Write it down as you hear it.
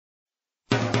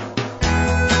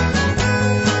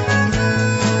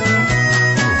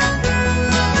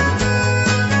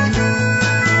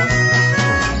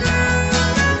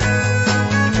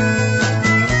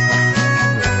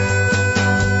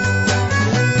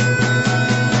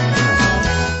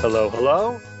Hello,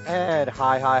 hello, and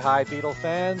hi, Beatle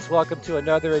fans. Welcome to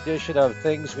another edition of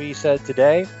Things We Said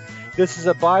Today. This is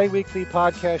a bi-weekly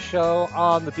podcast show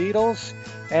on the Beatles,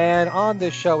 and on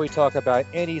this show we talk about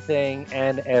anything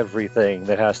and everything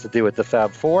that has to do with the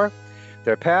Fab Four,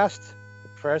 their past, the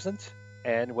present,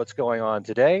 and what's going on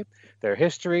today, their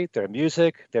history, their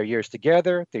music, their years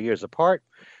together, their years apart.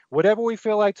 Whatever we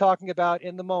feel like talking about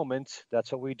in the moment, that's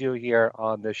what we do here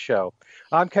on this show.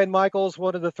 I'm Ken Michaels,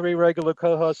 one of the three regular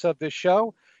co-hosts of this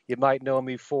show. You might know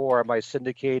me for my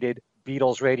syndicated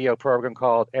Beatles radio program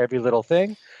called Every Little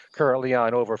Thing, currently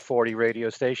on over 40 radio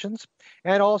stations,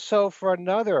 and also for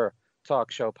another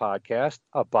talk show podcast,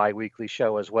 a bi-weekly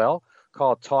show as well,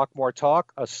 called Talk More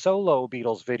Talk, a solo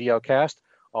Beatles video cast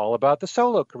all about the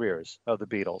solo careers of the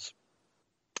Beatles.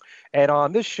 And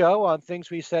on this show, on Things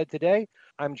We Said Today,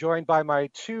 I'm joined by my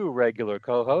two regular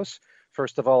co-hosts.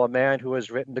 First of all, a man who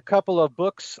has written a couple of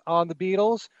books on the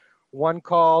Beatles, one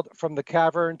called From the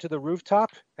Cavern to the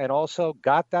Rooftop, and also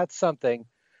Got That Something,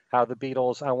 How the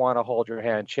Beatles, I Want to Hold Your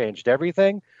Hand Changed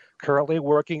Everything. Currently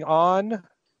working on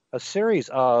a series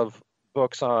of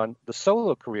books on the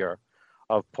solo career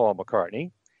of Paul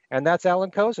McCartney, and that's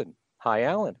Allan Kozinn. Hi,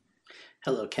 Allan.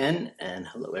 Hello, Ken, and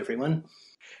hello, everyone.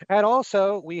 And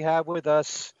also, we have with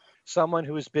us someone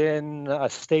who's been a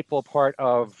staple part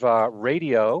of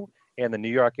radio in the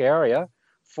New York area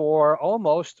for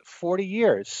almost 40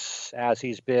 years, as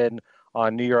he's been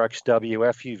on New York's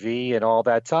WFUV and all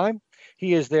that time.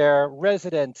 He is their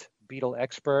resident Beatle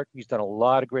expert. He's done a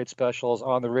lot of great specials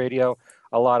on the radio,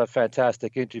 a lot of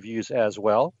fantastic interviews as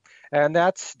well. And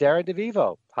that's Darren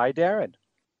DeVivo. Hi, Darren.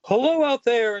 Hello out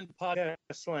there in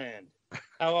podcast land.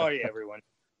 How are you, everyone?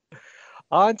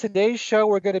 On today's show,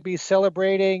 we're going to be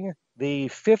celebrating the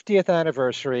 50th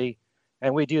anniversary,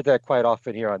 and we do that quite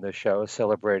often here on this show,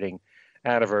 celebrating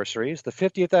anniversaries. The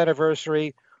 50th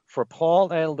anniversary for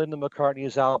Paul and Linda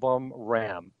McCartney's album,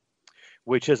 Ram,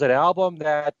 which is an album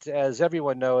that, as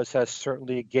everyone knows, has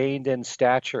certainly gained in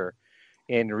stature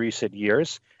in recent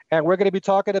years. And we're going to be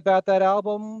talking about that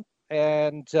album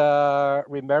and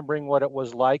remembering what it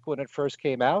was like when it first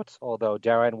came out, although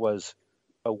Darren was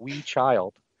a wee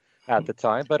child at the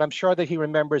time, but I'm sure that he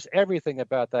remembers everything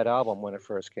about that album when it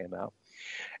first came out.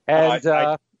 And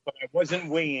but I wasn't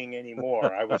winging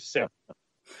anymore. I was sick.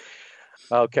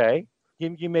 Okay,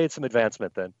 you made some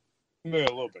advancement then. Yeah,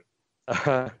 a little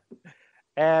bit.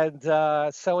 And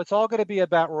so it's all going to be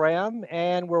about Ram,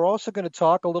 and we're also going to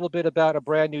talk a little bit about a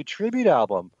brand new tribute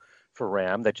album for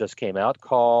Ram that just came out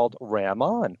called Ram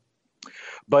On.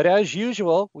 But as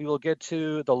usual, we will get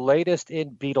to the latest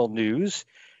in Beatle news.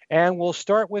 And we'll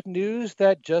start with news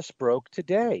that just broke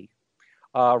today.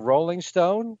 Rolling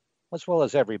Stone, as well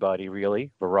as everybody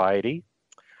really, Variety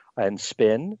and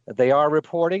Spin, they are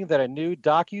reporting that a new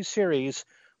docu-series,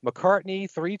 McCartney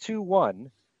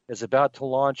 321, is about to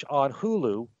launch on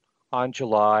Hulu on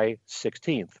July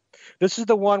 16th. This is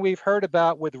the one we've heard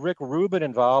about with Rick Rubin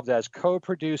involved as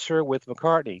co-producer with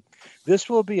McCartney. This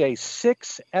will be a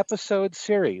 6-episode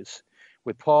series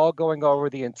with Paul going over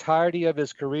the entirety of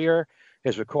his career,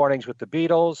 his recordings with the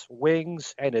Beatles,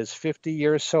 Wings, and his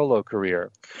 50-year solo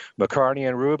career. McCartney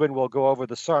and Rubin will go over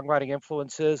the songwriting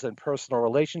influences and personal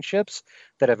relationships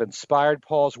that have inspired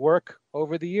Paul's work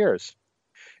over the years.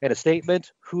 In a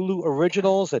statement, Hulu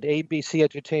Originals and ABC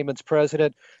Entertainment's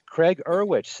president, Craig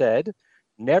Erwich, said,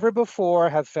 "Never before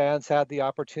have fans had the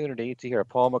opportunity to hear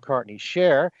Paul McCartney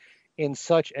share, in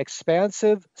such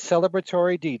expansive,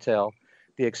 celebratory detail,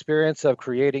 the experience of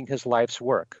creating his life's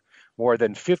work. More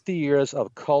than 50 years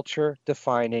of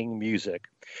culture-defining music.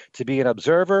 To be an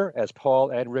observer as Paul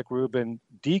and Rick Rubin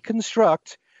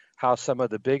deconstruct how some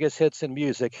of the biggest hits in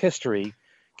music history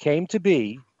came to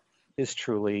be is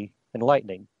truly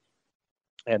enlightening."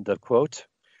 End of quote.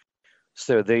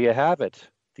 So there you have it.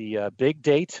 The big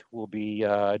date will be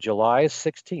July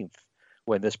 16th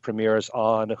when this premieres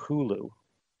on Hulu.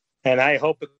 And I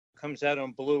hope it comes out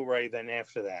on Blu-ray then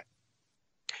after that.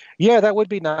 Yeah, that would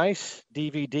be nice,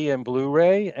 DVD and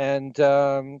Blu-ray. And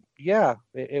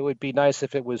it would be nice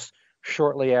if it was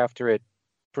shortly after it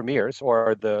premieres,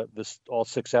 or the all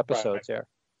 6 episodes there.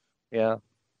 Yeah.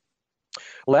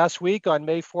 Last week on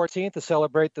May 14th, to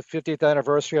celebrate the 50th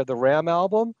anniversary of the Ram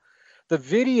album, the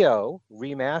video,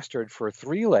 remastered for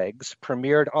 3 legs,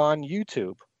 premiered on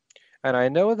YouTube. And I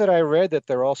know that I read that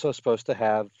they're also supposed to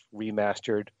have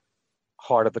remastered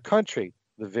Heart of the Country,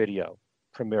 the video,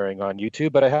 premiering on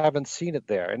YouTube, but I haven't seen it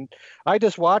there. And I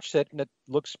just watched it, and it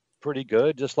looks pretty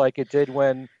good, just like it did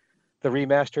when the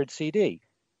remastered CD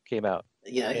came out.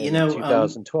 Yeah, in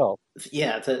 2012.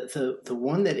 The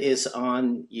one that is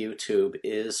on YouTube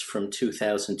is from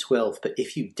 2012, but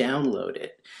if you download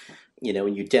it,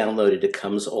 when you download it, it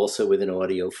comes also with an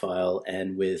audio file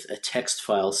and with a text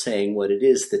file saying what it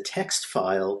is. The text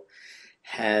file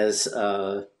has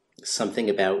something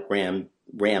about RAM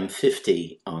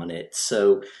 50 on it.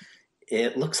 So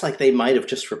it looks like they might have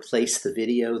just replaced the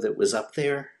video that was up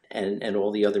there and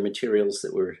all the other materials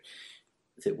that were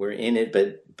in it,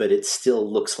 but it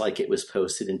still looks like it was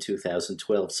posted in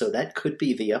 2012. So that could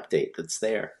be the update that's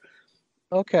there.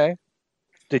 Okay.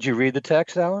 Did you read the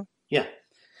text, Alan? Yeah.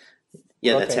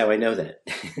 Yeah, that's Okay. how I know that.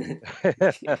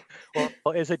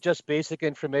 Well, is it just basic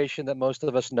information that most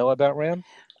of us know about RAM?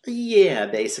 Yeah,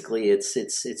 basically,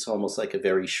 it's almost like a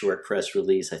very short press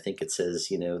release. I think it says,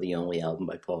 the only album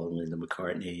by Paul and Linda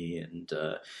McCartney, and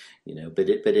but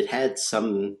it had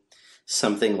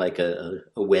something like a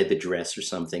web address or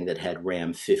something that had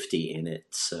RAM 50 in it.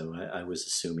 So I was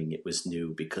assuming it was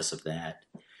new because of that,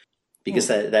 because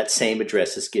that same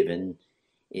address is given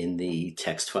in the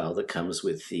text file that comes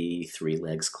with the 3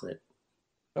 legs clip.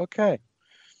 Okay,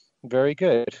 very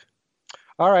good.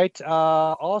 All right.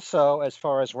 Also, as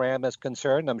far as RAM is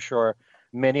concerned, I'm sure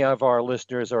many of our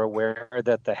listeners are aware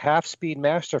that the half-speed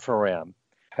master for RAM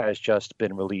has just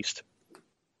been released.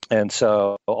 And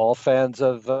so all fans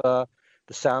of the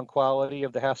sound quality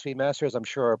of the half-speed masters, I'm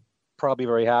sure, are probably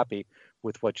very happy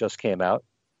with what just came out.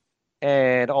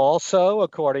 And also,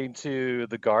 according to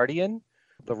The Guardian,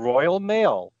 the Royal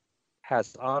Mail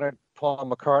has honored Paul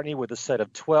McCartney with a set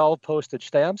of 12 postage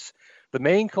stamps. The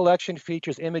main collection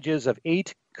features images of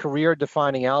 8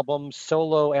 career-defining albums,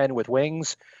 solo and with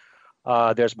Wings.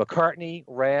 There's McCartney,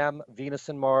 Ram, Venus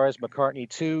and Mars, McCartney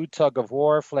 2, Tug of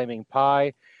War, Flaming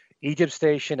Pie, Egypt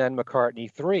Station, and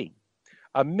McCartney 3.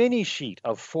 A mini sheet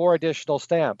of 4 additional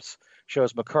stamps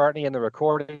shows McCartney in the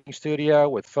recording studio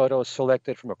with photos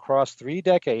selected from across 3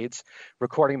 decades,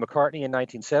 recording McCartney in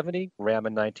 1970, Ram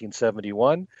in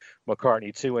 1971,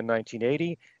 McCartney 2 in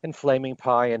 1980, and Flaming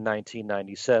Pie in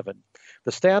 1997.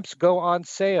 The stamps go on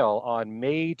sale on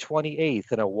May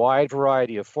 28th in a wide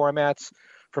variety of formats,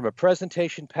 from a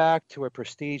presentation pack to a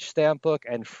prestige stamp book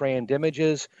and framed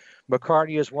images.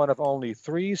 McCartney is one of only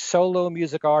 3 solo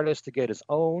music artists to get his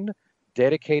own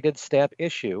dedicated stamp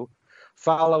issue,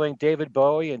 following David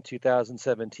Bowie in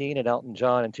 2017 and Elton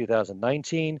John in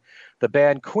 2019. The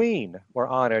band Queen were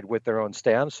honored with their own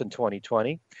stamps in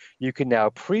 2020. You can now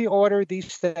pre-order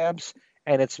these stamps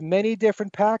and its many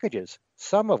different packages,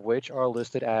 some of which are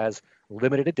listed as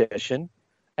limited edition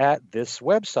at this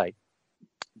website.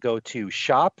 Go to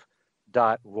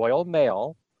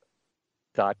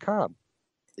shop.royalmail.com.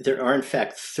 There are, in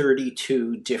fact,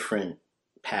 32 different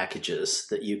packages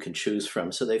that you can choose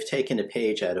from. So they've taken a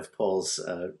page out of Paul's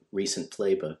recent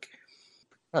playbook.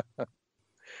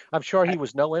 I'm sure he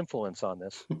was no influence on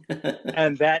this.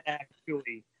 And that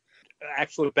actually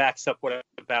backs up what I'm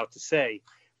about to say.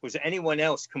 Was anyone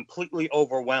else completely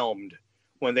overwhelmed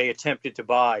when they attempted to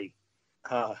buy?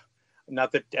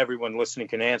 Not that everyone listening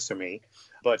can answer me,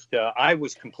 but I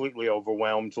was completely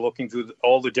overwhelmed looking through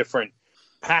all the different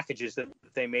packages that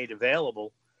they made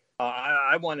available.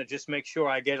 I want to just make sure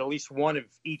I get at least one of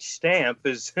each stamp.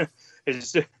 Does a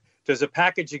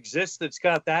package exist that's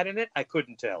got that in it? I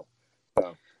couldn't tell.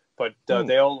 But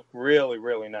they all look really,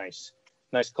 really nice.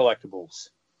 Nice collectibles.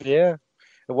 Yeah.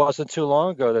 It wasn't too long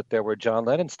ago that there were John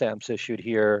Lennon stamps issued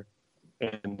here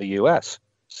in the U.S.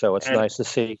 So it's nice to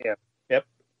see. Yeah. Yep.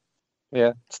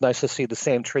 Yeah. It's nice to see the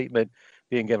same treatment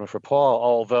being given for Paul,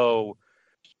 although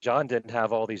John didn't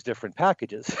have all these different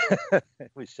packages.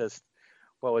 It was just,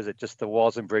 what was it? Just the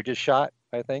Walls and Bridges shot,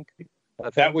 I think.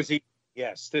 That was easy.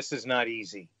 Yes, this is not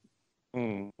easy.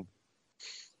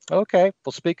 Okay.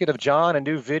 Well, speaking of John, a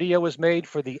new video was made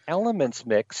for the Elements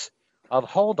mix of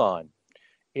Hold On.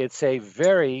 It's a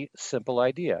very simple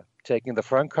idea, taking the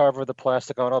front cover of the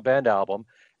Plastic Ono Band album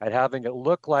and having it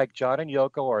look like John and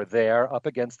Yoko are there up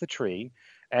against the tree,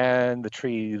 and the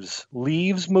tree's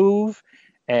leaves move,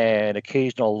 and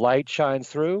occasional light shines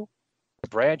through. The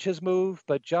branches move,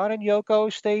 but John and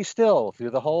Yoko stay still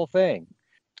through the whole thing,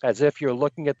 as if you're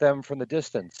looking at them from the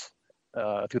distance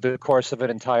through the course of an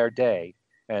entire day.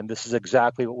 And this is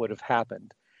exactly what would have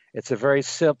happened. It's a very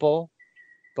simple,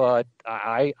 but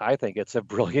I think it's a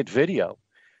brilliant video.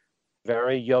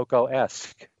 Very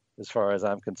Yoko-esque, as far as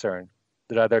I'm concerned.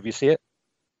 Did either of you see it?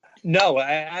 No,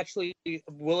 I actually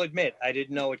will admit I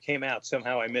didn't know it came out.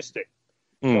 Somehow I missed it.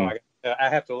 So I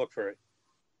have to look for it.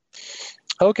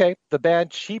 Okay, the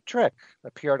band Cheap Trick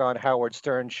appeared on Howard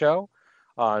Stern's show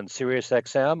on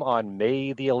SiriusXM on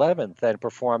May the 11th and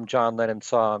performed John Lennon's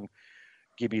song,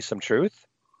 Give Me Some Truth.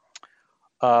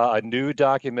 A new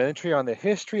documentary on the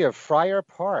history of Friar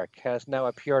Park has now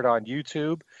appeared on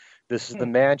YouTube. This is the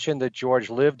mansion that George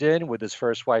lived in with his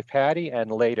first wife, Patty, and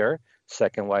later,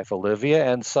 second wife, Olivia,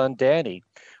 and son, Danny.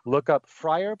 Look up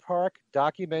Friar Park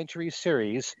documentary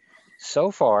series.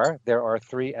 So far, there are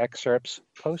 3 excerpts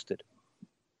posted.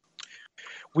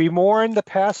 We mourn the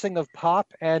passing of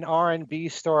pop and R&B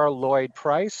star Lloyd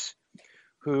Price,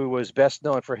 who was best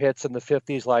known for hits in the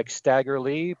 50s like Stagger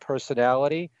Lee,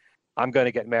 Personality, I'm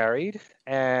Gonna Get Married,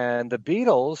 and the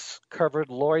Beatles covered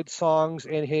Lloyd's songs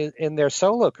in their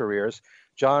solo careers,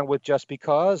 John with Just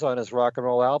Because on his rock and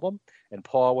roll album, and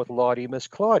Paul with Lordy Miss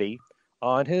Claudie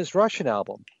on his Russian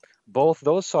album. Both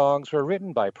those songs were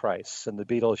written by Price, and the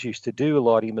Beatles used to do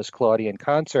Lordy Miss Claudie in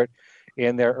concert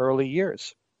in their early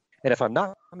years. And if I'm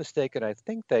not mistaken, I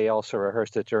think they also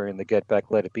rehearsed it during the Get Back,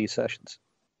 Let It Be sessions.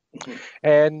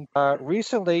 And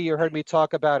recently, you heard me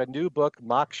talk about a new book,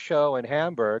 Mock Show in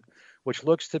Hamburg, which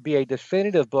looks to be a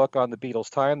definitive book on the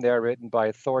Beatles' time there, written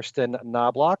by Thorsten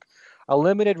Knobloch. A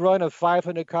limited run of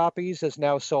 500 copies is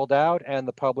now sold out, and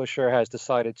the publisher has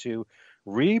decided to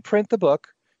reprint the book,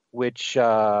 which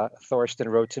Thorsten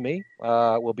wrote to me,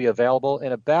 will be available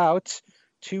in about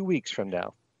 2 weeks from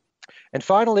now. And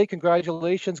finally,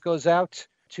 congratulations goes out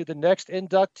to the next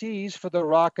inductees for the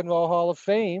Rock and Roll Hall of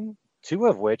Fame, 2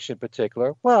 of which in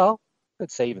particular, well,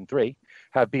 let's say even 3,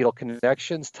 have Beatle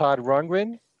connections. Todd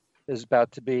Rundgren is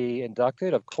about to be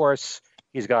inducted. Of course,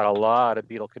 he's got a lot of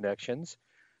Beatle connections,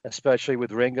 especially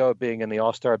with Ringo being in the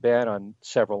All-Star Band on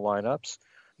several lineups.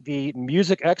 The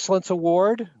Music Excellence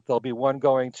Award, there'll be one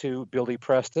going to Billy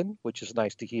Preston, which is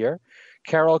nice to hear.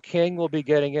 Carole King will be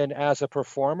getting in as a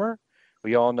performer.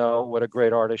 We all know what a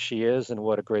great artist she is and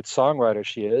what a great songwriter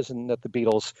she is, and that the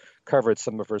Beatles covered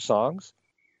some of her songs.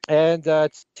 And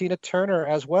Tina Turner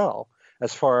as well,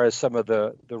 as far as some of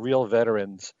the real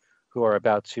veterans who are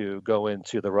about to go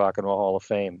into the Rock and Roll Hall of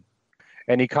Fame.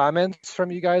 Any comments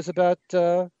from you guys about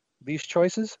these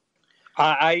choices?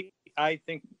 I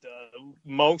think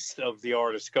most of the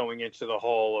artists going into the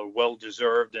hall are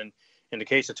well-deserved. And in the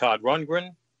case of Todd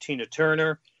Rundgren, Tina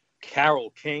Turner, Carole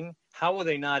King, how are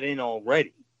they not in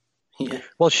already? Yeah.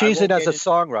 Well, she's in as a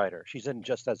songwriter. She's in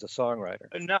just as a songwriter.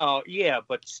 No, yeah,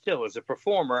 but still, as a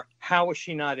performer, how is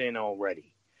she not in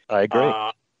already? I agree.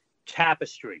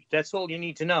 Tapestry. That's all you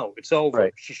need to know. It's over.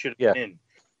 Right. She should have been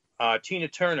in. Tina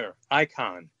Turner,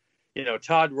 icon.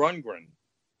 Todd Rundgren,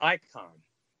 icon.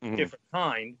 Different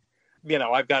kind.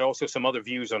 I've got also some other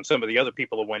views on some of the other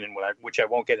people who went in, which I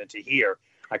won't get into here.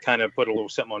 I kind of put a little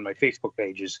something on my Facebook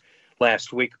pages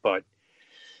last week, but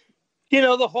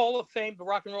the Hall of Fame, the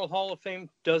Rock and Roll Hall of Fame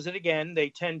does it again. They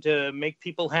tend to make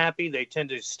people happy. They tend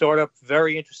to start up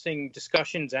very interesting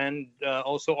discussions and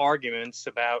also arguments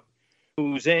about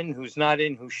who's in, who's not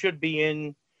in, who should be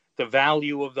in, the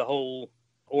value of the whole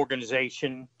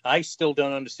organization. I still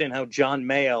don't understand how John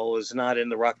Mayall is not in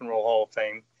the Rock and Roll Hall of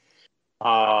Fame,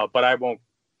 but I won't.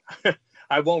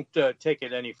 I won't take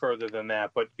it any further than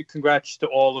that. But congrats to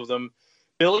all of them.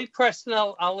 Billy Preston,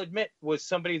 I'll admit, was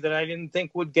somebody that I didn't think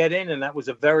would get in, and that was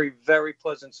a very, very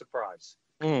pleasant surprise.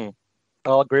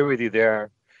 I'll agree with you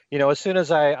there. As soon as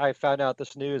I found out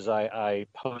this news, I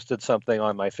posted something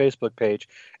on my Facebook page,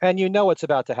 and it's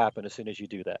about to happen as soon as you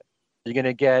do that. You're going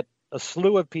to get a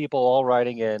slew of people all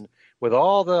writing in with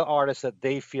all the artists that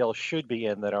they feel should be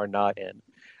in that are not in.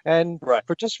 And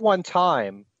for just one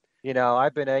time,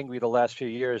 I've been angry the last few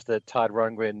years that Todd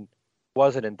Rundgren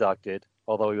wasn't inducted,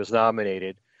 although he was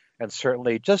nominated, and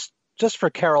certainly just for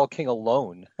Carole King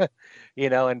alone,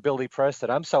 and Billy Preston,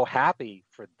 I'm so happy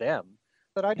for them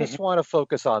that I just want to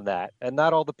focus on that and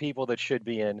not all the people that should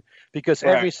be in, because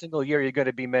every single year you're going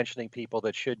to be mentioning people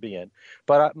that should be in.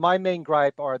 But my main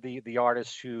gripe are the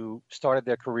artists who started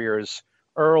their careers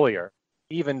earlier,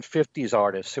 even 50s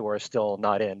artists who are still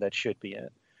not in that should be in.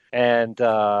 And,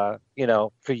 for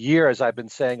years I've been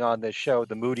saying on this show,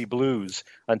 the Moody Blues,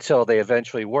 until they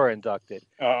eventually were inducted.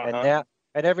 And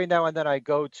every now and then I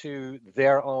go to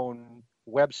their own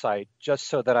website just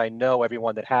so that I know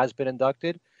everyone that has been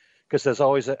inducted, because there's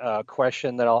always a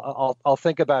question that I'll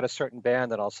think about a certain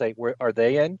band and I'll say, where are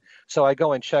they in? So I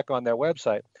go and check on their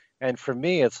website. And for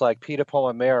me, it's like Peter, Paul,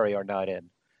 and Mary are not in.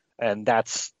 And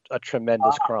that's a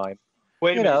tremendous crime.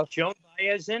 Wait a minute, Joan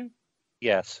Baez in?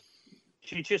 Yes.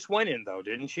 She just went in, though,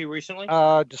 didn't she, recently?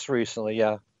 Just recently,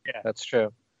 yeah. That's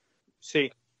true.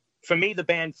 See, for me, the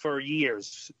band for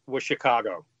years was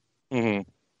Chicago. When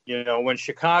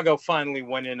Chicago finally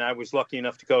went in, I was lucky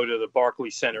enough to go to the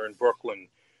Barclays Center in Brooklyn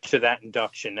to that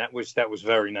induction. That was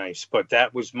very nice. But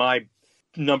that was my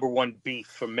number one beef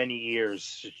for many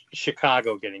years,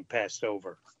 Chicago getting passed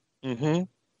over.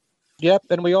 Yep,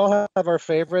 and we all have our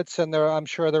favorites, and I'm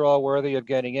sure they're all worthy of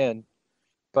getting in.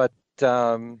 But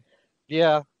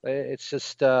Yeah, it's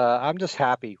just I'm just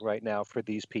happy right now for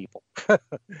these people.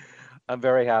 I'm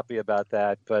very happy about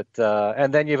that. But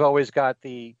and then you've always got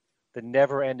the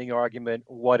never-ending argument,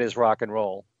 what is rock and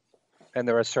roll? And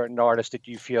there are certain artists that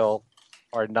you feel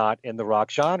are not in the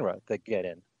rock genre that get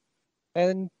in.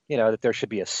 And that there should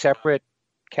be a separate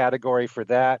category for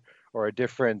that or a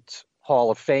different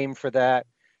hall of fame for that.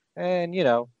 And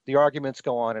the arguments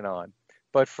go on and on.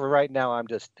 But for right now, I'm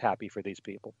just happy for these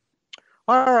people.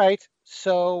 All right.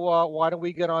 So why don't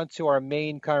we get on to our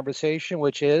main conversation,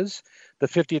 which is the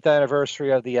 50th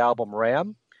anniversary of the album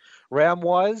Ram. Ram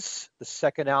was the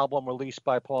second album released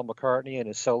by Paul McCartney in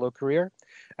his solo career,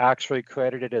 actually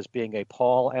credited as being a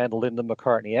Paul and Linda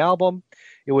McCartney album.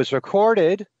 It was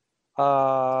recorded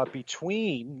from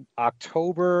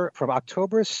October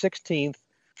 16th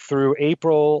through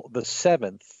April the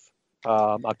 7th.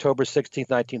 October 16th,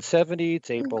 1970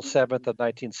 to April 7th of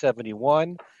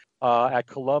 1971. At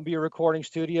Columbia Recording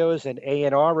Studios and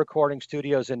A&R Recording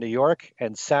Studios in New York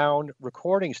and Sound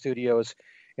Recording Studios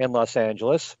in Los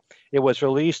Angeles. It was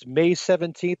released May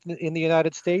 17th in the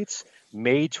United States,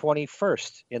 May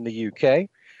 21st in the UK.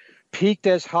 Peaked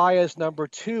as high as number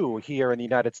 2 here in the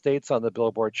United States on the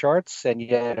Billboard charts, and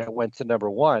yet it went to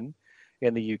number 1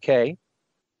 in the UK.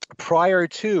 Prior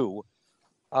to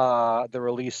the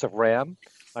release of Ram,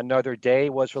 Another Day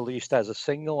was released as a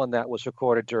single, and that was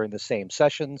recorded during the same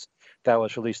sessions. That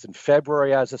was released in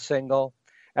February as a single.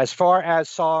 As far as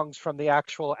songs from the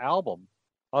actual album,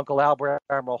 Uncle Albert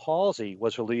Admiral Halsey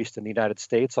was released in the United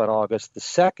States on August the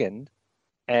 2nd,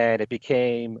 and it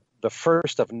became the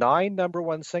first of 9 number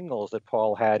 1 singles that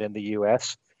Paul had in the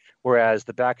U.S., whereas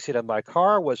The Backseat of My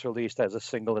Car was released as a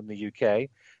single in the U.K.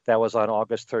 That was on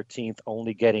August 13th,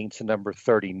 only getting to number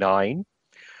 39.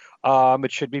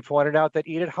 It should be pointed out that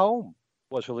Eat at Home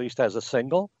was released as a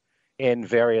single in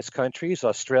various countries,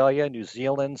 Australia, New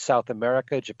Zealand, South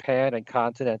America, Japan, and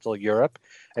continental Europe.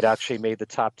 It actually made the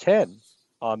top 10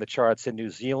 on the charts in New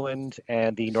Zealand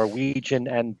and the Norwegian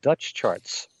and Dutch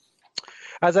charts.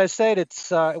 As I said, it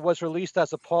was released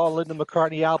as a Paul and Linda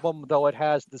McCartney album, though it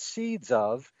has the seeds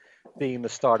of being the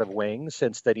start of Wings,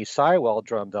 since Denny Seiwell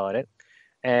drummed on it,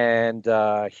 and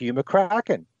Hugh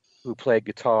McCracken, who played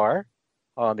guitar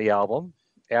on the album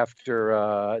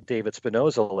after David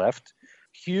Spinoza left.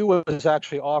 Hugh was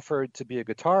actually offered to be a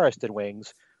guitarist in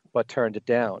Wings, but turned it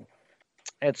down.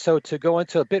 And so to go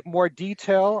into a bit more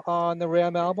detail on the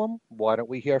Ram album, why don't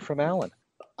we hear from Allan?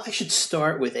 I should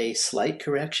start with a slight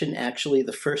correction. Actually,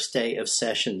 the first day of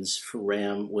sessions for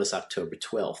Ram was October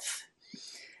 12th.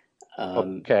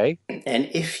 Okay. And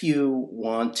if you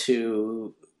want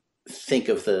to think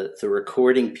of the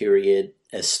recording period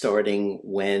as starting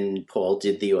when Paul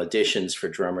did the auditions for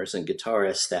drummers and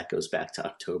guitarists, that goes back to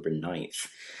October 9th.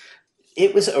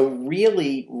 It was a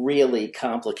really, really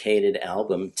complicated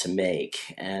album to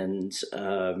make, and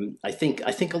I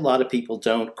think a lot of people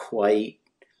don't quite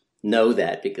know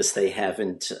that because they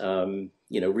haven't,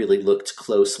 really looked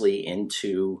closely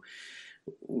into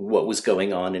what was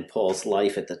going on in Paul's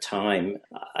life at the time.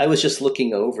 I was just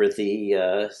looking over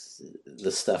the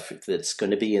stuff that's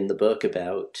going to be in the book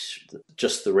about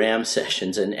just the Ram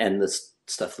sessions and the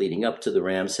stuff leading up to the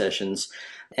Ram sessions,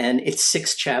 and it's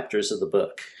 6 chapters of the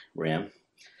book. Ram.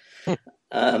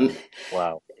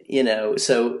 Wow.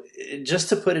 So just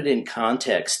to put it in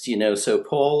context, so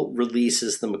Paul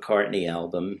releases the McCartney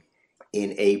album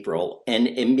in April and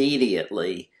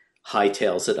immediately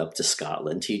hightails it up to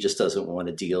Scotland. He just doesn't want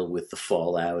to deal with the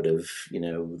fallout of,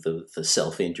 the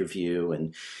self-interview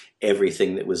and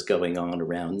everything that was going on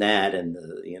around that, and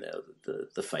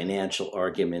the financial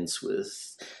arguments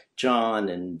with John,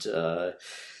 and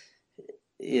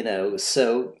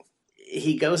so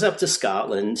he goes up to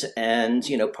Scotland, and,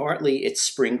 partly it's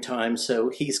springtime, so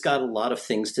he's got a lot of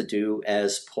things to do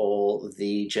as Paul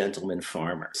the gentleman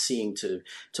farmer, seeing to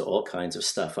all kinds of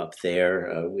stuff up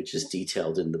there, which is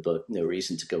detailed in the book. No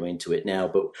reason to go into it now,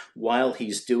 but while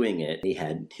he's doing it, he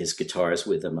had his guitars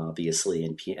with him, obviously,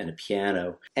 and a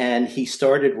piano, and he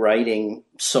started writing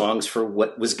songs for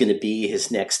what was going to be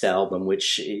his next album,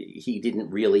 which he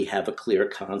didn't really have a clear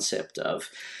concept of.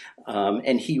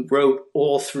 And he wrote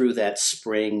all through that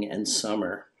spring and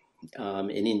summer and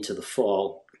into the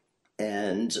fall.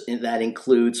 And that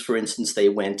includes, for instance, they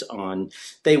went on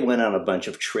a bunch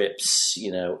of trips,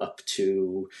 up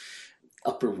to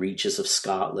upper reaches of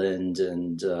Scotland.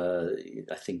 And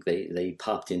I think they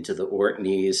popped into the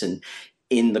Orkneys. And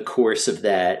in the course of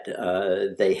that,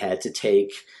 they had to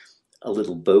take a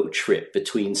little boat trip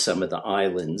between some of the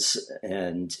islands.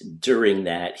 And during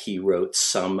that, he wrote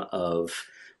some of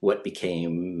what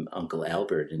became Uncle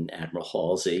Albert and Admiral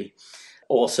Halsey.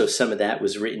 also, some of that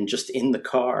was written just in the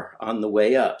car on the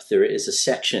way up. There is a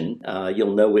section,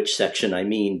 you'll know which section I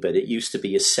mean, but it used to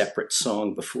be a separate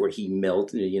song before he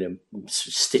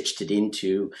stitched it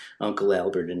into Uncle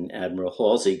Albert and Admiral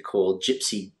Halsey, called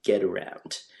Gypsy Get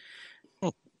Around.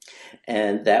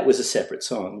 And that was a separate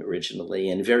song originally,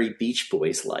 and very Beach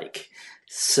Boys-like.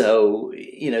 So,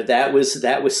 that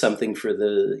was something for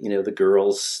the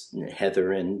girls,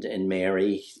 Heather and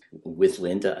Mary, with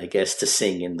Linda, I guess, to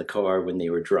sing in the car when they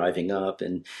were driving up.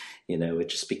 And, it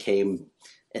just became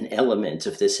an element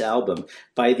of this album.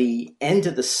 By the end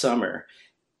of the summer,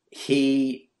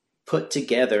 he put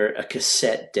together a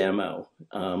cassette demo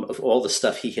of all the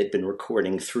stuff he had been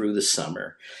recording through the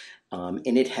summer.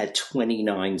 And it had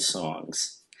 29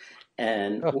 songs.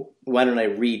 And why don't I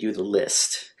read you the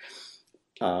list?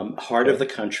 Heart of the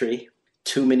Country,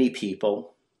 Too Many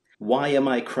People, Why Am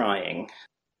I Crying?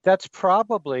 That's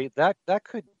probably, that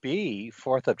could be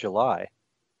 4th of July,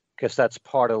 because that's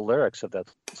part of the lyrics of that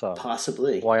song.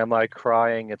 Possibly. Why am I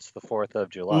crying? It's the 4th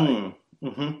of July.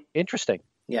 Mm-hmm. Interesting.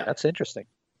 Yeah. That's interesting.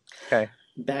 Okay.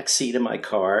 Backseat of My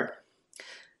Car,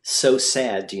 So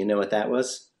Sad. Do you know what that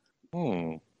was?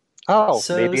 Oh,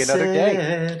 so maybe Another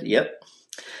sad. Day. Yep.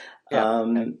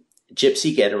 Yeah.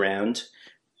 Gypsy Get Around.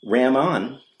 Ram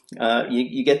On.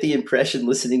 You get the impression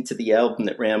listening to the album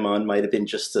that Ram On might have been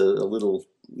just a little,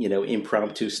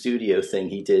 impromptu studio thing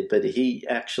he did, but he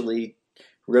actually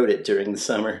wrote it during the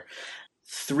summer.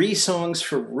 3 songs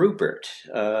for Rupert.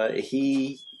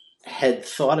 He had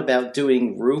thought about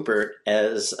doing Rupert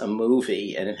as a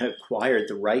movie and had acquired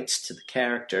the rights to the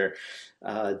character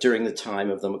during the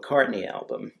time of the McCartney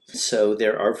album. So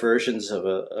there are versions of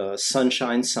a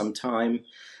Sunshine Sometime,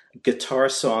 guitar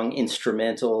song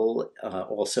instrumental,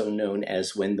 also known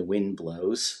as When the Wind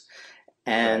Blows.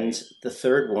 And the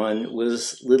third one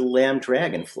was Little Lamb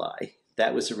Dragonfly.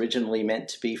 That was originally meant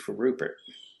to be for Rupert.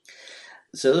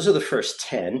 So those are the first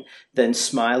 10. Then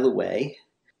Smile Away,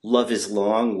 Love Is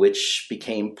Long, which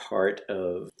became part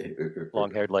of...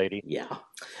 Long-haired lady. Yeah.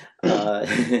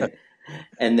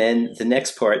 And then the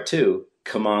next part, too,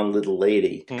 Come On Little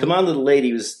Lady. Come On Little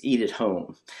Lady was Eat at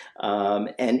Home.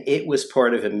 And it was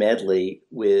part of a medley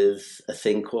with a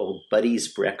thing called Buddy's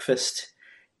Breakfast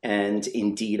and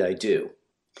Indeed I Do.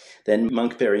 Then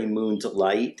Monkberry Moon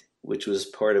Delight, which was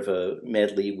part of a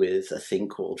medley with a thing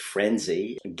called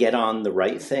Frenzy. Get On the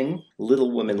Right Thing,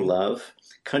 Little Woman Love,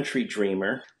 Country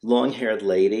Dreamer, Long-Haired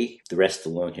Lady, the rest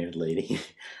of the Long-Haired Lady,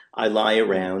 I Lie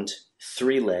Around,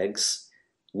 3 Legs,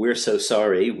 We're So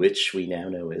Sorry, which we now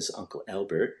know as Uncle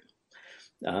Albert.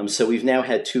 So we've now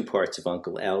had 2 parts of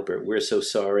Uncle Albert, We're So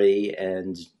Sorry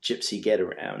and Gypsy Get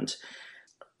Around.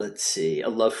 Let's see, A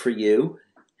Love for You,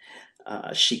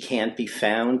 She Can't Be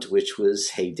Found, which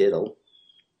was Hey Diddle.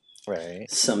 Right.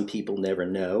 Some People Never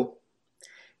Know.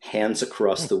 Hands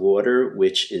Across the Water,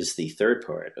 which is the third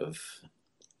part of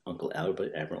Uncle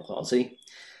Albert, Admiral Halsey.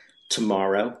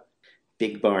 Tomorrow,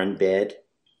 Big Barn Bed,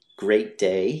 Great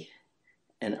Day,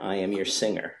 and I Am Your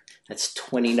Singer. That's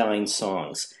 29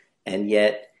 songs. And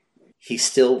yet he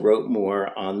still wrote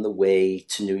more on the way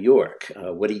to New York.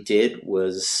 What he did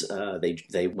was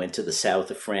they went to the south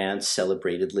of France,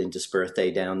 celebrated Linda's birthday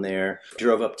down there,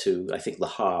 drove up to, I think, Le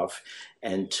Havre,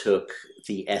 and took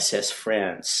the SS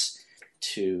France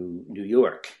to New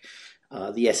York.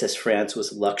 The SS France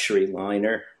was a luxury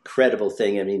liner. Incredible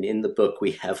thing. I mean, in the book,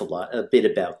 we have a bit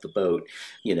about the boat,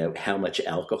 how much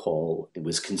alcohol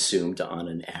was consumed on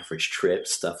an average trip,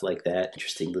 stuff like that.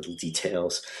 Interesting little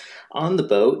details. On the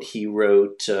boat, he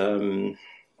wrote the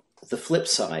flip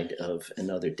side of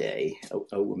Another Day,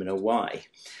 Oh Woman, Oh Why.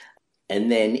 And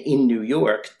then in New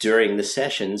York, during the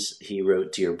sessions, he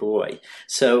wrote Dear Boy.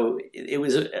 So it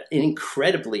was an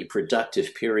incredibly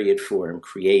productive period for him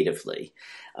creatively.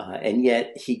 And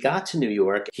yet he got to New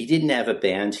York. He didn't have a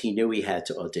band. He knew he had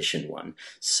to audition one.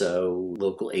 So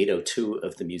local 802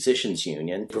 of the Musicians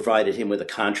Union provided him with a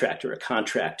contractor. A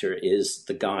contractor is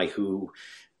the guy who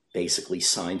basically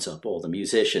signs up all the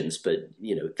musicians. But,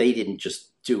 they didn't just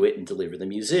do it and deliver the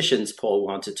musicians. Paul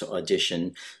wanted to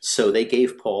audition. So they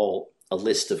gave Paul a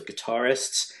list of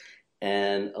guitarists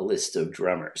and a list of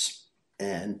drummers.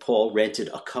 And Paul rented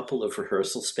a couple of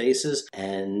rehearsal spaces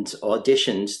and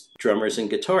auditioned drummers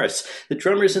and guitarists. The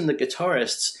drummers and the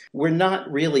guitarists were not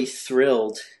really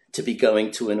thrilled to be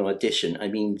going to an audition. I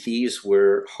mean, these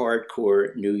were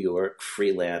hardcore New York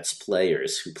freelance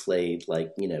players who played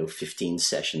 15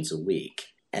 sessions a week.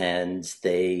 And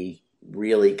they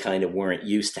really kind of weren't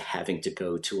used to having to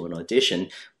go to an audition.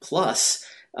 Plus,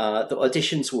 the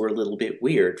auditions were a little bit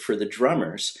weird. For the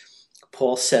drummers,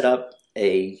 Paul set up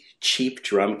a cheap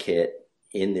drum kit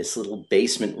in this little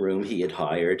basement room he had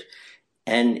hired,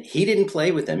 And he didn't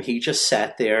play with them. He just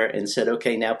sat there and said,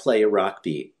 okay, now play a rock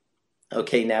beat.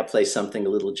 Okay, now play something a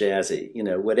little jazzy,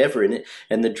 whatever.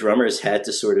 And the drummers had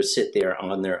to sort of sit there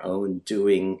on their own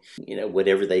doing,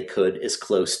 whatever they could as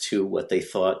close to what they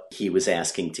thought he was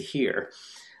asking to hear.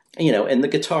 And the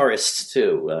guitarists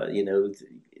too,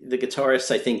 the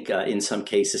guitarist, I think in some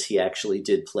cases he actually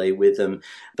did play with them.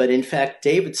 But in fact,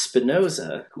 David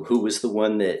Spinoza, who was the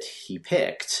one that he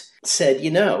picked, said,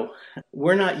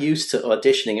 we're not used to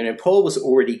auditioning. And Paul was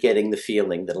already getting the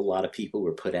feeling that a lot of people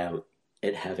were put out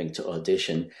at having to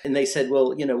audition. And they said,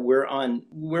 well, we're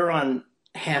on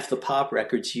half the pop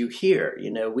records you hear.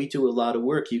 We do a lot of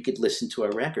work. You could listen to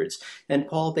our records. And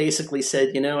Paul basically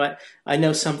said, I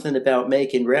know something about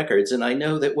making records, and I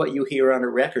know that what you hear on a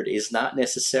record is not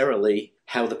necessarily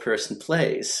how the person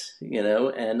plays,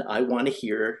 and I want to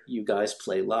hear you guys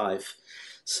play live.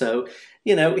 So,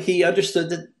 he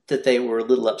understood that they were a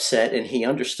little upset, and he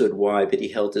understood why, but he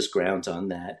held his ground on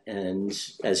that. And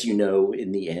as you know,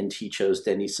 in the end, he chose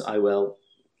Denny Seiwell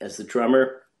as the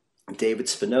drummer, David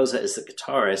Spinoza as the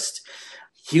guitarist.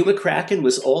 Hugh McCracken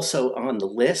was also on the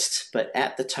list, but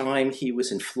at the time he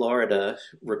was in Florida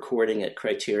recording at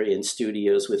Criterion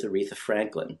Studios with Aretha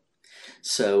Franklin.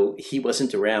 So he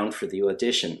wasn't around for the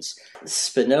auditions.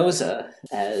 Spinoza,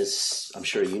 as I'm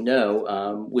sure you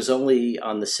know, was only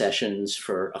on the sessions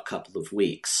for a couple of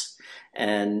weeks.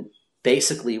 And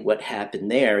basically what happened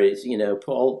there is,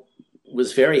 Paul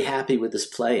was very happy with his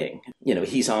playing.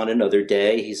 He's on Another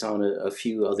Day. He's on a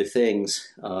few other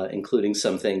things, including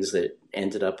some things that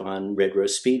ended up on Red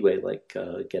Rose Speedway, like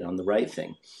Get on the Right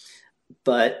Thing.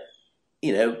 But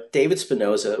David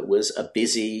Spinoza was a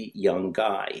busy young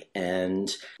guy.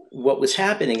 And what was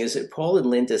happening is that Paul and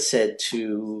Linda said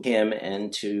to him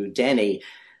and to Denny,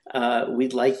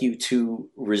 we'd like you to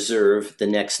reserve the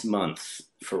next month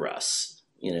for us.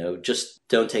 Just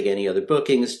don't take any other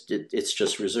bookings. It's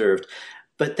just reserved.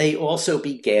 But they also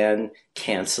began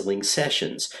canceling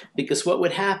sessions, because what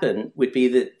would happen would be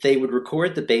that they would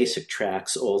record the basic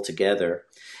tracks all together.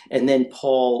 And then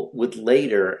Paul would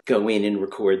later go in and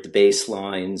record the bass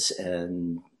lines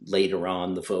and later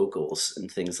on the vocals and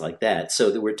things like that.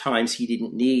 So there were times he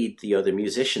didn't need the other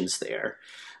musicians there.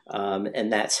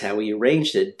 And that's how he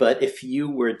arranged it. But if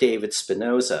you were David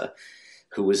Spinoza,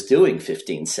 who was doing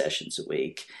 15 sessions a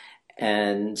week,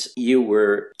 and you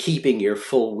were keeping your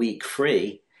full week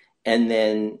free, and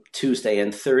then Tuesday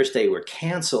and Thursday were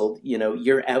canceled,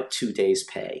 you're out 2 days'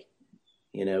 pay.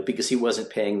 Because he wasn't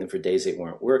paying them for days they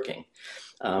weren't working.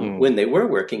 When they were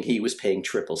working, he was paying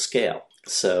triple scale.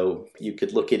 So you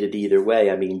could look at it either way.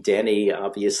 I mean, Denny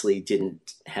obviously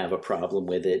didn't have a problem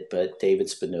with it, but David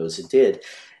Spinoza did.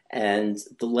 And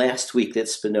the last week that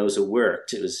Spinoza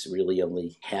worked, it was really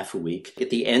only half a week. At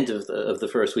the end of the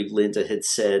first week, Linda had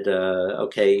said,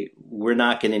 okay, we're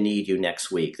not going to need you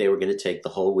next week. They were going to take the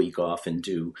whole week off and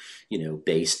do,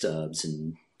 bass dubs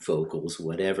and vocals,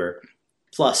 whatever.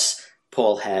 Plus,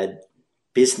 Paul had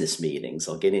business meetings.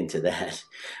 I'll get into that.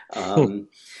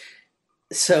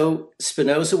 So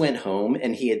Spinoza went home,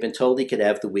 and he had been told he could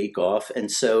have the week off.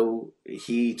 And so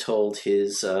he told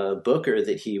his booker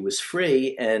that he was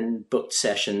free and booked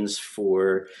sessions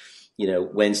for,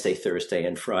 Wednesday, Thursday,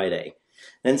 and Friday.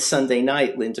 Then Sunday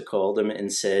night, Linda called him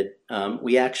and said,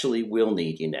 we actually will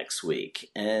need you next week.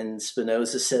 And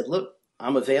Spinoza said, look,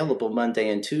 I'm available Monday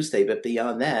and Tuesday, but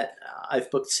beyond that, I've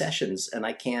booked sessions and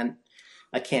I can't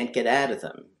get out of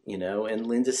them, And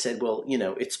Linda said, well,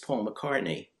 it's Paul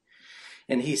McCartney.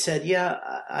 And he said, yeah,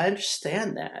 I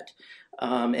understand that.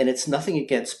 And it's nothing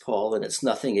against Paul and it's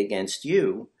nothing against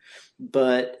you,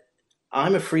 but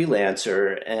I'm a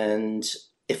freelancer. And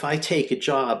if I take a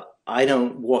job, I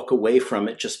don't walk away from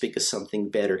it just because something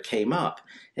better came up.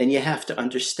 And you have to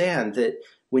understand that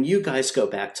when you guys go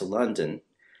back to London,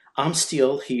 I'm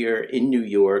still here in New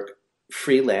York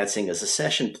freelancing as a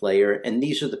session player, and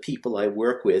these are the people I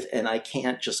work with, and I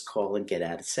can't just call and get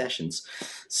out of sessions.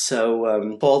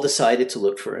 So Paul decided to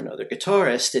look for another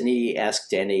guitarist, and he asked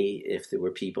Denny if there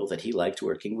were people that he liked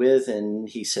working with, and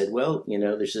he said, well,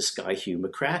 there's this guy Hugh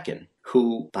McCracken,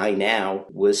 who by now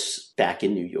was back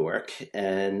in New York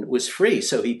and was free.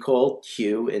 So he called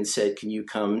Hugh and said, can you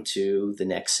come to the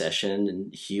next session?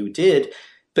 And Hugh did,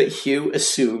 but Hugh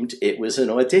assumed it was an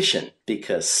audition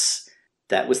because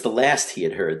that was the last he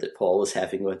had heard that Paul was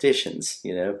having auditions,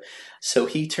 So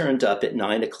he turned up at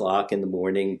 9:00 in the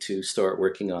morning to start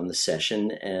working on the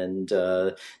session, and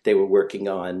they were working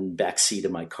on Backseat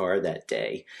of My Car that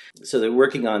day. So they're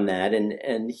working on that,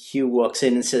 and Hugh walks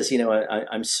in and says,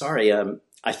 I'm sorry,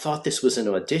 I thought this was an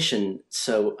audition,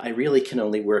 so I really can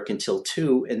only work until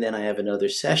 2, and then I have another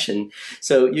session.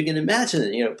 So you can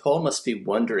imagine, Paul must be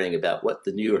wondering about what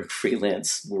the New York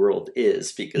freelance world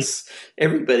is, because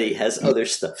everybody has other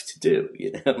stuff to do,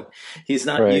 He's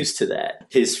not Right. used to that.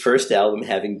 His first album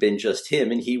having been just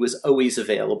him, and he was always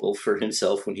available for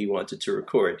himself when he wanted to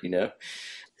record,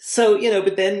 So,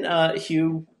 but then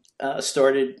Hugh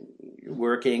started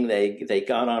working. They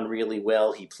got on really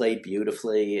well. He played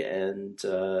beautifully. And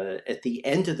at the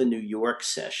end of the New York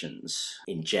sessions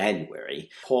in January,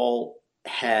 Paul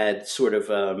had sort of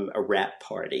a wrap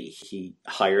party. He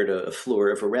hired a floor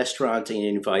of a restaurant and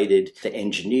invited the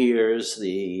engineers,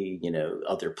 the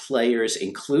other players,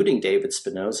 including David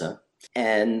Spinoza,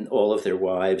 and all of their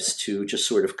wives to just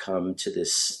sort of come to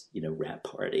this wrap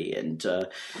party. And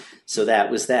so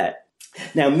that was that.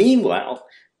 Now, meanwhile,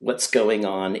 what's going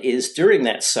on is during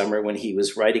that summer when he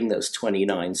was writing those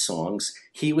 29 songs,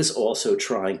 he was also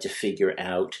trying to figure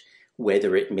out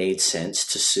whether it made sense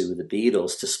to sue the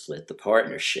Beatles to split the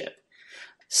partnership.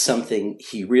 Something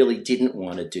he really didn't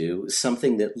want to do,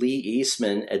 something that Lee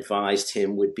Eastman advised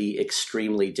him would be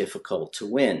extremely difficult to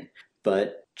win.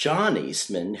 But John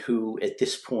Eastman, who at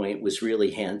this point was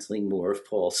really handling more of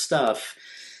Paul's stuff,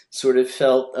 sort of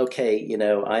felt, okay,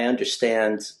 I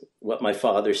understand what my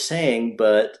father's saying,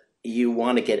 but you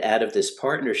want to get out of this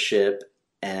partnership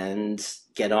and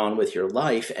get on with your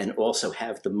life and also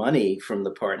have the money from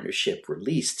the partnership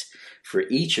released for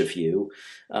each of you.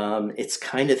 It's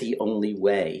kind of the only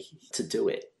way to do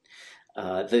it.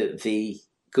 The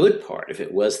good part of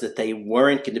it was that they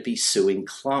weren't going to be suing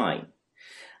Klein,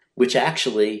 which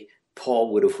actually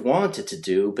Paul would have wanted to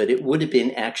do, but it would have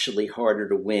been actually harder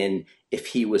to win if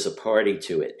he was a party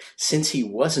to it. Since he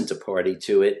wasn't a party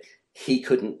to it, he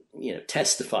couldn't,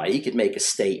 testify. He could make a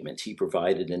statement. He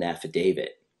provided an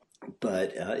affidavit,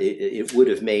 but it would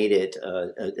have made it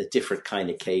a different kind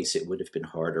of case. It would have been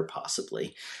harder,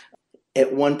 possibly.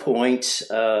 At one point,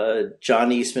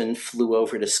 John Eastman flew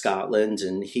over to Scotland,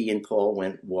 and he and Paul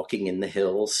went walking in the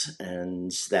hills,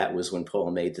 and that was when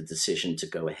Paul made the decision to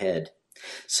go ahead.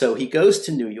 So he goes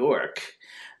to New York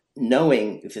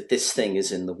knowing that this thing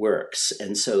is in the works.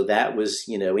 And so that was,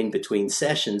 in between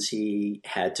sessions, he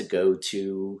had to go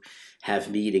to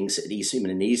have meetings at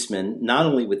Eastman and Eastman, not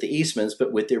only with the Eastmans,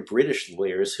 but with their British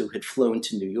lawyers who had flown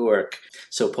to New York.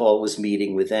 So Paul was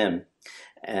meeting with them.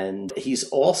 And he's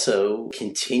also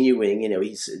continuing,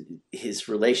 his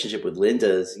relationship with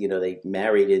Linda, they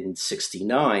married in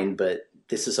 1969, but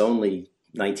this is only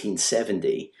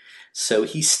 1970. So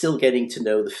he's still getting to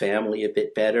know the family a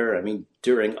bit better. I mean,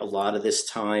 during a lot of this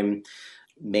time,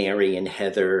 Mary and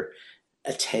Heather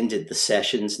attended the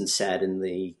sessions and sat in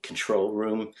the control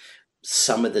room.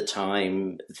 Some of the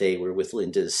time, they were with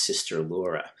Linda's sister,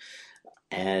 Laura.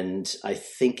 And I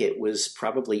think it was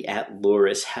probably at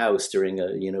Laura's house during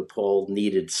Paul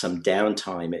needed some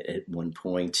downtime at one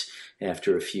point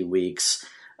after a few weeks.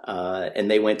 And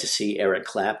they went to see Eric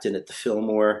Clapton at the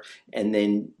Fillmore and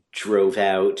then drove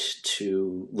out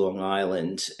to Long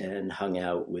Island and hung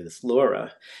out with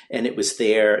Laura. And it was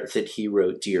there that he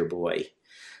wrote Dear Boy,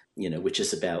 which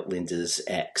is about Linda's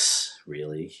ex,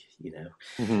 really,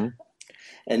 Mm-hmm.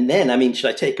 And then, should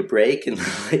I take a break and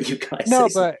let you guys No,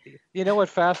 say but what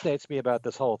fascinates me about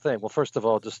this whole thing? Well, first of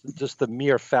all, just the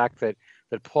mere fact that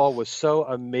Paul was so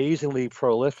amazingly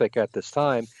prolific at this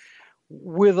time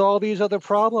with all these other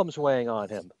problems weighing on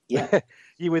him. Yeah.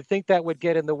 You would think that would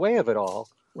get in the way of it all.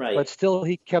 Right. But still,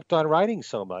 he kept on writing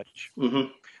so much.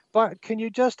 Mm-hmm. But can you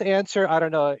just answer, I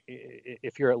don't know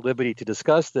if you're at liberty to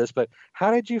discuss this, but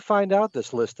how did you find out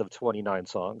this list of 29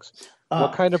 songs?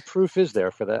 What kind of proof is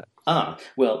there for that?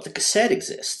 Well, the cassette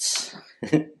exists.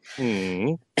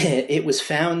 It was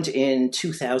found in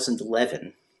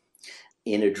 2011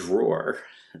 in a drawer,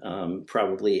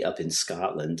 probably up in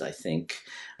Scotland, I think.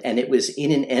 And it was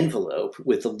in an envelope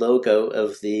with the logo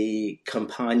of the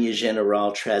Compagnie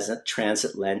Générale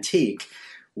Transatlantique,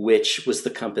 which was the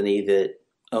company that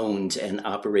owned and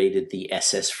operated the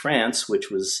SS France,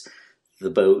 which was the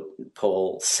boat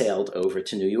Paul sailed over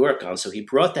to New York on. So he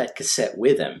brought that cassette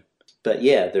with him. But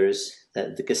yeah,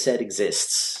 the cassette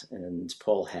exists, and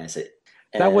Paul has it.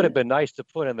 That would have been nice to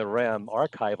put in the RAM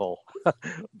archival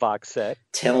box set.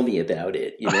 Tell me about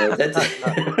it.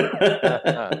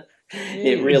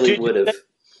 It really would have.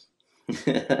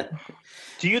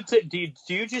 Do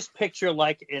you just picture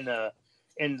like in a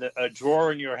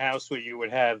drawer in your house where you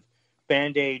would have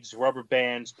Band-Aids, rubber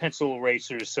bands, pencil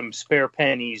erasers, some spare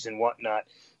pennies and whatnot,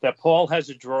 that Paul has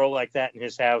a drawer like that in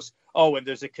his house? Oh, and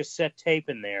there's a cassette tape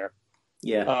in there.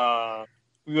 Yeah.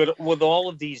 With all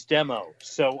of these demos.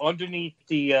 So underneath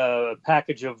the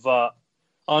package of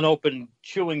unopened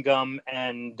chewing gum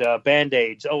and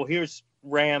Band-Aids. Oh, here's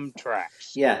Ram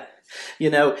tracks. Yeah.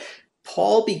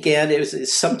 Paul began, it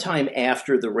was sometime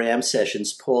after the Ram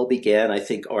sessions, Paul began, I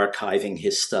think, archiving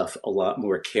his stuff a lot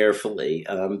more carefully.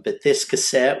 But this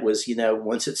cassette was,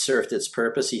 once it served its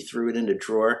purpose, he threw it in a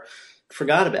drawer,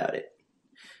 forgot about it,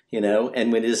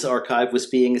 and when his archive was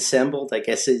being assembled, I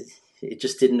guess it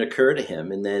just didn't occur to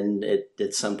him. And then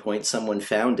at some point, someone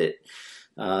found it.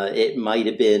 It might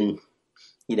have been,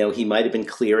 he might have been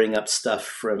clearing up stuff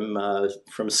from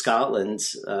Scotland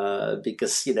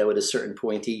because, at a certain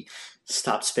point, he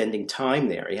stopped spending time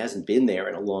there. He hasn't been there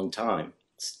in a long time.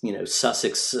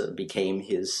 Sussex became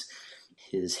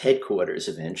his headquarters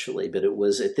eventually, but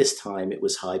at this time it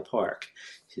was Hyde Park,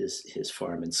 his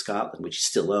farm in Scotland, which he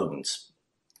still owns.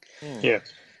 Yeah.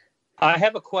 I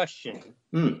have a question,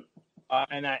 and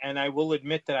I will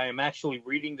admit that I am actually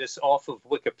reading this off of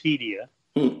Wikipedia.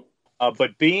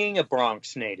 But being a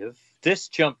Bronx native, this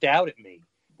jumped out at me.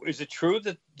 Is it true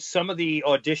that some of the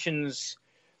auditions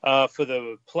for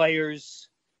the players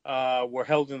were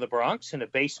held in the Bronx, in a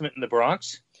basement in the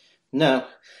Bronx? No,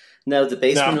 the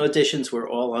basement auditions were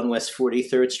all on West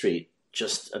 43rd Street,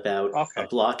 just about a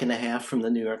block and a half from the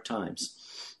New York Times.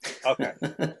 Okay.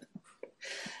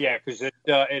 Yeah, because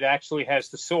it actually has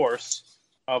the source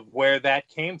of where that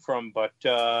came from, but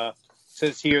it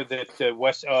says here that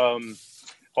West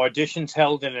auditions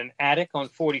held in an attic on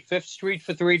 45th Street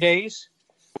for 3 days,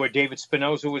 where David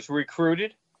Spinoza was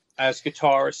recruited as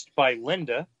guitarist by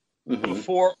Linda,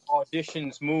 before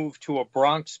auditions moved to a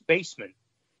Bronx basement,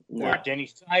 where Denny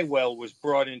Seiwell was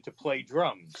brought in to play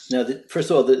drums. No, first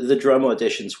of all, the drum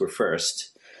auditions were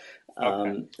first,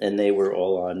 and they were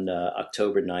all on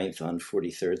October 9th on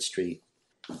 43rd Street.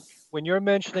 When you're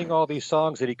mentioning all these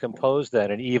songs that he composed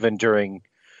then, and even during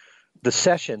the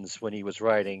sessions when he was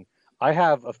writing, I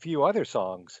have a few other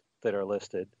songs that are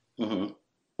listed,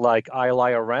 like I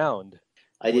Lie Around.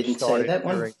 I didn't say that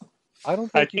one. I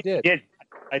don't think you did.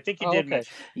 I think you did. Okay.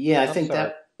 Yeah, I think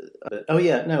that.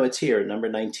 No, it's here, number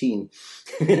 19.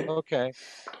 Okay.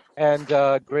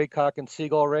 And Grey Cock and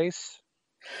Seagull Race?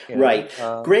 Right.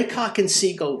 Grey Cock and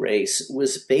Seagull Race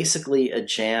was basically a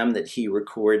jam that he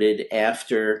recorded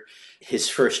after his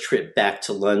first trip back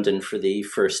to London for the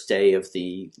first day of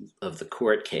the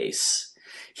court case.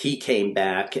 He came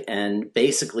back, and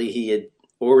basically he had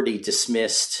already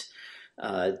dismissed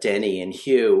Denny and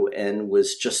Hugh, and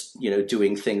was just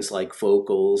doing things like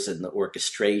vocals and the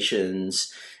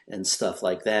orchestrations and stuff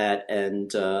like that.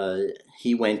 And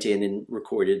he went in and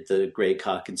recorded the Grey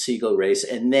Cock and Seagull Race,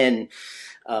 and then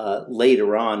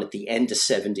later on, at the end of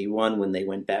 '71, when they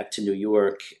went back to New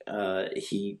York,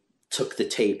 he took the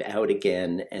tape out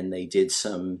again, and they did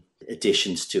some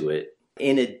additions to it.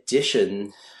 In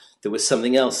addition, there was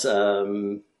something else.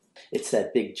 It's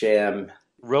that big jam,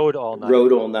 Road All Night.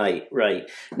 Road All Night, right.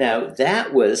 Now,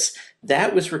 that was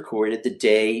recorded the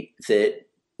day that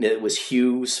it was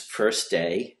Hugh's first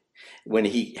day, when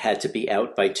he had to be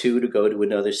out by 2 to go to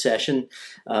another session.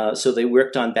 So they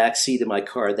worked on Backseat of My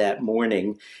Car that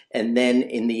morning. And then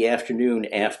in the afternoon,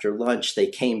 after lunch, they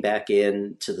came back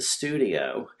in to the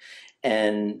studio.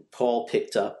 And Paul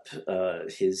picked up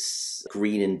his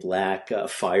green and black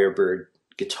Firebird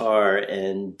guitar,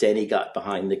 and Denny got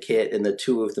behind the kit, and the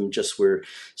two of them just were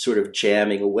sort of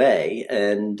jamming away.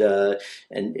 And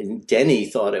Denny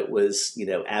thought it was,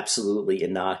 absolutely a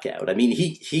knockout. I mean,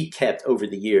 he kept, over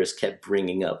the years, kept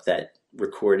bringing up that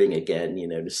recording again,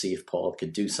 to see if Paul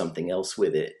could do something else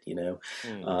with it,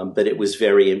 but it was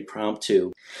very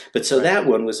impromptu. But so that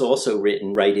one was also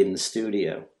written right in the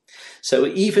studio. So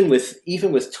even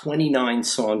with 29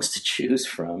 songs to choose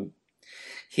from,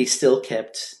 he still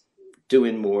kept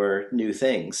doing more new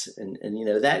things. And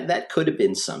that could have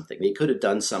been something. They could have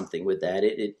done something with that.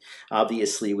 It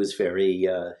obviously was very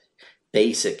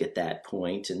basic at that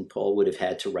point, and Paul would have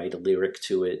had to write a lyric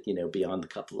to it, beyond the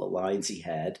couple of lines he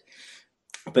had.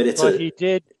 But he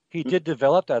did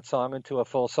develop that song into a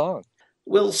full song.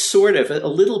 Well, sort of. A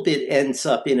little bit ends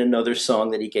up in another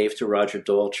song that he gave to Roger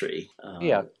Daltrey.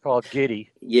 Called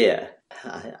Giddy. Yeah.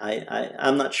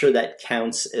 I'm not sure that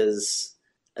counts as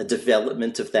a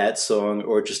development of that song,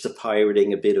 or just a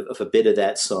pirating a bit of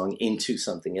that song into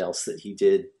something else that he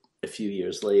did a few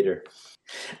years later.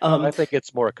 I think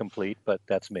it's more complete, but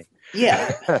that's me.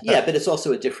 Yeah, but it's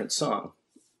also a different song.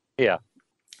 Yeah.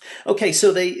 Okay,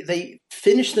 so they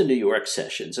finished the New York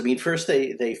sessions. I mean, first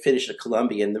they finished at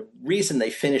Columbia, and the reason they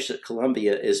finished at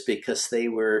Columbia is because they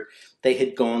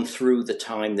had gone through the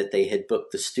time that they had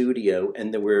booked the studio,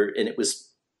 and it was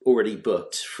already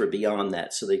booked for beyond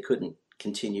that, so they couldn't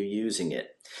continue using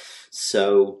it.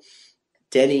 So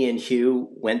Denny and Hugh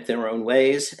went their own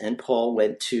ways, and Paul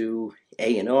went to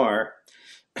A&R.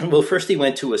 Well, first he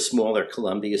went to a smaller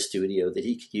Columbia studio that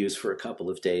he could use for a couple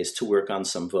of days to work on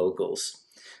some vocals,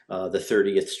 the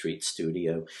 30th Street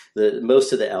studio.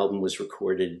 Most of the album was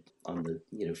recorded on the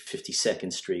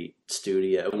 52nd Street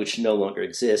studio, which no longer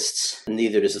exists.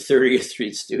 Neither does the 30th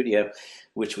Street studio,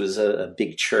 which was a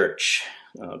big church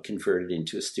converted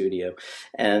into a studio.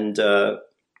 And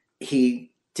he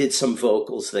did some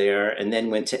vocals there, and then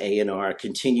went to A&R,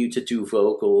 continued to do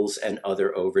vocals and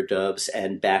other overdubs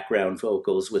and background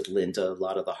vocals with Linda. A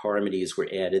lot of the harmonies were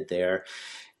added there.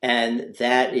 And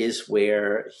that is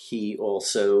where he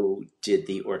also did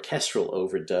the orchestral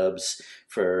overdubs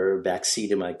for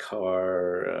Backseat of My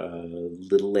Car,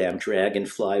 Little Lamb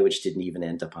Dragonfly, which didn't even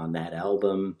end up on that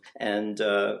album, and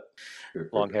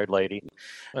Long-Haired Lady,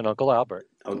 and Uncle Albert.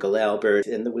 Uncle Albert,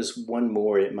 and there was one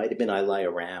more, it might have been I Lie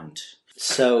Around.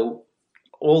 So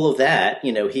all of that,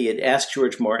 he had asked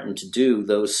George Martin to do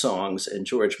those songs, and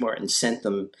George Martin sent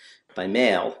them by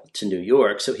mail to New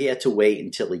York, so he had to wait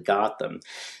until he got them.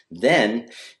 Then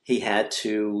he had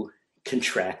to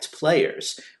contract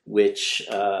players, which,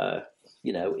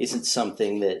 isn't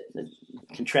something that,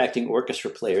 contracting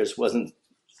orchestra players wasn't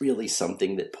really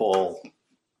something that Paul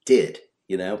did,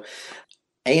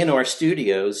 A&R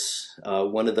Studios,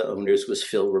 one of the owners was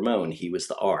Phil Ramone. He was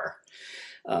the R.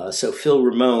 So Phil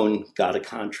Ramone got a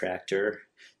contractor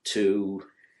to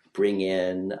bring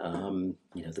in,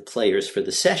 the players for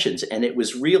the sessions. And it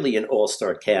was really an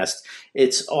all-star cast.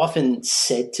 It's often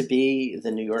said to be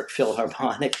the New York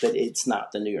Philharmonic, but it's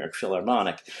not the New York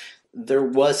Philharmonic. There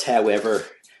was, however,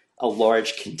 a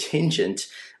large contingent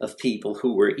of people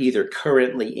who were either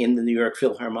currently in the New York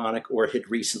Philharmonic or had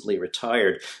recently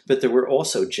retired. But there were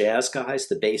also jazz guys.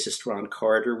 The bassist Ron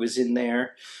Carter was in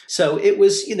there. So it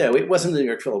was, it wasn't the New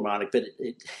York Philharmonic, but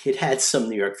it had some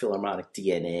New York Philharmonic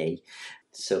DNA.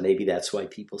 So maybe that's why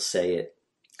people say it.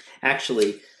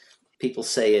 Actually, people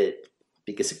say it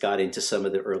because it got into some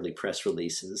of the early press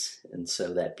releases, and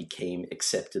so that became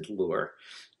accepted lore.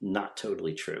 Not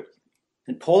totally true.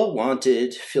 And Paul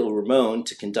wanted Phil Ramone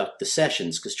to conduct the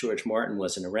sessions because George Martin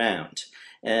wasn't around.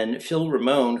 And Phil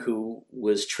Ramone, who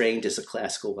was trained as a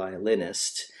classical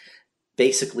violinist,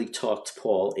 basically talked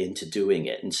Paul into doing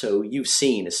it. And so you've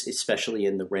seen, especially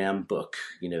in the Ram book,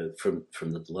 from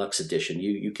the deluxe edition,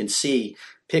 you can see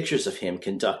pictures of him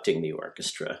conducting the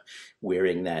orchestra,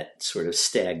 wearing that sort of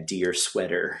stag deer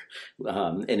sweater.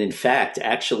 And in fact,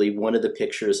 actually, one of the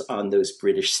pictures on those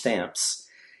British stamps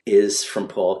is from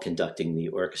Paul conducting the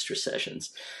orchestra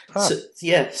sessions. Huh.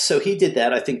 So he did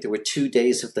that. I think there were 2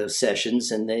 days of those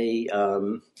sessions, and they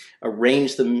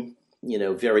arranged them,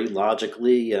 very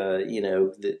logically.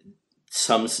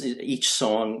 Each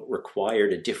song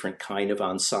required a different kind of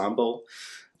ensemble.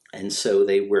 And so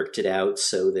they worked it out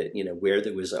so that, where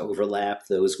there was overlap,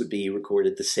 those would be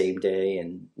recorded the same day,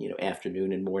 and,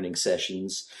 afternoon and morning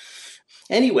sessions.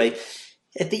 Anyway,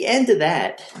 at the end of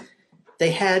that,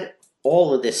 they had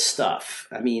all of this stuff.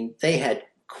 I mean, they had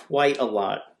quite a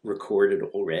lot recorded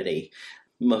already.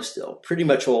 Pretty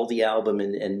much all the album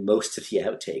and most of the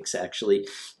outtakes, actually.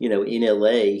 In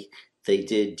LA, they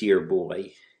did Dear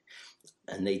Boy,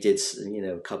 and they did,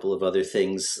 a couple of other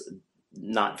things,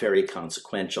 not very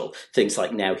consequential. Things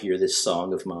like Now Hear This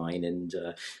Song of Mine, and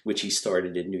which he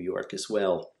started in New York as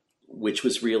well, which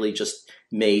was really just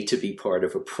made to be part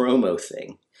of a promo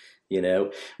thing.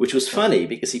 Which was funny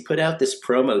because he put out this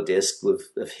promo disc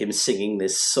of him singing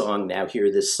this song, Now Hear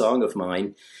This Song of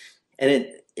Mine, and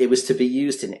it was to be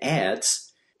used in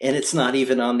ads, and it's not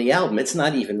even on the album. It's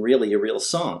not even really a real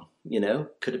song,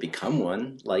 Could have become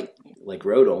one, like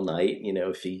Road All Night,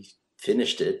 if he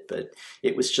finished it, but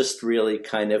it was just really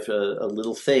kind of a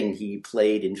little thing he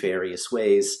played in various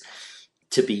ways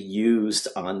to be used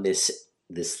on this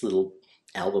little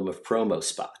album of promo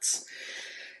spots.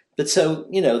 But so,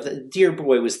 the Dear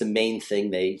Boy was the main thing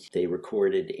they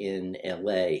recorded in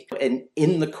LA. And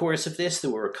in the course of this, there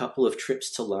were a couple of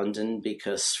trips to London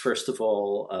because, first of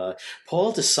all,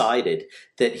 Paul decided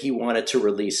that he wanted to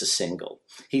release a single.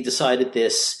 He decided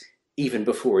this even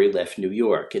before he left New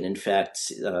York. And in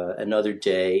fact, Another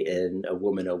Day and A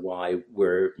Woman Oh Why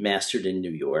were mastered in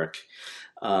New York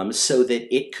so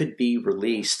that it could be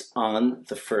released on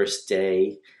the first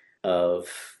day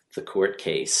of the court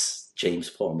case. James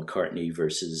Paul McCartney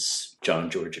versus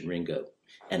John, George, and Ringo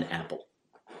and Apple.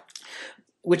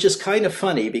 Which is kind of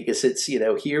funny because it's,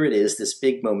 here it is, this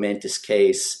big momentous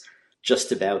case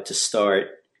just about to start.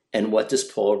 And what does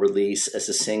Paul release as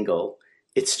a single?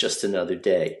 It's just Another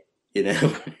Day,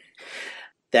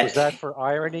 Was that for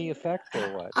irony effect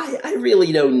or what? I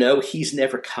really don't know. He's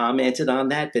never commented on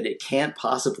that, but it can't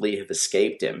possibly have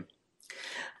escaped him.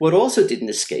 What also didn't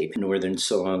escape Northern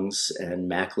Songs and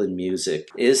Macklin Music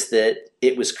is that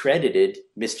it was credited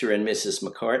Mr. and Mrs.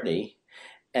 McCartney,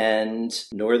 and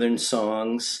Northern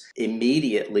Songs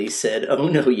immediately said, "Oh,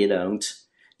 no, you don't.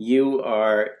 You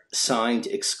are signed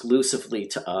exclusively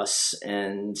to us,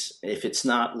 and if it's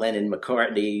not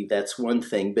Lennon-McCartney, that's one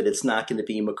thing, but it's not going to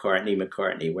be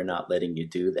McCartney-McCartney. We're not letting you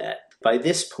do that." By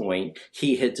this point,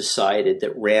 he had decided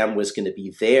that Ram was going to be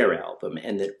their album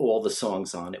and that all the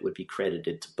songs on it would be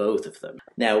credited to both of them.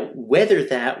 Now, whether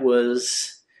that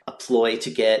was a ploy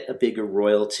to get a bigger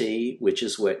royalty, which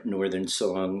is what Northern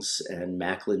Songs and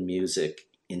Macklin Music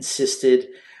insisted,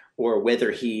 or whether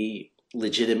he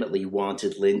legitimately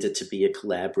wanted Linda to be a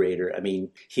collaborator. I mean,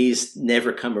 he's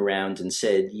never come around and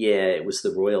said, yeah, it was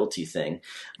the royalty thing,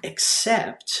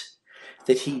 except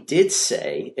that he did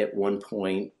say at one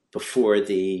point, before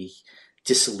the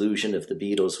dissolution of the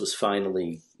Beatles was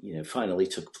finally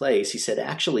took place, he said,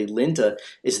 actually, Linda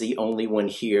is the only one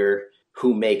here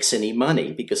who makes any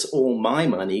money because all my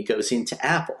money goes into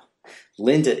Apple.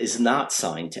 Linda is not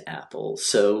signed to Apple.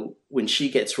 So when she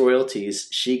gets royalties,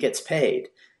 she gets paid.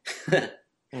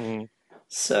 Mm-hmm.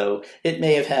 So it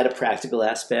may have had a practical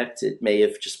aspect. It may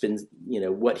have just been,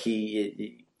 what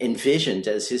he envisioned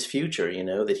as his future,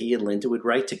 that he and Linda would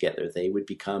write together. They would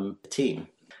become a team.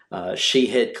 She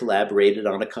had collaborated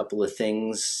on a couple of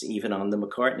things, even on the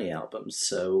McCartney albums.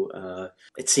 So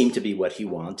it seemed to be what he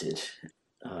wanted.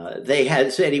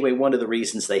 One of the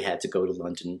reasons they had to go to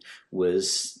London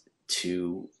was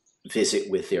to visit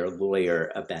with their lawyer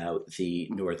about the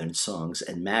Northern Songs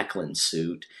and Macklin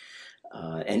suit,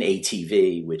 and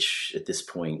ATV, which at this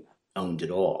point owned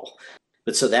it all.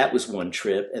 But so that was one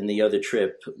trip. And the other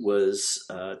trip was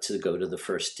to go to the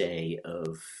first day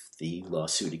of the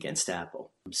lawsuit against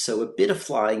Apple. So a bit of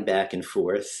flying back and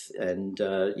forth and,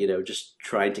 just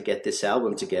trying to get this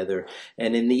album together.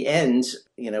 And in the end,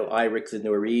 Eirik the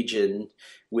Norwegian,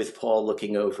 with Paul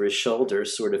looking over his shoulder,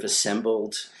 sort of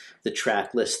assembled the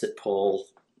track list that Paul,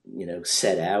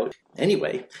 set out.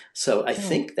 Anyway, so I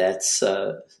think that's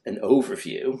an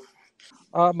overview.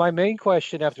 My main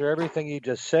question after everything you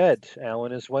just said,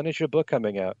 Allan, is when is your book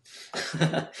coming out?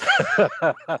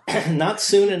 Not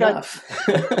soon enough.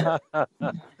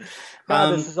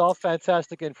 This is all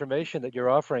fantastic information that you're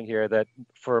offering here that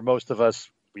for most of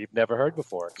us, we've never heard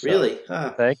before. So, really?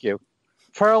 Thank you.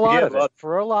 For a lot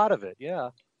of it,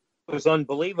 yeah. It was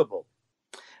unbelievable.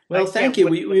 Well, thank you.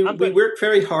 We worked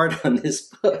very hard on this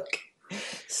book.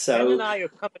 So Ben and I are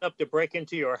coming up to break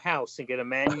into your house and get a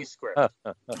manuscript.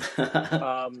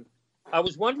 I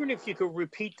was wondering if you could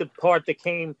repeat the part that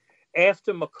came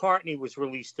after McCartney was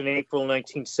released in April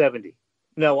 1970.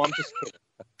 No, I'm just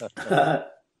kidding.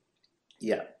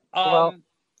 Yeah.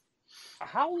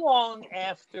 How long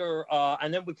after?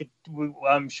 And then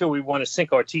I'm sure we want to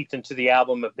sink our teeth into the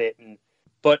album a bit.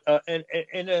 But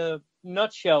in a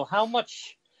nutshell, how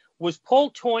much was Paul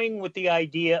toying with the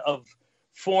idea of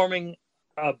forming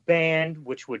a band,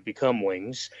 which would become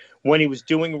Wings, when he was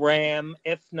doing Ram?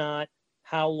 If not,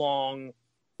 how long,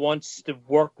 once the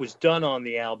work was done on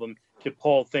the album, did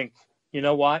Paul think, you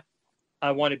know what,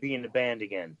 I want to be in the band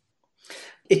again?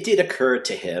 It did occur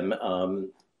to him,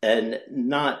 and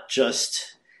not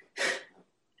just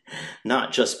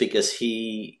because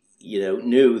he,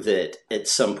 knew that at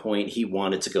some point he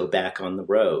wanted to go back on the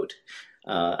road.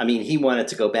 He wanted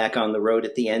to go back on the road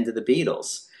at the end of the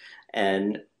Beatles.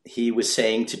 And he was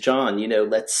saying to John,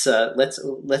 let's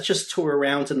just tour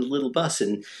around in a little bus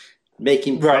and make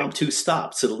impromptu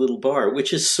stops at a little bar,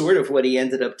 which is sort of what he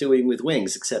ended up doing with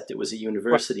Wings, except it was a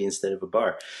university instead of a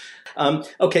bar. But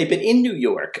in New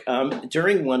York,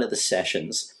 during one of the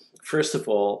sessions, first of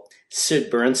all, Sid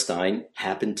Bernstein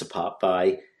happened to pop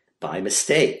by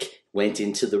mistake, went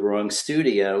into the wrong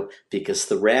studio because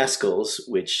the Rascals,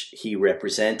 which he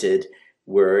represented,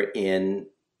 were in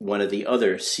one of the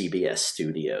other CBS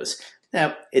studios.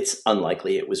 Now, it's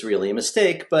unlikely it was really a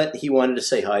mistake, but he wanted to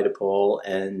say hi to Paul,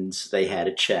 and they had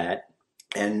a chat.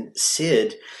 And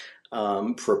Sid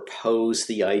proposed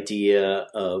the idea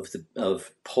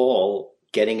of Paul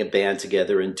getting a band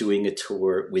together and doing a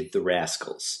tour with the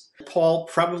Rascals. Paul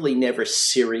probably never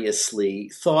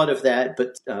seriously thought of that,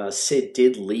 but Sid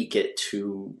did leak it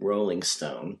to Rolling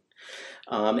Stone.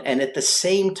 And at the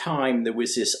same time, there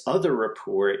was this other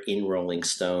report in Rolling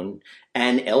Stone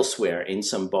and elsewhere in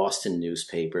some Boston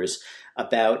newspapers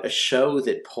about a show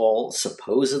that Paul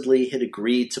supposedly had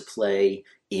agreed to play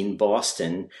in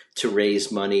Boston to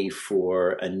raise money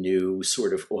for a new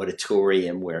sort of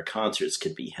auditorium where concerts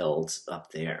could be held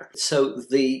up there. So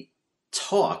the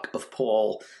talk of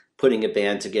Paul putting a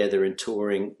band together and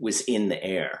touring was in the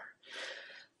air.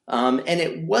 And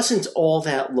it wasn't all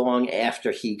that long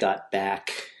after he got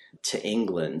back to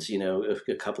England,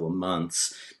 a couple of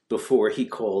months, before he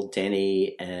called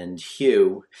Denny and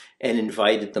Hugh and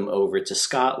invited them over to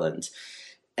Scotland.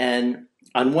 And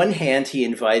on one hand, he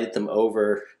invited them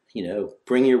over,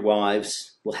 bring your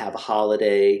wives, we'll have a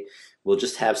holiday, we'll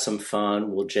just have some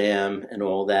fun, we'll jam and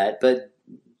all that. But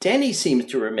Denny seems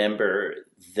to remember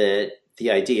that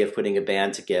the idea of putting a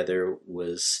band together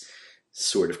was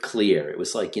sort of clear. It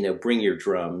was like, bring your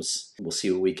drums, we'll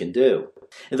see what we can do.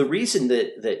 And the reason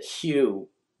that Hugh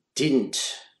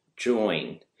didn't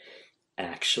join,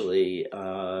 actually,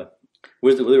 there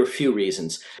were a few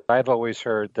reasons. I've always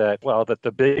heard that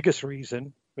the biggest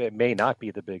reason, it may not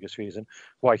be the biggest reason,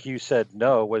 why Hugh said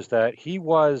no was that he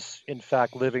was, in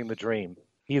fact, living the dream.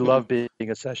 He loved being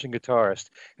a session guitarist,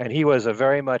 and he was a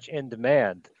very much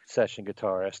in-demand session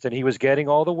guitarist, and he was getting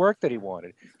all the work that he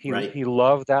wanted. He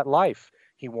loved that life.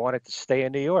 He wanted to stay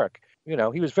in New York.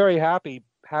 He was very happy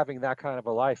having that kind of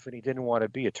a life, and he didn't want to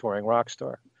be a touring rock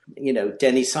star.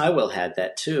 Denny Seiwell had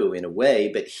that too, in a way,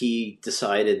 but he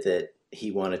decided that he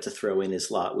wanted to throw in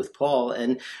his lot with Paul.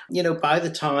 And, by the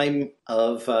time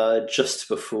of just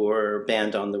before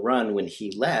Band on the Run, when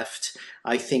he left,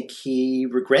 I think he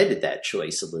regretted that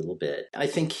choice a little bit. I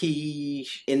think he,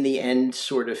 in the end,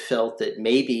 sort of felt that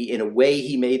maybe, in a way,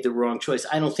 he made the wrong choice.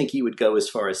 I don't think he would go as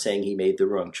far as saying he made the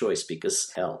wrong choice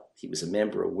because, hell, he was a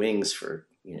member of Wings for,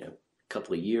 a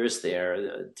couple of years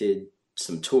there, did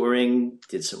some touring,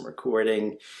 did some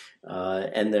recording,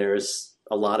 and there's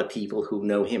a lot of people who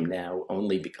know him now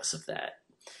only because of that.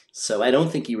 So I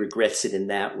don't think he regrets it in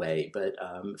that way, but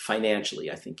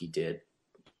financially, I think he did.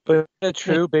 But it's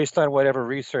true, based on whatever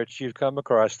research you've come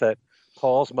across, that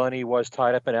Paul's money was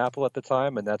tied up in Apple at the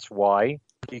time, and that's why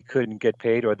he couldn't get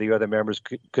paid, or the other members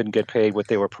couldn't get paid what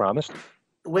they were promised?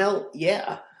 Well,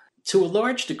 yeah, to a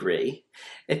large degree,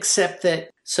 except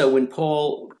that, so when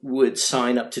Paul would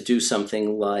sign up to do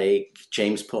something like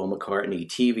James Paul McCartney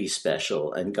TV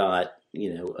special and got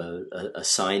a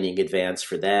signing advance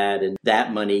for that, and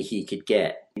that money he could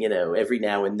get. Every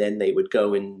now and then they would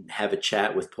go and have a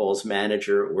chat with Paul's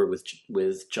manager or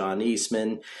with John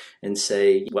Eastman and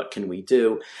say, what can we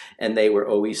do? And they were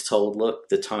always told, look,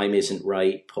 the time isn't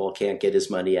right. Paul can't get his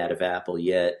money out of Apple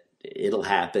yet. It'll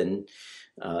happen.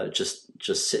 Just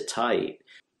sit tight.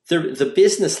 The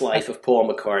business life of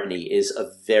Paul McCartney is a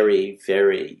very,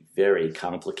 very, very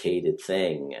complicated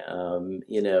thing.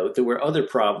 There were other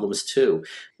problems too.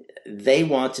 They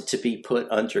wanted to be put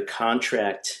under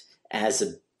contract as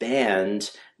a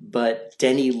band, but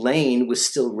Denny Laine was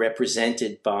still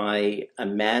represented by a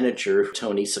manager,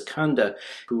 Tony Secunda,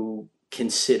 who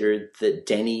considered that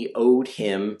Denny owed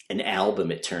him an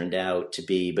album, it turned out to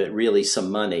be, but really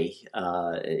some money.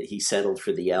 He settled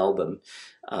for the album.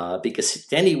 Because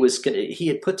Denny he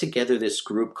had put together this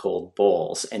group called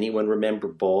Balls. Anyone remember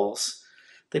Balls?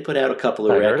 They put out a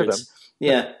couple of records.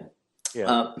 Heard of them.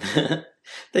 Yeah.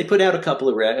 They put out a couple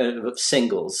of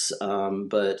singles,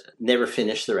 but never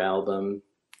finished their album.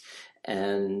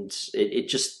 And it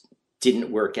just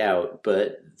didn't work out.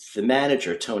 But the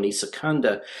manager, Tony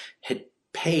Secunda, had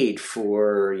paid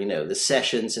for, the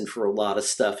sessions and for a lot of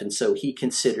stuff. And so he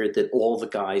considered that all the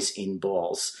guys in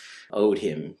Balls owed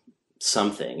him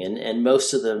something, and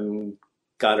most of them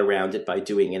got around it by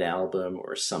doing an album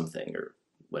or something or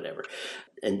whatever.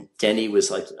 And Denny was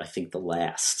like, I think, the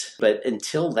last. But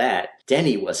until that,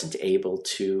 Denny wasn't able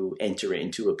to enter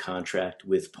into a contract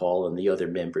with Paul and the other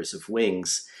members of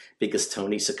Wings because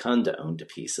Tony Secunda owned a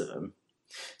piece of him.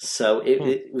 So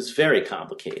it was very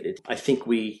complicated. I think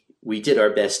we did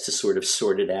our best to sort of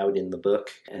sort it out in the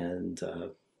book, and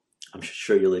I'm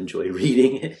sure you'll enjoy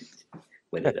reading it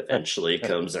when it eventually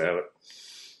comes out,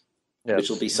 yes, which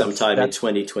will be sometime in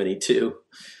 2022.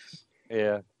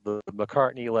 Yeah, the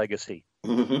McCartney Legacy,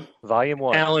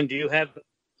 Vol.1. Allan, do you have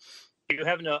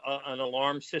an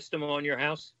alarm system on your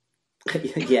house?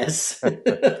 Yes. Oh,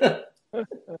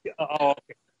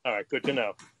 okay. All right, good to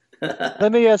know.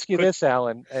 Let me ask you this,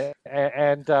 Allan,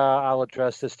 and I'll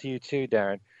address this to you too,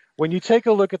 Darren. When you take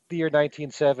a look at the year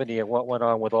 1970 and what went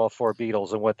on with all four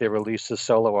Beatles and what they released as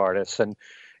solo artists, and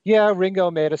yeah,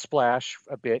 Ringo made a splash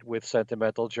a bit with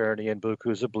Sentimental Journey and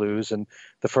Buku's of Blues, and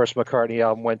the first McCartney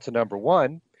album went to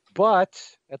 #1. But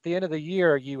at the end of the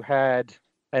year, you had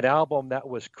an album that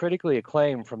was critically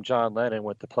acclaimed from John Lennon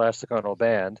with the Plastic Ono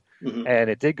Band,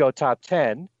 and it did go top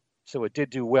 10, so it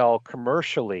did do well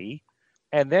commercially.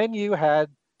 And then you had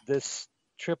this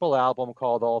triple album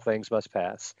called All Things Must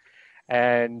Pass,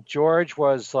 and George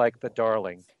was like the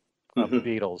darling of the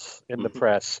Beatles in the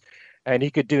press. and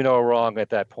he could do no wrong at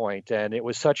that point. And it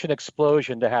was such an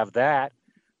explosion to have that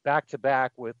back to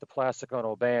back with the Plastic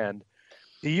Ono Band.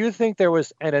 Do you think there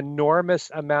was an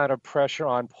enormous amount of pressure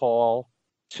on Paul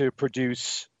to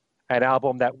produce an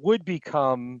album that would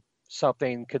become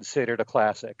something considered a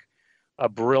classic, a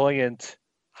brilliant,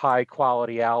 high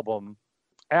quality album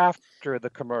after the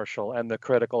commercial and the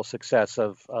critical success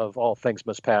of All Things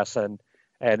Must Pass, and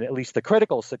at least the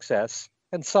critical success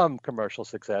and some commercial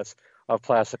success of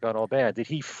Plastic Ono Band? Did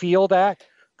he feel that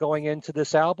going into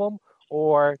this album,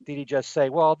 or did he just say,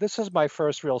 well, this is my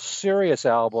first real serious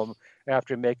album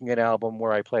after making an album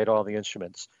where I played all the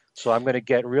instruments, so I'm going to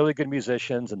get really good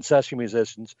musicians and session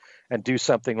musicians and do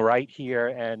something right here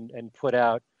and put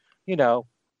out,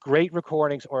 great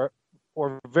recordings or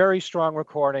very strong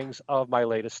recordings of my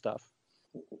latest stuff?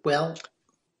 Well,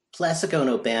 Plastic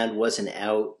Ono Band wasn't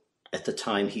out at the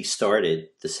time he started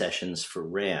the sessions for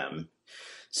Ram,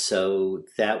 so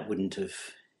that wouldn't have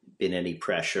been any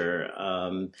pressure.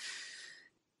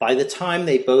 By the time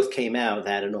they both came out,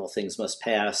 that and All Things Must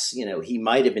Pass, he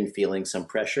might have been feeling some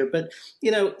pressure. But,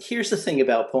 here's the thing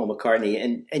about Paul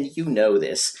McCartney, and you know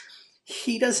this,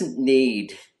 he doesn't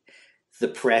need the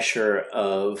pressure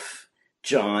of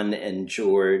John and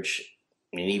George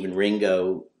and even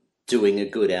Ringo doing a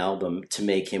good album to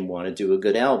make him want to do a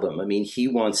good album. I mean, he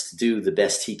wants to do the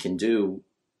best he can do,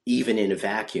 even in a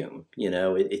vacuum.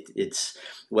 It's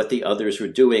what the others were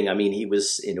doing. I mean, he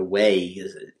was in a way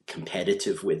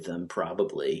competitive with them,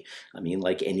 probably. I mean,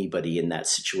 like anybody in that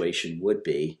situation would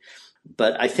be.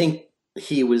 But I think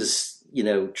he was,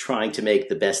 trying to make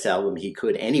the best album he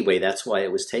could anyway. That's why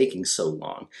it was taking so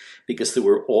long, because there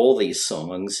were all these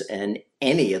songs and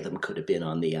any of them could have been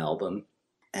on the album.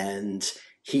 And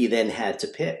he then had to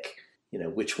pick,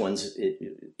 which ones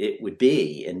it would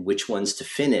be and which ones to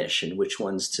finish and which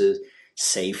ones to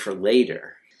save for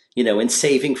later. And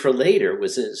saving for later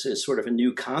was a sort of a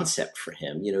new concept for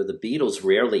him. The Beatles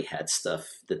rarely had stuff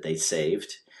that they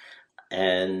saved.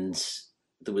 And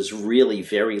there was really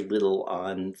very little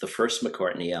on the first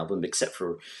McCartney album, except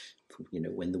for,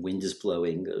 When the Wind is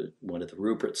Blowing, one of the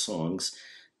Rupert songs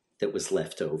that was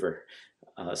left over.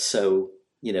 So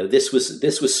this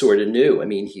was sort of new. I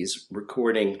mean, he's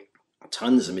recording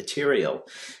tons of material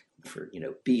for,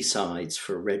 B-sides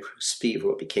for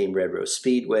what became Red Rose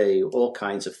Speedway, all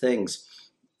kinds of things.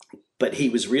 But he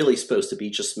was really supposed to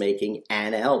be just making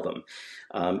an album.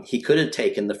 He could have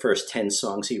taken the first 10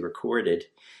 songs he recorded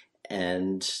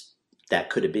and that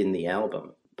could have been the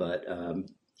album. But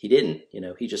he didn't,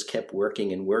 he just kept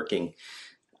working and working.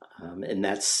 And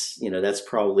that's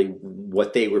probably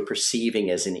what they were perceiving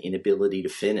as an inability to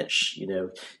finish.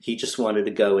 He just wanted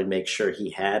to go and make sure he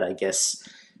had, I guess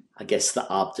the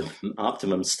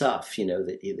optimum stuff,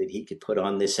 that he could put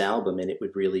on this album and it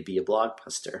would really be a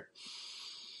blockbuster.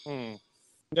 No,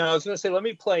 I was going to say, let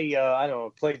me play,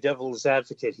 play devil's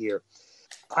advocate here.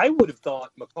 I would have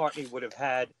thought McCartney would have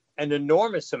had an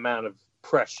enormous amount of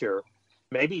pressure,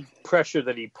 maybe pressure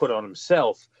that he put on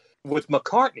himself, with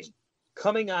McCartney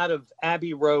coming out of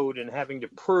Abbey Road and having to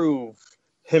prove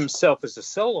himself as a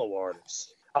solo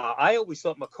artist. I always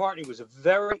thought McCartney was a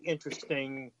very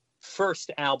interesting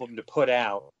first album to put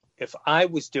out. If I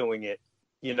was doing it,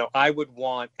 I would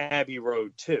want Abbey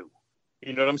Road too.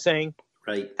 You know what I'm saying?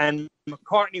 Right. And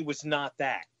McCartney was not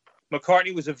that.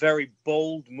 McCartney was a very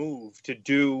bold move to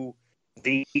do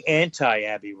the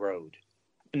anti-Abbey Road.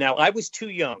 Now, I was too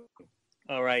young.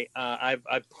 All right. I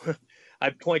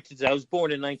pointed. I was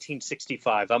born in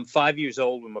 1965. I'm 5 years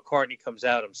old when McCartney comes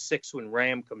out. I'm 6 when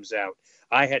Ram comes out.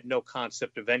 I had no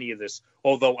concept of any of this,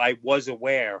 although I was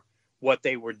aware what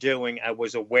they were doing. I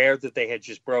was aware that they had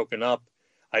just broken up.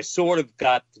 I sort of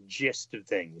got the gist of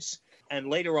things. And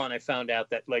later on, I found out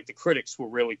that the critics were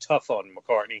really tough on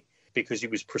McCartney because he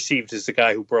was perceived as the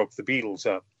guy who broke the Beatles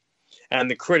up.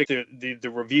 And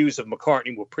the reviews of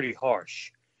McCartney were pretty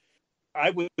harsh. I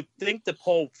would think that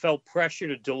Paul felt pressure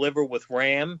to deliver with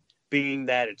Ram, being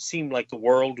that it seemed like the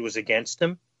world was against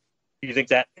him. Do you think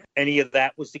that any of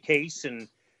that was the case in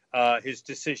his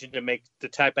decision to make the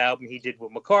type of album he did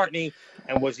with McCartney?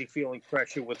 And was he feeling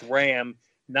pressure with Ram,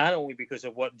 not only because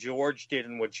of what George did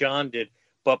and what John did,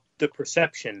 but the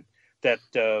perception that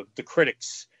the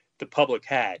critics, the public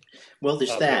had? Well,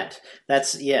 there's that.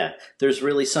 There's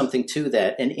really something to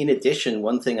that. And in addition,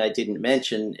 one thing I didn't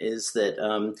mention is that,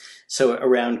 so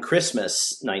around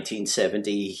Christmas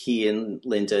 1970, he and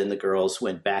Linda and the girls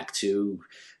went back to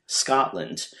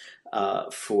Scotland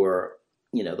for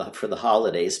the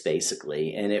holidays,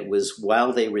 basically. And it was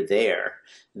while they were there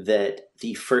that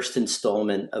the first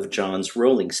installment of John's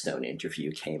Rolling Stone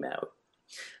interview came out.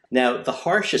 Now, the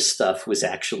harshest stuff was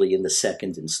actually in the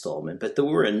second installment, but there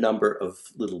were a number of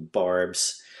little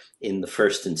barbs in the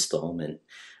first installment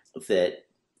that,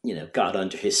 got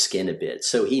under his skin a bit.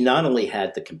 So he not only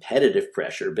had the competitive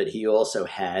pressure, but he also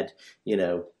had,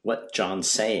 what John's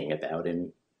saying about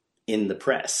him in the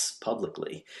press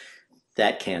publicly.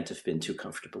 That can't have been too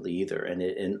comfortable either.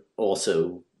 And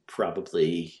also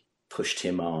probably pushed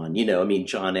him on.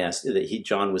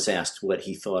 John was asked what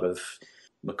he thought of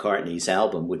McCartney's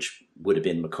album, which would have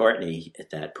been McCartney at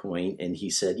that point, and he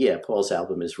said, "Yeah, Paul's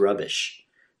album is rubbish."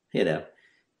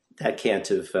 That can't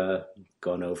have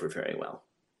gone over very well.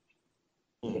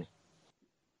 Mm.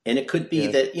 And it could be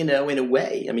that, in a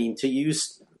way, to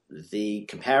use the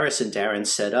comparison Darren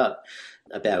set up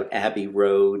about Abbey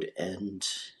Road and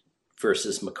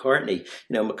versus McCartney,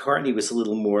 McCartney was a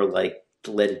little more like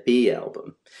the Let It Be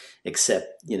album,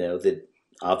 except, that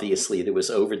obviously there was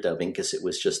overdubbing because it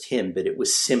was just him, but it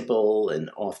was simple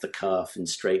and off the cuff and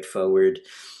straightforward,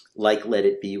 like Let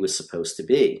It Be was supposed to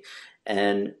be.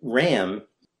 And Ram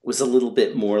was a little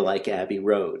bit more like Abbey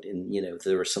Road. And,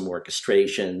 there were some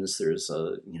orchestrations. There's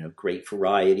a, great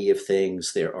variety of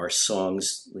things. There are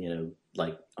songs,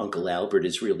 like Uncle Albert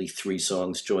is really 3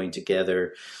 songs joined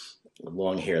together.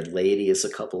 Long-Haired Lady is a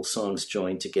couple of songs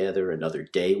joined together. Another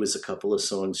Day was a couple of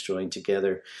songs joined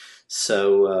together.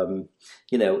 So,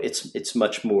 it's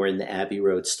much more in the Abbey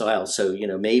Road style. So,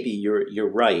 maybe you're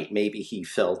right. Maybe he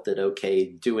felt that, okay,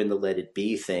 doing the Let It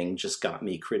Be thing just got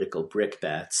me critical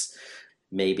brickbats.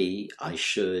 Maybe I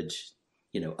should,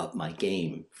 up my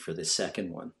game for the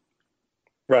second one.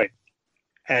 Right.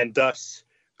 And thus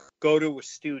go to a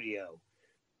studio,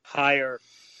 hire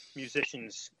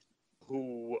musicians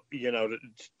who,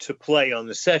 to play on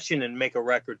the session and make a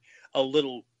record a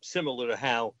little similar to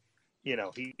how,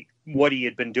 what he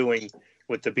had been doing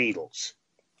with the Beatles,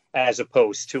 as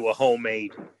opposed to a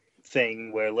homemade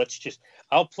thing where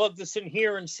I'll plug this in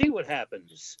here and see what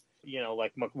happens,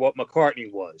 like what McCartney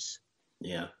was.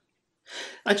 Yeah.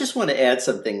 I just want to add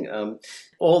something.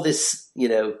 All this,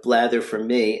 blather from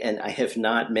me, and I have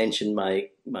not mentioned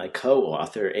my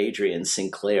co-author, Adrian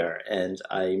Sinclair, and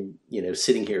I'm,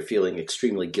 sitting here feeling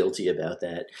extremely guilty about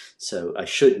that. So I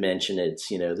should mention it.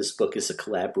 This book is a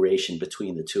collaboration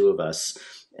between the two of us,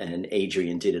 and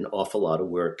Adrian did an awful lot of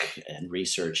work and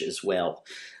research as well.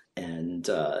 And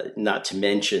not to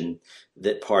mention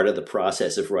that part of the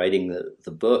process of writing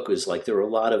the book was like there were a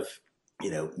lot of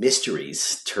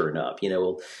mysteries turn up.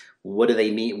 What do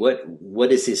they mean? What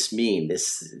does this mean?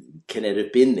 Can it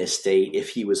have been this date if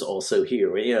he was also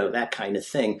here? That kind of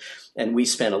thing. And we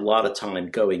spent a lot of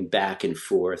time going back and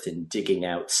forth and digging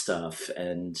out stuff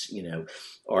and,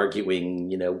 arguing,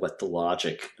 what the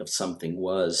logic of something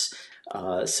was.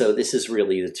 So this is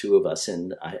really the two of us,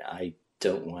 and I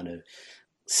don't want to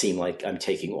seem like I'm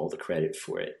taking all the credit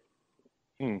for it.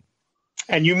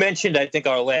 And you mentioned, I think,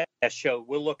 our last show,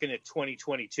 we're looking at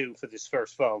 2022 for this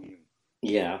first volume.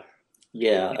 Yeah.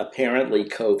 Apparently,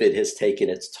 COVID has taken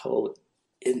its toll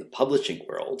in the publishing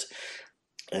world.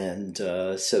 And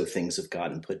so things have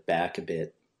gotten put back a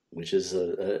bit, which is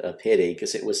a pity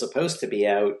because it was supposed to be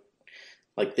out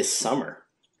like this summer.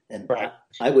 And right.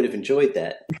 I would have enjoyed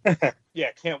that.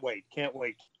 Yeah, can't wait.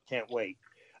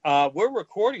 We're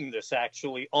recording this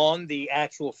actually on the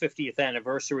actual 50th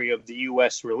anniversary of the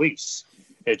U.S. release.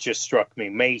 It just struck me,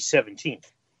 May 17th.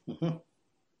 Mm-hmm.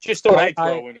 Just thought I'd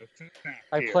throw in a fact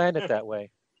I here. planned it that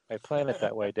way,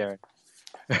 Darren.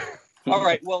 All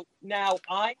right. Well, now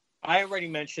I already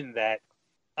mentioned that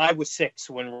I was 6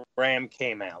 when Ram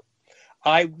came out.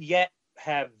 I yet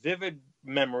have vivid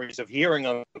memories of hearing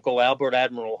Uncle Albert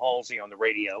Admiral Halsey on the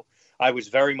radio. I was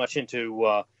very much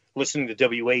into listening to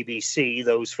WABC.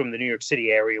 Those from the New York City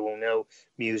area will know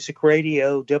music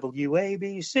radio,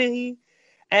 WABC.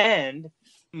 And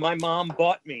my mom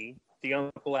bought me the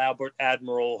Uncle Albert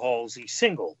Admiral Halsey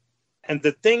single. And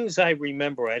the things I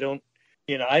remember, I don't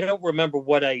remember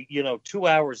what 2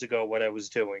 hours ago, what I was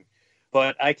doing,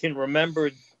 but I can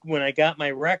remember when I got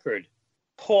my record,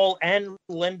 Paul and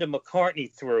Linda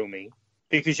McCartney threw me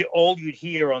because all you'd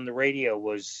hear on the radio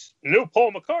was new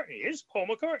Paul McCartney. Here's Paul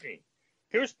McCartney.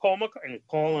 Here's Paul McCartney,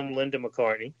 Paul and Linda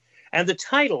McCartney. And the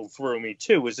title threw me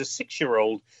too as a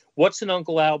 6-year-old. What's an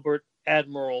Uncle Albert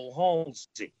Admiral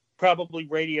Halsey? Probably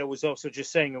radio was also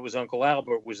just saying it was Uncle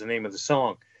Albert was the name of the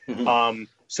song. Mm-hmm.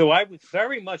 So I was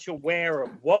very much aware of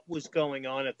what was going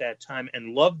on at that time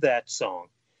and loved that song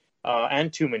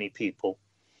and Too Many People.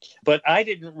 But I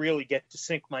didn't really get to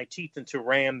sink my teeth into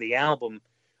Ram, the album,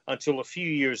 until a few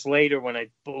years later when I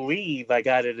believe I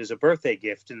got it as a birthday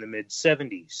gift in the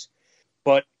mid-'70s.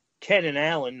 But Ken and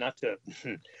Allan, not to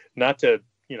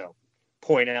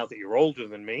point out that you're older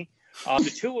than me,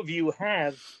 The two of you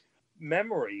have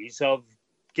memories of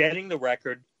getting the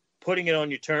record, putting it on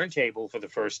your turntable for the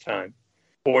first time,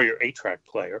 or your 8-track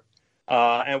player.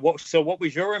 So what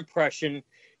was your impression?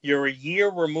 You're a year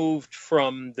removed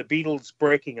from the Beatles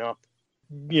breaking up,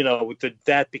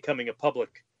 that becoming a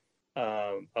public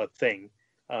thing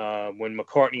when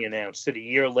McCartney announced it. A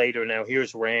year later, now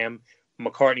here's Ram,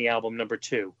 McCartney album number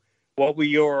 2. What were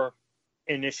your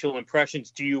initial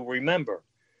impressions? Do you remember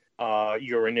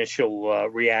your initial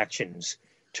reactions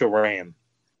to Ram?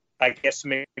 I guess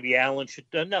maybe Allan should.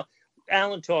 No,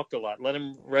 Allan talked a lot. Let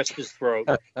him rest his throat.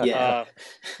 Yeah.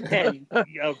 And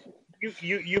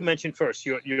you mentioned first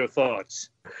your thoughts.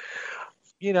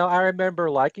 I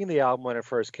remember liking the album when it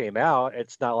first came out.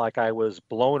 It's not like I was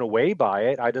blown away by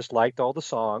it. I just liked all the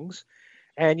songs.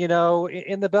 And,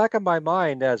 in the back of my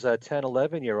mind as a 10,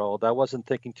 11-year-old, I wasn't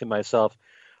thinking to myself,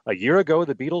 a year ago,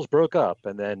 the Beatles broke up.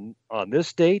 And then on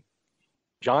this date,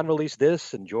 John released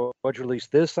this and George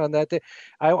released this on that day.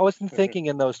 I wasn't thinking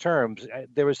in those terms.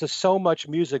 There was just so much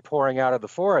music pouring out of the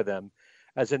four of them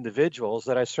as individuals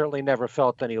that I certainly never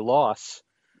felt any loss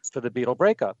for the Beatle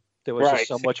breakup. There was just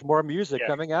so much more music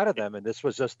coming out of them. And this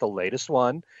was just the latest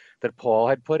one that Paul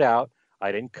had put out.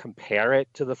 I didn't compare it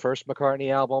to the first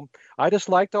McCartney album. I just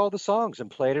liked all the songs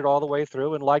and played it all the way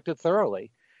through and liked it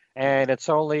thoroughly. And it's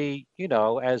only,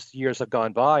 as years have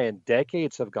gone by and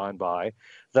decades have gone by,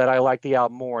 that I like the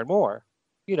album more and more.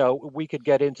 We could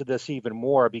get into this even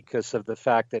more because of the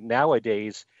fact that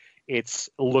nowadays it's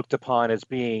looked upon as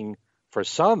being, for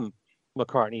some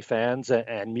McCartney fans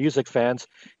and music fans,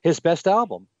 his best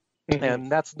album. Mm-hmm.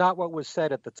 And that's not what was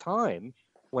said at the time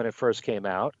when it first came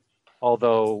out.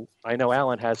 Although I know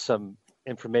Allan has some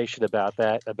information about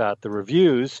that, about the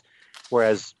reviews,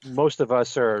 whereas most of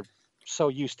us are so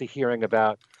used to hearing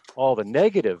about all the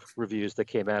negative reviews that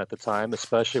came out at the time,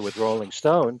 especially with Rolling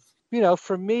Stone.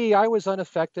 For me, I was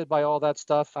unaffected by all that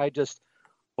stuff. I just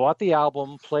bought the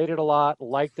album, played it a lot,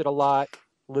 liked it a lot,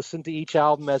 listened to each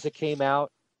album as it came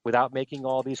out without making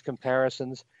all these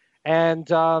comparisons.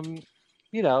 And,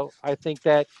 I think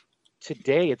that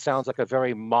today it sounds like a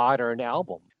very modern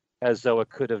album, as though it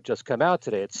could have just come out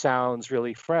today. It sounds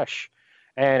really fresh.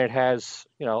 And it has,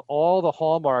 all the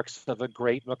hallmarks of a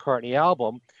great McCartney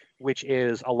album, which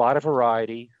is a lot of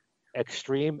variety,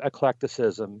 extreme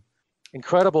eclecticism,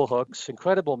 incredible hooks,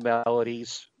 incredible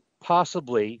melodies,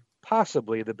 possibly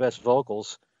the best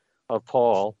vocals of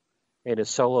Paul in his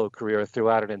solo career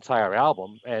throughout an entire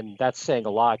album. And that's saying a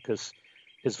lot because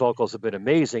his vocals have been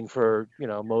amazing for,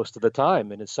 most of the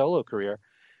time in his solo career.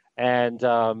 And,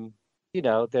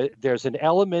 there's an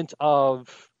element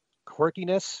of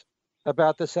quirkiness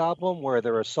about this album where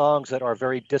there are songs that are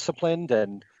very disciplined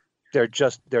and they're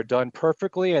done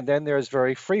perfectly. And then there's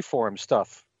very freeform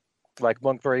stuff like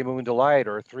Monkberry Moon Delight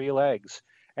or Three Legs.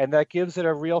 And that gives it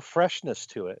a real freshness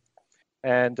to it.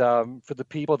 And for the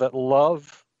people that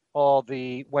love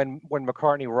when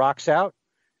McCartney rocks out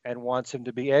and wants him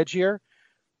to be edgier,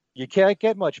 you can't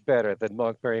get much better than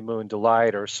Monkberry Moon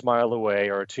Delight or Smile Away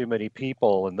or Too Many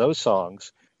People and those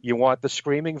songs. You want the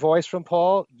screaming voice from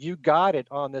Paul? You got it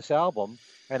on this album.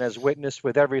 And as witnessed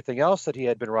with everything else that he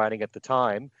had been writing at the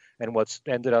time and what's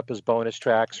ended up as bonus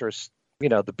tracks or,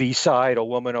 the B-side, A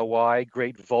Woman, Oh Why,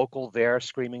 great vocal there,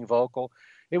 screaming vocal.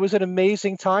 It was an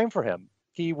amazing time for him.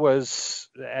 He was,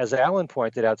 as Allan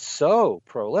pointed out, so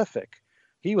prolific.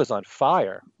 He was on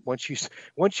fire. Once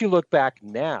you look back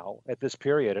now at this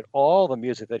period, at all the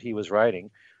music that he was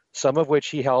writing, some of which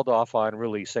he held off on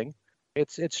releasing,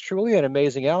 it's truly an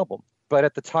amazing album. But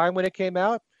at the time when it came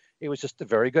out, it was just a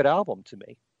very good album to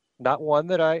me. Not one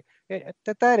that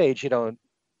at that age, you don't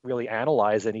really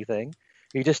analyze anything.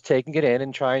 You're just taking it in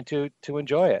and trying to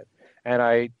enjoy it. And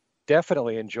I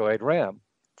definitely enjoyed Ram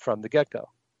from the get-go.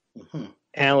 Mm-hmm.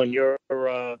 Allan, your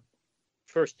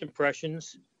first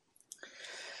impressions?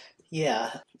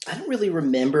 Yeah, I don't really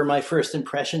remember my first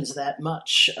impressions that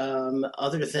much,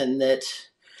 other than that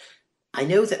I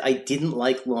know that I didn't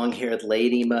like Long-Haired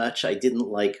Lady much. I didn't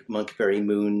like Monkberry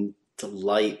Moon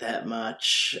Delight that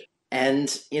much.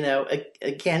 And,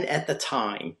 again, at the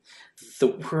time, the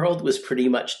world was pretty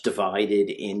much divided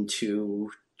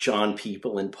into John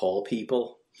people and Paul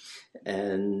people.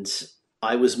 And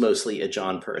I was mostly a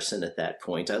John person at that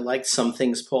point. I liked some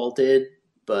things Paul did,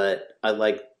 but I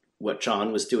liked what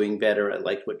John was doing better. I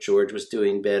liked what George was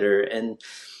doing better. And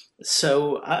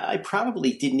so I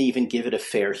probably didn't even give it a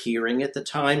fair hearing at the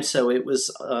time. So it was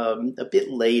a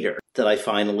bit later that I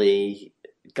finally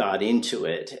got into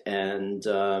it. And,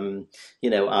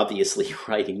 obviously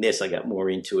writing this, I got more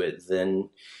into it than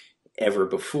ever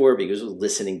before, because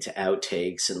listening to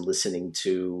outtakes and listening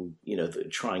to,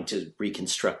 trying to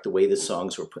reconstruct the way the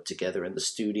songs were put together in the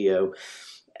studio.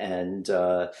 And,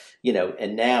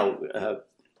 and now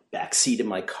Backseat of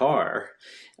My Car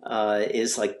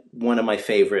is like one of my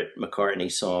favorite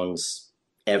McCartney songs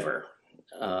ever.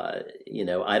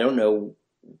 I don't know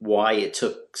why it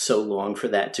took so long for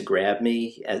that to grab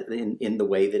me in the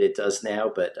way that it does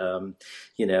now, but,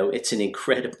 it's an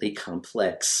incredibly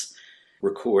complex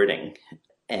recording.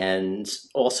 And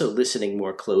also listening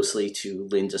more closely to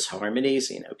Linda's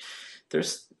harmonies,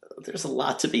 there's a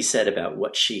lot to be said about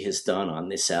what she has done on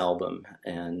this album.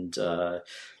 And,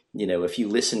 if you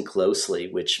listen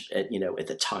closely, which, at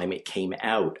the time it came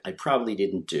out, I probably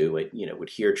didn't do it, would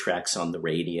hear tracks on the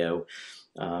radio.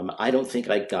 I don't think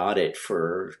I got it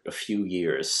for a few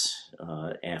years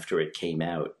after it came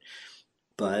out.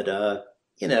 But,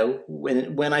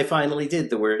 when I finally did,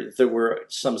 there were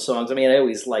some songs. I mean, I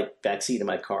always liked Backseat of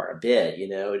My Car a bit,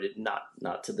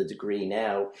 not to the degree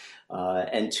now,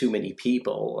 and Too Many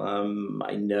People.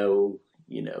 I know,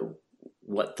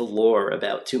 what the lore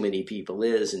about Too Many People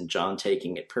is, and John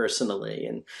taking it personally,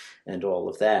 and all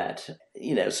of that.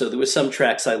 So there were some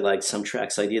tracks I liked, some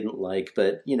tracks I didn't like,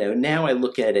 but now I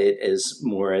look at it as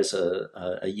more as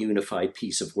a unified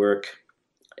piece of work,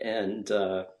 and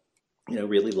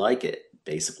really like it.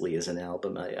 Basically, as an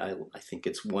album, I think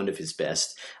it's one of his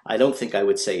best. I don't think I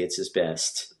would say it's his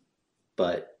best,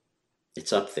 but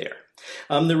it's up there.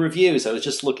 The reviews, I was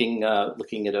just looking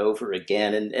it over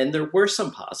again, and there were some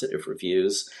positive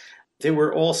reviews. There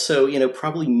were also,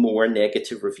 probably more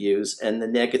negative reviews, and the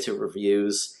negative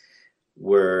reviews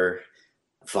were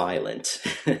violent.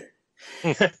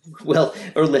 Well,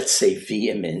 or let's say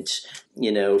vehement.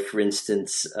 For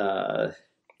instance,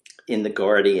 in The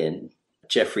Guardian,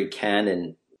 Jeffrey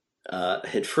Cannon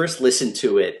had first listened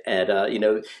to it at,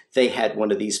 they had one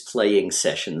of these playing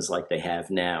sessions like they have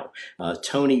now.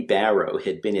 Tony Barrow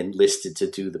had been enlisted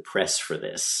to do the press for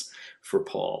this, for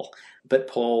Paul. But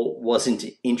Paul wasn't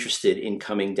interested in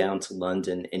coming down to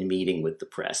London and meeting with the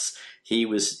press.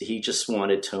 He just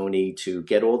wanted Tony to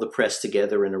get all the press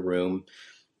together in a room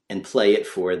and play it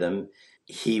for them.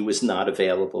 He was not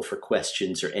available for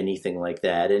questions or anything like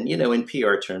that. And, in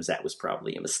PR terms, that was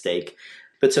probably a mistake.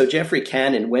 But so Jeffrey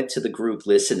Cannon went to the group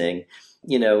listening,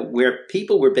 where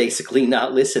people were basically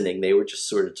not listening. They were just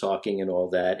sort of talking and all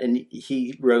that. And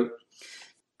he wrote,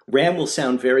 Ram will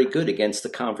sound very good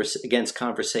against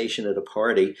conversation at a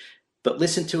party, but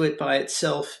listen to it by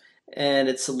itself, and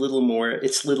it's little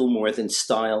more than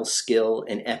style, skill,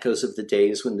 and echoes of the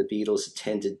days when the Beatles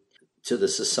attended to the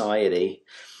society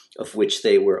of which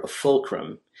they were a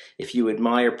fulcrum. If you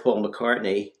admire Paul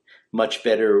McCartney, much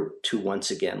better to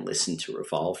once again listen to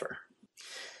Revolver.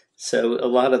 So a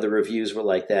lot of the reviews were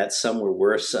like that. Some were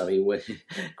worse. I mean, when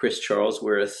Chris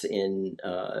Charlesworth in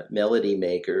Melody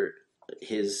Maker,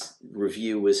 his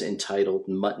review was entitled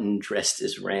 "Mutton Dressed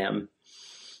as Ram."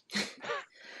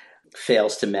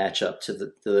 Fails to match up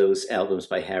to those albums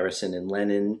by Harrison and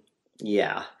Lennon.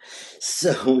 Yeah.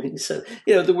 So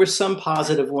there were some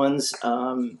positive ones,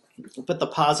 but the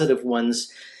positive ones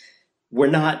were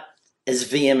not as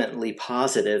vehemently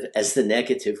positive as the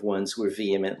negative ones were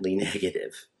vehemently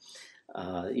negative.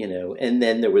 And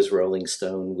then there was Rolling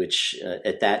Stone, which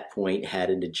at that point had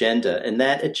an agenda. And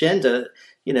that agenda,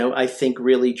 I think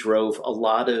really drove a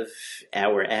lot of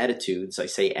our attitudes. I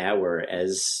say our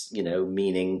as,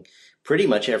 meaning pretty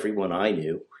much everyone I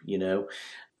knew,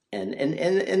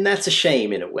 And that's a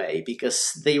shame in a way,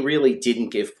 because they really didn't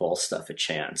give Paul stuff a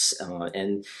chance.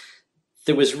 And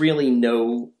there was really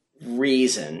no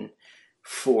reason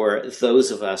for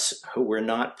those of us who were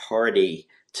not party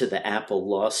to the Apple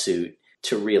lawsuit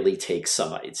to really take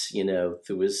sides. There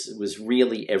was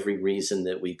really every reason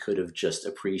that we could have just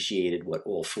appreciated what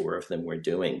all four of them were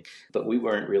doing. But we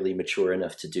weren't really mature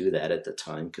enough to do that at the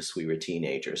time because we were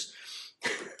teenagers.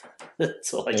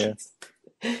 That's all I can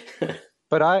say.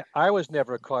 But I was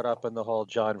never caught up in the whole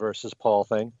John versus Paul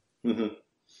thing. Mm-hmm.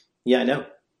 Yeah, I know.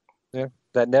 Yeah,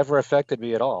 that never affected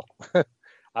me at all.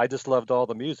 I just loved all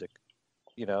the music,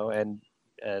 and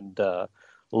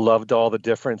loved all the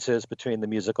differences between the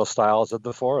musical styles of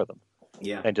the four of them.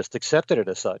 Yeah. And just accepted it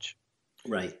as such.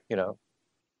 Right.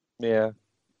 Yeah.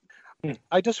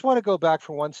 I just want to go back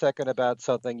for 1 second about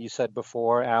something you said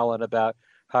before, Allan, about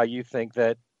how you think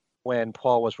that when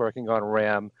Paul was working on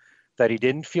Ram, that he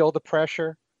didn't feel the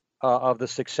pressure of the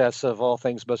success of All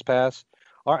Things Must Pass.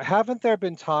 Or haven't there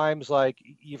been times, like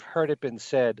you've heard it been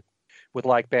said with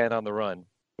like Band on the Run,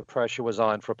 the pressure was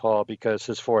on for Paul because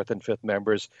his fourth and fifth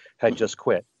members had just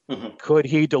quit. Mm-hmm. Could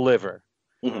he deliver?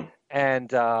 Mm-hmm.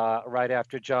 And right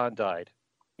after John died,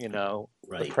 the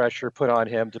Right. pressure put on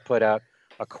him to put out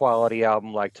a quality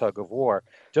album like Tug of War.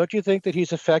 Don't you think that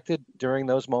he's affected during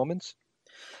those moments?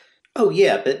 Oh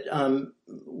yeah, but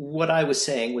what I was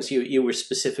saying was you were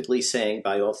specifically saying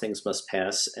 "By All Things Must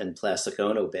Pass" and "Plastic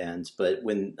Ono Band," but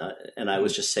and I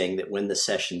was just saying that when the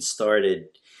session started,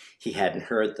 he hadn't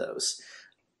heard those.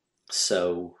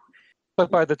 So,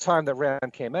 But by the time that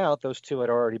Ram came out, those two had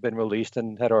already been released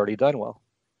and had already done well.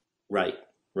 right,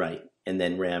 right, and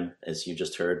then Ram, as you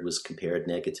just heard, was compared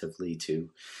negatively to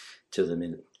them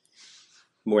in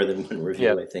more than one review,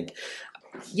 Yeah. I think.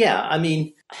 Yeah, I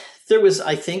mean, there was,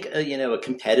 I think, a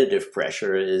competitive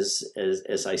pressure,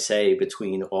 as I say,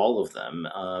 between all of them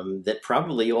that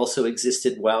probably also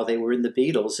existed while they were in the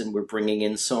Beatles and were bringing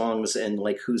in songs and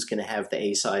like who's going to have the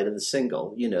A side of the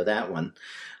single, that one.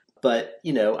 But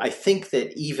I think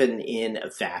that even in a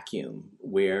vacuum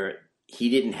where he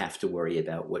didn't have to worry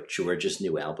about what George's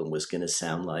new album was going to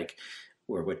sound like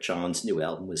or what John's new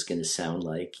album was going to sound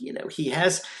like, he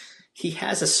has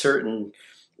a certain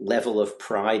level of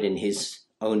pride in his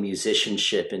own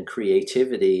musicianship and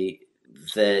creativity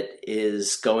that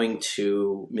is going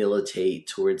to militate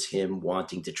towards him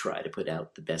wanting to try to put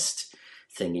out the best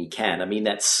thing he can. I mean,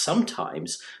 that's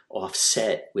sometimes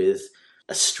offset with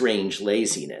a strange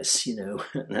laziness,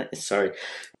 sorry.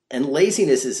 And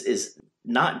laziness is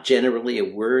not generally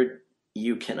a word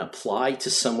you can apply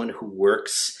to someone who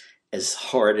works as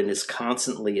hard and as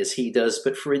constantly as he does.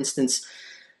 But for instance,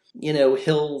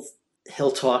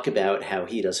 he'll talk about how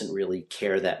he doesn't really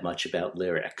care that much about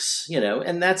lyrics,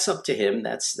 and that's up to him.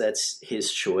 That's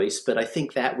his choice. But I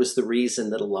think that was the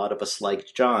reason that a lot of us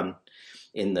liked John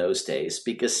in those days,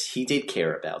 because he did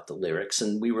care about the lyrics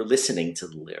and we were listening to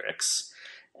the lyrics.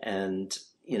 And,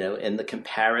 and the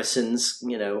comparisons,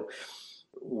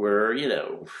 were,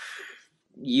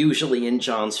 usually in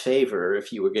John's favor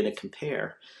if you were going to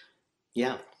compare.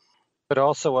 Yeah. But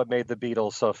also what made the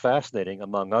Beatles so fascinating,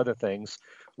 among other things,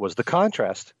 was the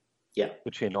contrast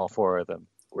between all four of them.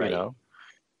 Right.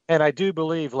 And I do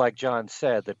believe, like John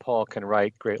said, that Paul can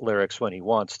write great lyrics when he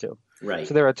wants to. Right.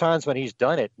 So there are times when he's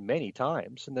done it many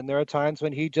times, and then there are times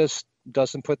when he just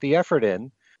doesn't put the effort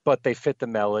in, but they fit the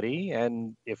melody.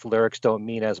 And if lyrics don't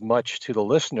mean as much to the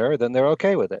listener, then they're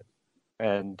okay with it.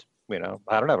 And,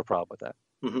 I don't have a problem with that.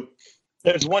 Mm-hmm.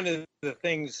 There's one of the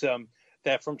things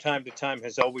that from time to time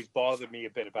has always bothered me a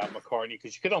bit about McCartney,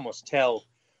 because you could almost tell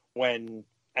when,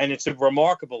 and it's a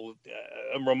remarkable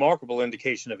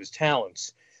indication of his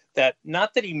talents, that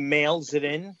not that he mails it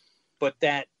in, but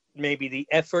that maybe the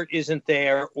effort isn't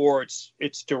there, or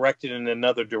it's directed in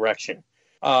another direction.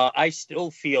 I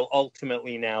still feel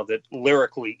ultimately now that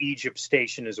lyrically Egypt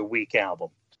Station is a weak album.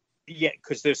 Yeah,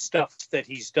 because there's stuff that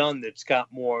he's done that's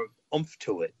got more oomph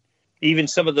to it. Even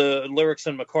some of the lyrics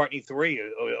on McCartney 3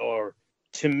 are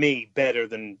to me better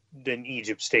than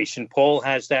Egypt Station. Paul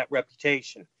has that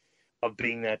reputation of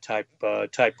being that type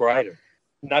writer.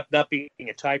 Not being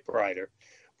a typewriter,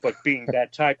 but being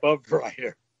that type of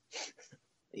writer.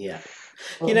 Yeah.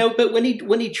 But when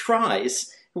he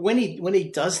tries, when he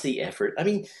does the effort, I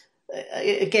mean,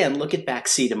 again, look at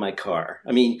Backseat of My Car.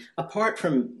 I mean, apart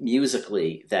from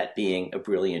musically that being a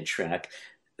brilliant track,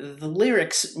 the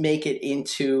lyrics make it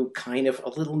into kind of a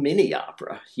little mini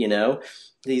opera,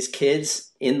 These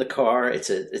kids in the car,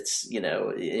 it's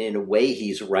in a way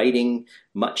he's writing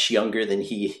much younger than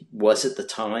he was at the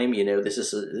time. This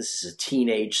is a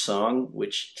teenage song,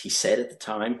 which he said at the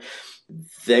time.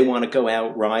 They want to go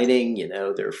out riding,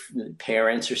 their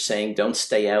parents are saying, don't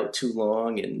stay out too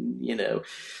long, and,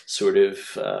 sort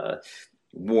of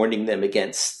warning them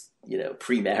against,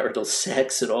 premarital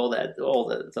sex and all that,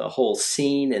 the whole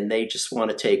scene. And they just want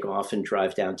to take off and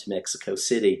drive down to Mexico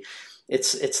City.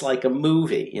 It's like a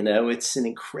movie, it's an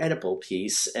incredible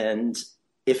piece. And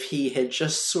if he had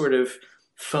just sort of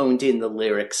phoned in the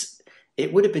lyrics,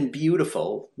 it would have been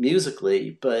beautiful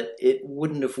musically, but it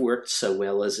wouldn't have worked so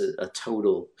well as a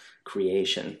total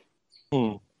creation.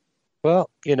 Well,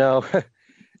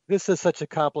 this is such a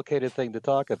complicated thing to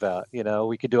talk about.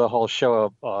 We could do a whole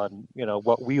show on,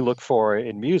 what we look for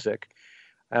in music,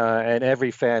 and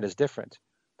every fan is different.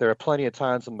 There are plenty of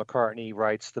times when McCartney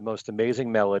writes the most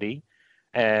amazing melody,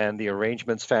 and the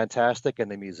arrangement's fantastic, and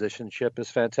the musicianship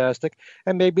is fantastic,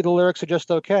 and maybe the lyrics are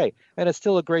just okay, and it's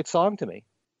still a great song to me.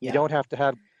 Yeah. You don't have to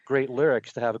have great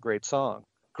lyrics to have a great song.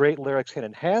 Great lyrics can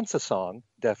enhance a song,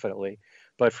 definitely,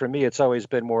 but for me, it's always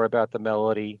been more about the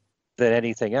melody than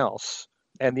anything else.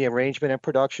 And the arrangement and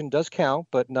production does count,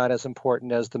 but not as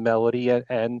important as the melody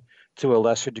and to a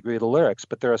lesser degree the lyrics.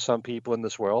 But there are some people in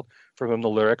this world for whom the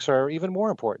lyrics are even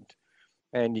more important,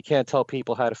 and you can't tell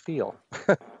people how to feel.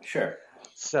 Sure.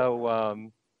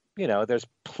 So, there's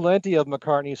plenty of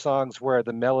McCartney songs where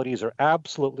the melodies are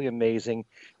absolutely amazing,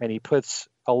 and he puts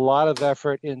a lot of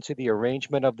effort into the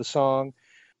arrangement of the song,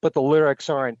 but the lyrics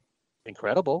aren't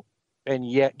incredible, and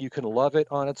yet you can love it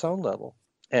on its own level.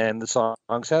 And the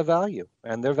songs have value,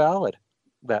 and they're valid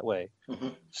that way. Mm-hmm.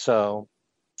 So,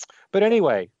 but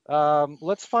anyway,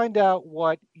 let's find out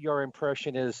what your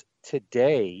impression is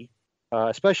today,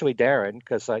 especially Darren,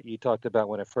 because you talked about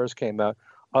when it first came out,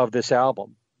 of this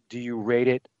album. Do you rate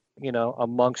it,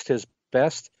 amongst his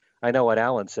best? I know what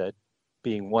Allan said,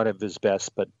 being one of his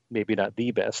best, but maybe not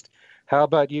the best. How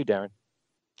about you, Darren?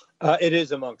 It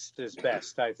is amongst his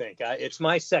best, I think. It's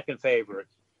my second favorite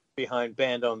behind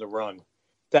Band on the Run.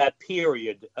 That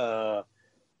period of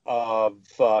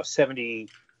 70,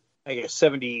 I guess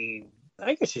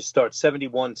you start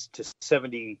 71 to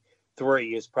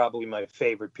 73 is probably my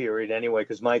favorite period anyway,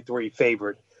 because my three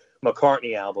favorite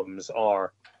McCartney albums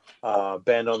are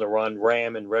Band on the Run,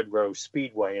 Ram, and Red Rose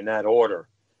Speedway, in that order.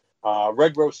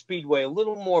 Red Rose Speedway, a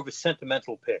little more of a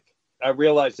sentimental pick. I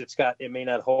realize it may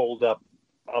not hold up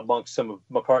amongst some of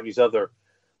McCartney's other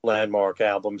landmark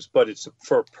albums, but it's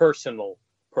for personal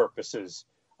purposes.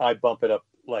 I bump it up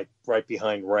like right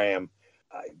behind Ram.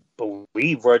 I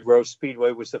believe Red Rose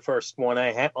Speedway was the first one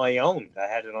I owned. I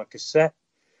had it on cassette.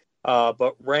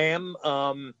 But Ram,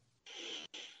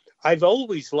 I've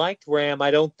always liked Ram.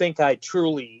 I don't think I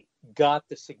truly got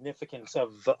the significance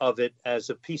of it as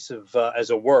a piece of as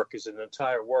an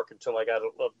entire work until I got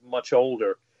much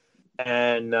older.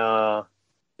 And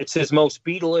it's his most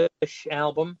Beatles-ish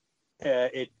album.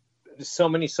 So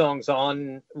many songs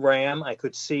on Ram I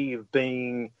could see of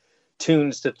being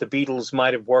tunes that the Beatles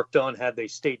might have worked on had they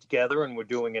stayed together and were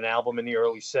doing an album in the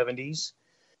early 70s.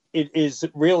 It is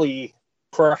really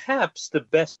perhaps the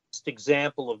best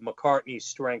example of McCartney's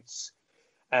strengths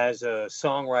as a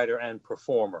songwriter and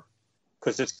performer,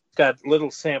 because it's got little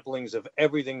samplings of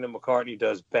everything that McCartney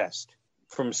does best,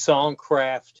 from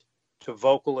songcraft to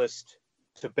vocalist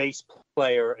to bass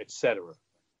player, etc.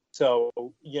 So,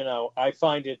 I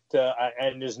find it,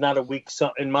 and there's not a weak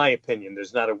song, in my opinion,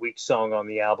 there's not a weak song on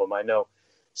the album. I know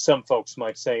some folks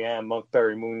might say,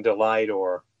 Monkberry Moon Delight,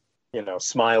 or,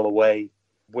 Smile Away,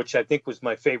 which I think was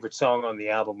my favorite song on the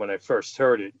album when I first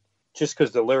heard it, just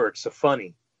because the lyrics are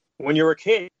funny. When you're a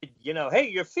kid, hey,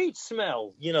 your feet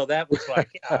smell, that was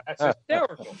like, that's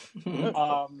hysterical.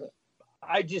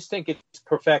 I just think it's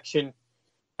perfection.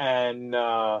 And,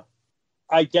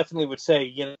 I definitely would say,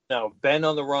 Ben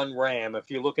on the Run, Ram. If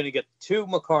you're looking to get two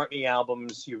McCartney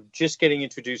albums, you're just getting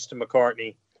introduced to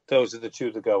McCartney, those are the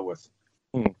two to go with.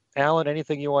 Allan,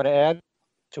 anything you want to add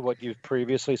to what you've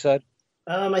previously said?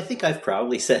 I think I've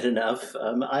probably said enough.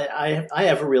 I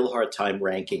have a real hard time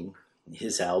ranking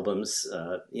his albums.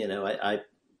 I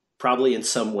probably in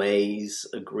some ways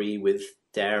agree with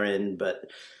Darren,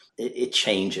 but it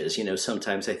changes.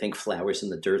 Sometimes I think Flowers in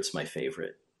the Dirt's my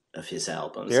favorite of his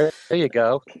albums. There you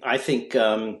go. I think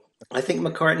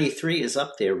McCartney 3 is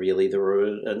up there, really. There were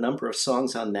a number of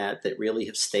songs on that really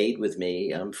have stayed with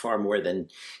me, far more than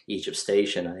Egypt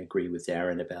Station. I agree with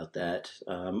Darren about that,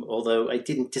 although I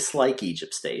didn't dislike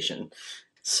Egypt Station.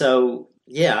 So,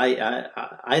 yeah,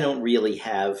 I don't really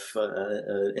have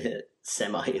a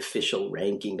semi-official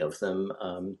ranking of them.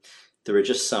 There are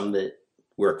just some that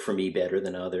work for me better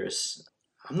than others.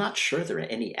 I'm not sure there are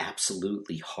any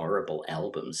absolutely horrible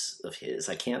albums of his.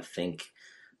 I can't think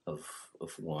of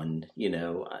one,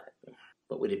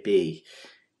 what would it be?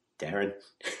 Darren?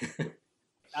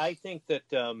 I think that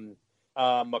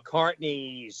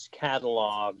McCartney's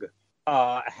catalog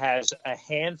has a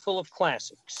handful of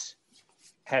classics,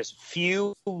 has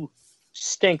few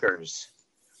stinkers,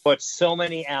 but so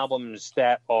many albums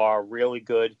that are really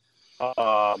good,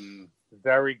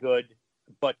 very good,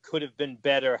 but could have been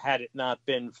better had it not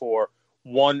been for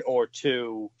one or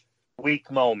two weak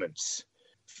moments.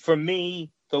 For me,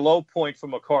 the low point for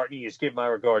McCartney is Give My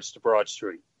Regards to Broad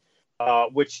Street,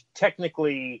 which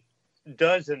technically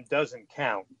does and doesn't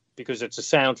count because it's a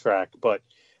soundtrack.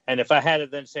 And if I had to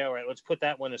then say, all right, let's put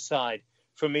that one aside,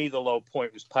 for me, the low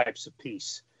point was Pipes of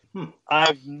Peace.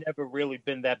 I've never really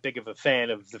been that big of a fan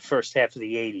of the first half of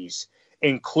the 80s,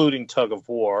 including Tug of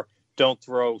War. Don't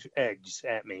throw eggs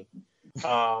at me.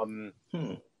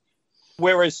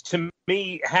 Whereas to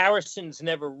me, Harrison's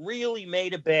never really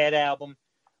made a bad album.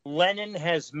 Lennon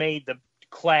has made the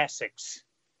classics.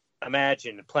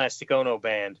 Imagine the Plastic Ono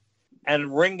Band.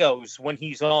 And Ringo's, when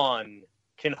he's on,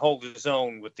 can hold his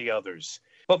own with the others.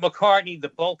 But McCartney, the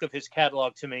bulk of his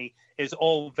catalog to me is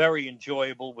all very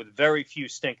enjoyable with very few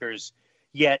stinkers,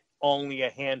 yet only a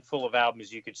handful of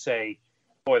albums you could say,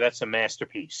 boy, that's a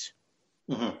masterpiece.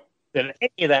 Mm-hmm.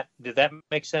 Did that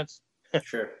make sense?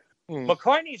 Sure.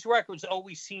 McCartney's records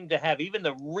always seem to have, even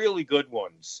the really good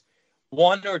ones,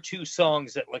 one or two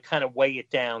songs that like kind of weigh it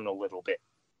down a little bit.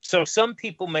 So some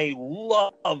people may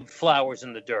love Flowers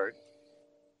in the Dirt,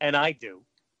 and I do.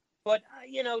 But,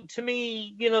 to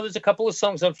me, there's a couple of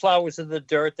songs on Flowers in the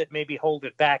Dirt that maybe hold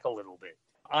it back a little bit.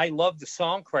 I love the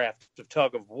songcraft of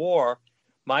Tug of War.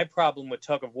 My problem with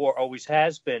Tug of War always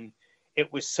has been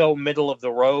it was so middle of the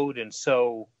road, and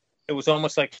so it was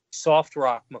almost like soft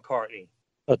rock McCartney.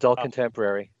 Adult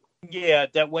contemporary. Yeah,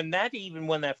 that when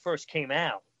that first came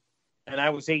out, and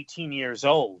I was 18 years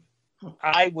old,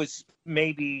 I was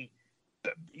maybe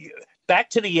Back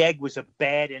to the Egg was a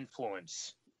bad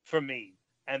influence for me.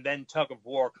 And then Tug of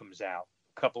War comes out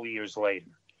a couple of years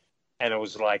later. And it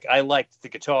was like, I liked the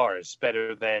guitars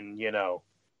better than,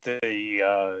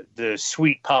 the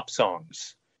sweet pop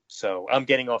songs. So I'm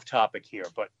getting off topic here.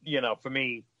 But, for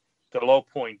me, the low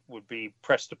point would be not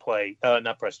Press to Play,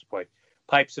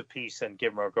 Pipes of Peace and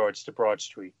Give My Regards to Broad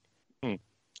Street.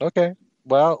 Okay.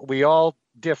 Well, we all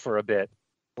differ a bit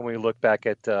when we look back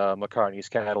at McCartney's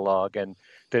catalog. And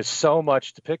there's so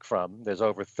much to pick from. There's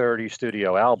over 30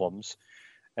 studio albums.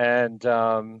 And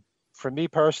for me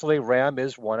personally, Ram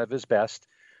is one of his best,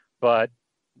 but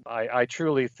I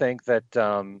truly think that,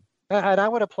 and I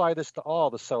would apply this to all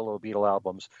the solo Beatle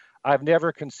albums, I've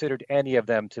never considered any of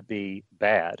them to be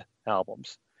bad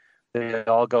albums. They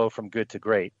all go from good to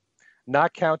great.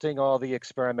 Not counting all the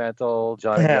experimental,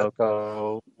 Johnny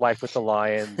Yoko, Life with the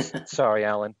Lions, sorry,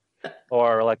 Allan,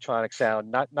 or Electronic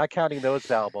Sound, not counting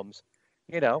those albums,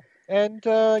 And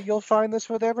you'll find this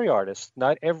with every artist.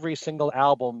 Not every single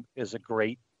album is a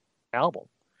great album.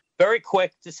 Very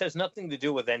quick. This has nothing to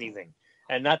do with anything.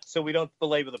 And not so we don't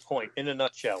belabor the point. In a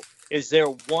nutshell, is there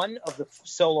one of the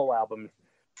solo albums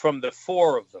from the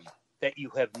four of them that you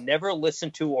have never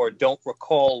listened to or don't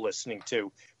recall listening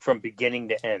to from beginning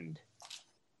to end?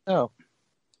 No.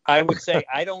 I would say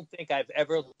I don't think I've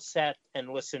ever sat and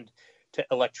listened to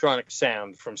Electronic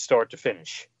Sound from start to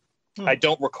finish. I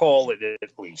don't recall it,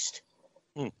 at least.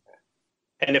 And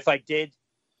if I did,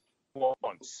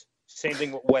 once. Same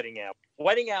thing with Wedding Album.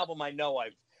 Wedding Album, I know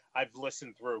I've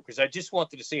listened through because I just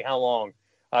wanted to see how long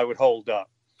I would hold up.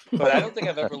 But I don't think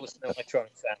I've ever listened to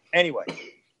Electronic Sound. Anyway,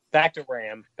 back to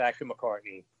Ram, back to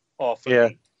McCartney. All for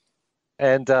me.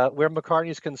 And where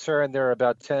McCartney's concerned, there are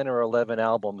about 10 or 11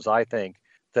 albums, I think,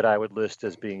 that I would list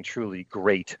as being truly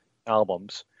great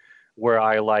albums, where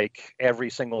I like every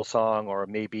single song or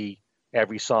maybe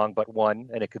every song but one,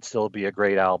 and it could still be a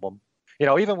great album.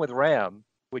 Even with Ram,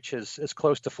 which is as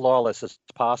close to flawless as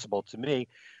possible to me,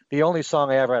 the only song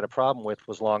I ever had a problem with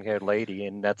was Long-Haired Lady,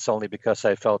 and that's only because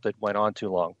I felt it went on too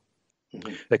long.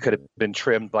 It could have been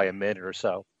trimmed by a minute or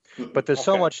so. But there's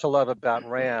so much to love about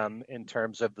Ram in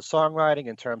terms of the songwriting,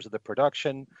 in terms of the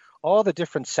production, all the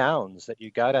different sounds that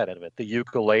you got out of it. The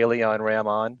ukulele on Ram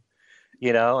On,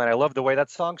 and I love the way that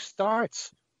song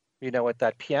starts, with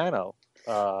that piano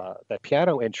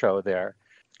intro there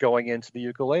going into the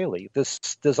ukulele.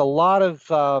 There's a lot of,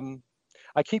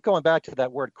 I keep going back to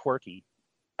that word quirky.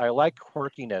 I like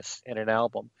quirkiness in an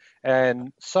album.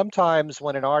 And sometimes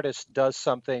when an artist does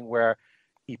something where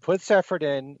he puts effort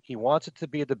in, he wants it to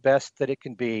be the best that it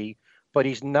can be, but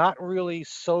he's not really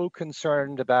so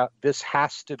concerned about this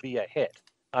has to be a hit.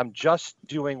 I'm just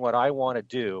doing what I want to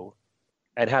do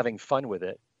and having fun with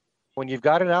it. When you've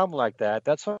got an album like that,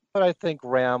 that's what I think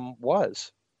Ram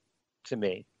was to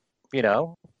me.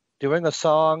 Doing a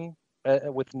song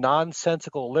with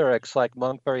nonsensical lyrics like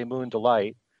Monkberry Moon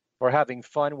Delight, or having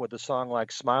fun with a song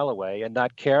like Smile Away and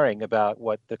not caring about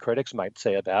what the critics might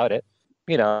say about it,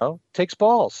 takes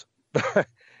balls.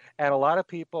 And a lot of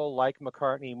people like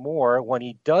McCartney more when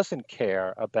he doesn't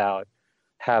care about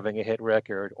having a hit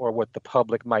record or what the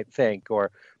public might think,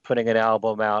 or putting an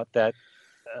album out that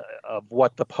of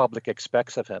what the public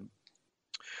expects of him.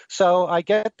 So I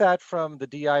get that from the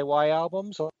DIY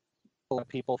albums. A lot of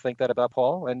people think that about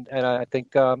Paul, and I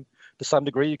think to some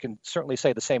degree you can certainly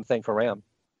say the same thing for Ram,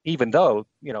 even though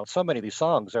so many of these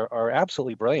songs are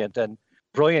absolutely brilliant and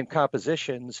brilliant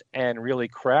compositions and really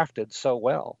crafted so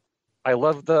well. I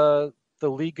love the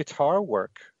lead guitar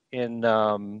work in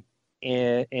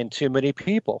Too Many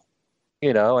People,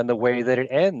 and the way that it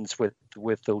ends with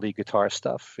the lead guitar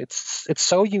stuff. It's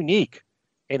so unique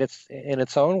in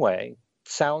its own way.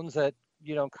 Sounds that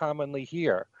you don't commonly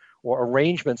hear, or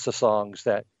arrangements of songs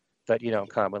that you don't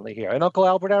commonly hear. And Uncle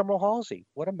Albert Admiral Halsey,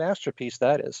 what a masterpiece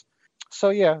that is. So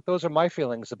yeah, those are my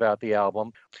feelings about the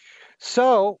album.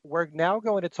 So we're now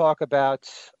going to talk about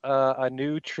a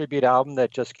new tribute album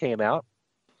that just came out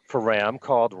for Ram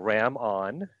called Ram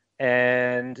On.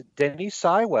 And Denny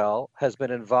Seiwell has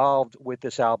been involved with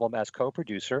this album as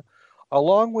co-producer,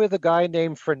 along with a guy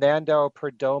named Fernando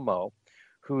Perdomo,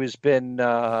 who has been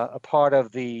a part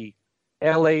of the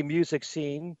LA music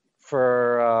scene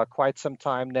for quite some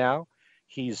time now.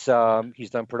 He's done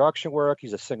production work.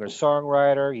 He's a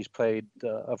singer-songwriter. He's played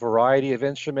a variety of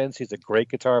instruments. He's a great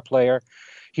guitar player.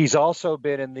 He's also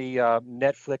been in the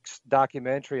Netflix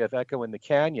documentary of Echo in the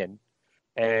Canyon,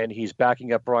 and he's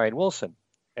backing up Brian Wilson,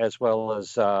 as well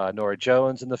as Norah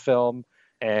Jones in the film,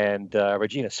 and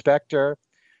Regina Spektor.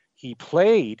 He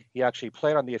actually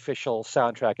played on the official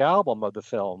soundtrack album of the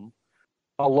film,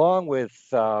 along with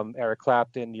Eric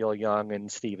Clapton, Neil Young, and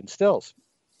Stephen Stills.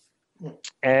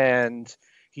 And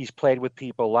he's played with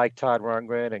people like Todd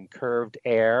Rundgren and Curved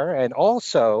Air, and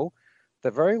also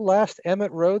the very last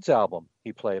Emmett Rhodes album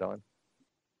he played on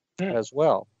as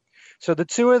well. So the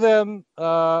two of them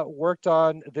worked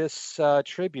on this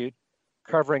tribute,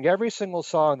 covering every single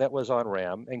song that was on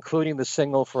Ram, including the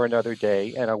single For Another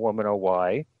Day and A Woman Oh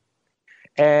Why.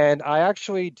 And I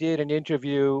actually did an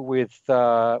interview with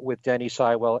Denny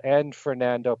Seiwell and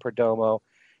Fernando Perdomo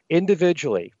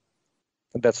individually.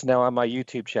 That's now on my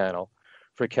YouTube channel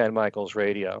for Ken Michaels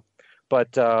Radio. But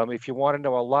if you want to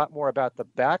know a lot more about the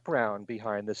background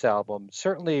behind this album,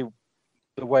 certainly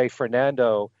the way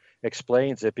Fernando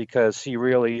explains it, because he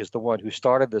really is the one who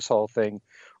started this whole thing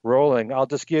rolling. I'll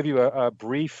just give you a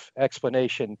brief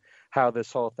explanation how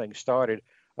this whole thing started.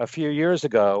 A few years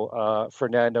ago,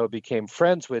 Fernando became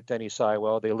friends with Denny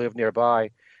Seiwell. They lived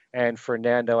nearby, and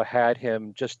Fernando had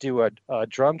him just do a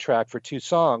drum track for two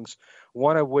songs,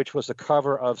 one of which was a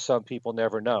cover of Some People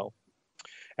Never Know.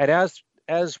 And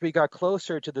as we got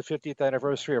closer to the 50th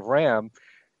anniversary of Ram,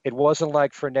 it wasn't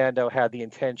like Fernando had the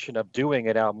intention of doing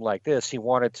an album like this. He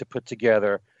wanted to put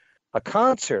together a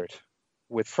concert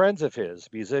with friends of his,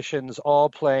 musicians, all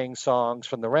playing songs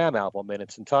from the Ram album in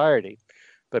its entirety.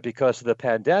 But because of the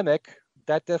pandemic,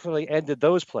 that definitely ended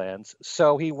those plans.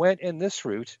 So he went in this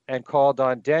route and called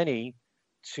on Denny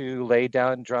to lay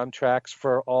down drum tracks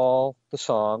for all the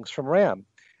songs from Ram.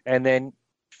 And then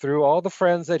through all the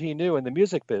friends that he knew in the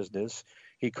music business,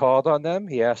 he called on them.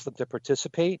 He asked them to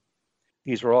participate.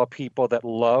 These were all people that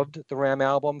loved the Ram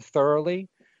album thoroughly,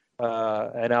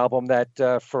 an album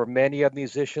that for many of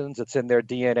musicians, it's in their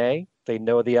DNA. They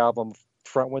know the album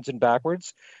frontwards and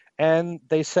backwards. And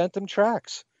they sent him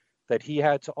tracks that he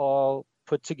had to all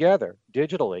put together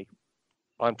digitally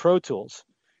on Pro Tools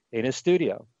in his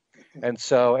studio. And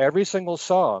so every single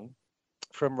song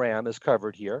from Ram is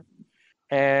covered here.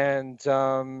 And,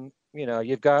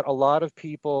 you've got a lot of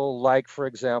people like, for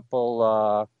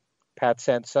example, Pat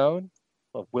Sansone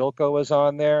of Wilco is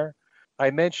on there.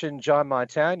 I mentioned John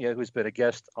Montagna, who's been a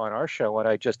guest on our show, and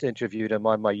I just interviewed him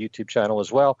on my YouTube channel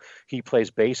as well. He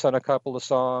plays bass on a couple of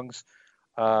songs.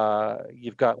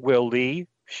 You've got Will Lee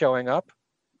showing up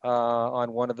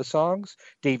on one of the songs.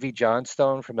 Davy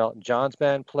Johnstone from Elton John's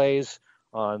band plays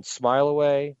on Smile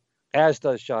Away, as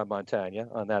does John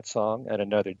Montagna on that song and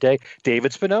Another Day.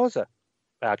 David Spinoza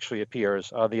actually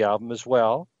appears on the album as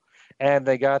well. And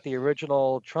they got the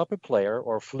original trumpet player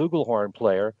or flugelhorn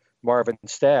player, Marvin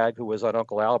Stagg, who was on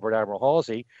Uncle Albert, Admiral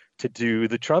Halsey, to do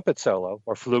the trumpet solo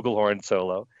or flugelhorn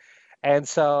solo. And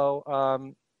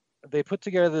so they put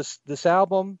together this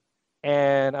album,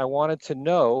 and I wanted to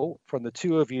know from the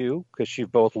two of you, because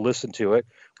you've both listened to it,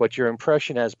 what your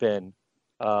impression has been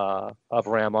of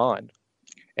Ram On.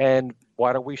 And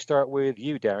why don't we start with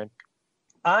you, Darren?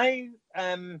 I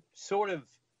am sort of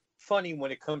funny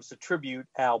when it comes to tribute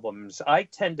albums. I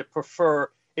tend to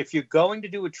prefer, if you're going to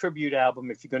do a tribute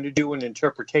album, if you're going to do an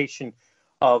interpretation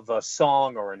of a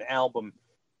song or an album,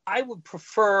 I would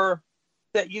prefer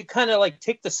that you kind of like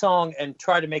take the song and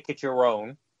try to make it your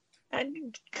own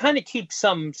and kind of keep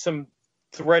some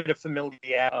thread of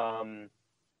familiarity,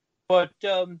 but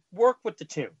work with the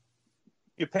tune.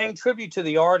 You're paying tribute to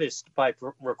the artist by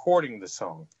recording the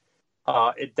song.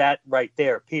 That right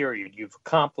there, period. You've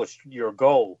accomplished your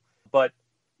goal. But,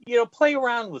 play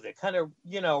around with it. Kind of,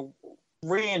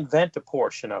 reinvent a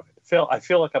portion of it. I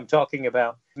feel like I'm talking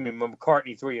about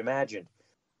McCartney Reimagined.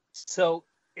 So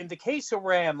in the case of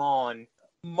Ram On,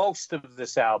 most of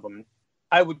this album,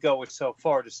 I would go so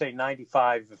far to say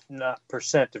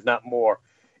 95% if not more,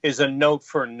 is a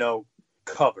note-for-note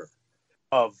cover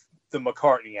of the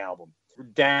McCartney album,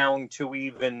 down to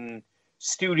even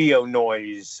studio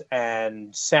noise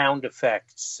and sound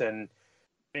effects and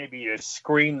maybe a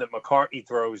scream that McCartney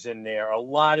throws in there. A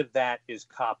lot of that is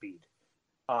copied,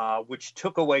 which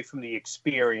took away from the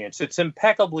experience. It's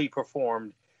impeccably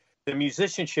performed. The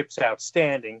musicianship's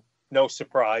outstanding. No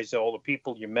surprise, all the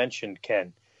people you mentioned,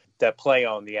 Ken, that play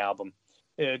on the album.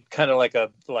 Kind of like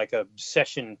a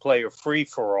session player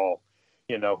free-for-all.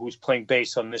 who's playing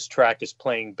bass on this track is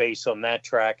playing bass on that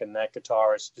track, and that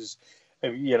guitarist is,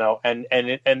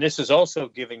 and this is also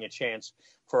giving a chance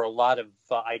for a lot of,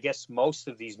 I guess most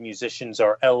of these musicians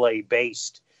are LA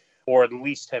based, or at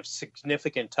least have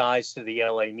significant ties to the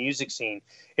LA music scene.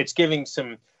 It's giving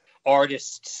some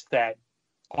artists that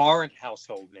aren't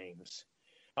household names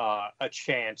a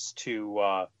chance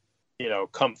to,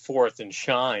 come forth and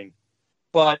shine.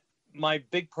 But my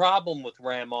big problem with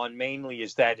Ram On mainly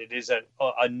is that it is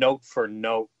a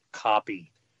note-for-note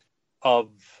copy of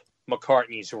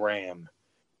McCartney's Ram.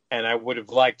 And I would have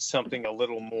liked something a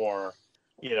little more,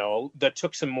 that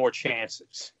took some more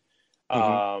chances.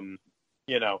 Mm-hmm.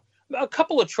 A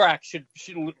couple of tracks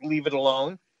should leave it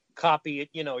alone. Copy it,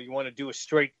 you want to do a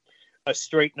straight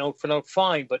note-for-note,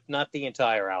 fine, but not the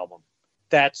entire album.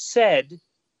 That said,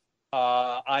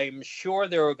 I'm sure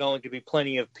there are going to be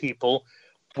plenty of people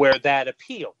where that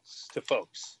appeals to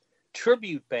folks.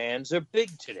 Tribute bands are big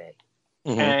today.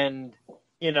 Mm-hmm. And,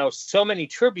 so many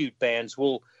tribute bands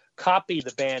will copy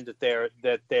the band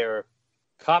that they're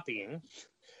copying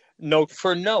note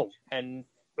for note. And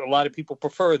a lot of people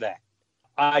prefer that.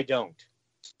 I don't.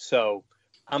 So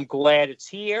I'm glad it's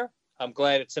here. I'm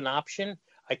glad it's an option.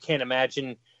 I can't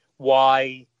imagine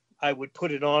why I would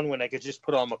put it on when I could just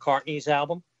put on McCartney's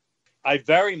album. I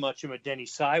very much am a Denny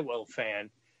Seiwell fan.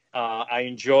 I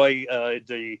enjoy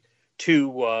the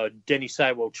two Denny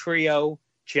Seiwell trio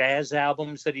jazz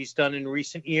albums that he's done in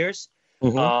recent years.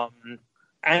 Mm-hmm.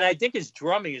 And I think his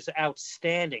drumming is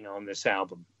outstanding on this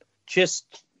album.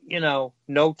 Just,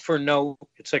 note for note.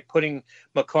 It's like putting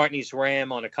McCartney's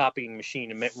Ram on a copying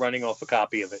machine and running off a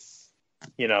copy of it.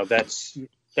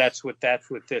 That's what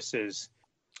this is.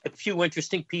 A few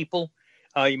interesting people.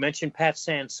 You mentioned Pat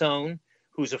Sansone,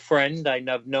 who's a friend.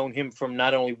 I've known him from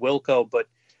not only Wilco, but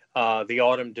the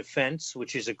Autumn Defense,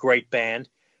 which is a great band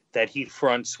that he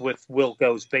fronts with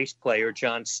Wilco's bass player,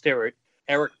 John Stirrett.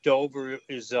 Eric Dover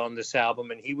is on this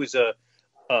album, and he was a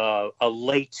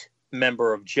late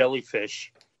member of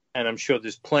Jellyfish. And I'm sure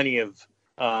there's plenty of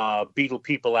Beatle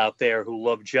people out there who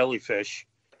love Jellyfish.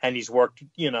 And he's worked,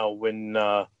 in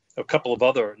a couple of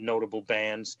other notable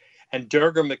bands. And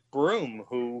Durga McBroom,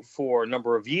 who for a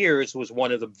number of years was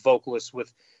one of the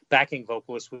backing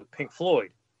vocalists with Pink Floyd.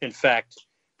 In fact,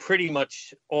 pretty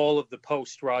much all of the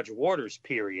post-Roger Waters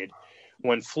period,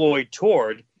 when Floyd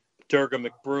toured, Durga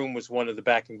McBroom was one of the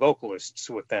backing vocalists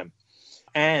with them.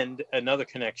 And another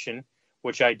connection,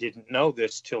 which I didn't know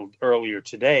this till earlier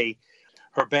today,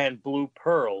 her band Blue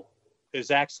Pearl is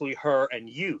actually her and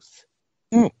Youth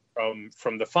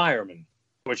from the Firemen,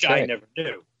 which I never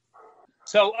knew.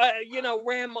 So,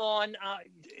 Ram On,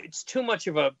 it's too much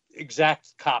of a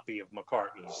exact copy of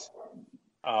McCartney's,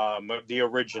 the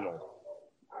original.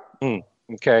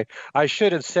 Okay. I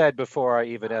should have said before I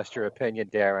even asked your opinion,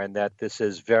 Darren, that this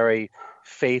is very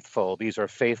faithful. These are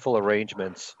faithful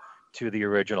arrangements to the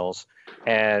originals.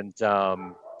 And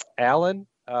Allan,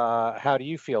 how do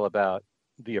you feel about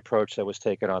the approach that was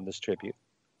taken on this tribute?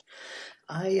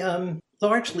 I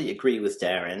largely agree with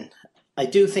Darren. I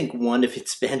do think one of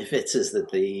its benefits is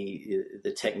that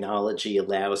the technology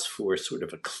allows for sort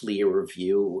of a clearer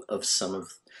view of some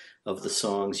of the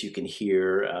songs. You can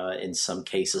hear, in some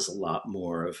cases, a lot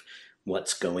more of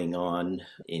what's going on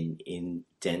in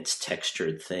dense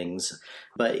textured things.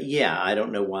 But yeah, I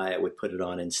don't know why I would put it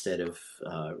on instead of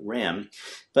Ram.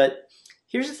 But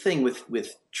here's the thing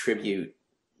with tribute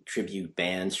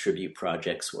bands, tribute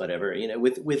projects, whatever.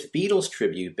 With Beatles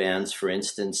tribute bands, for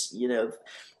instance,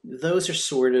 those are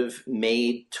sort of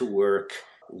made to work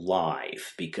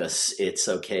live because it's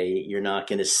okay. You're not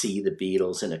going to see the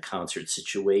Beatles in a concert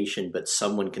situation, but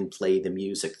someone can play the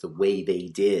music the way they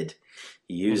did,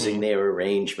 using their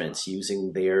arrangements,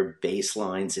 using their bass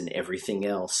lines and everything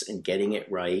else and getting it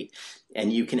right.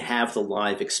 And you can have the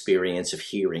live experience of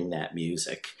hearing that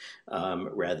music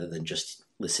rather than just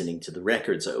listening to the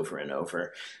records over and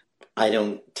over. I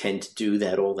don't tend to do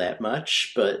that all that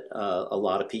much, but a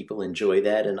lot of people enjoy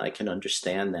that, and I can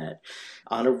understand that.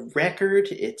 On a record,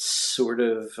 it's sort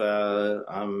of,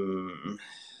 I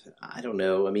don't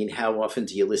know. I mean, how often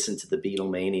do you listen to the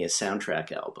Beatlemania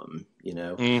soundtrack album,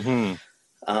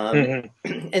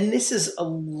 And this is a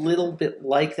little bit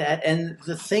like that. And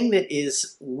the thing that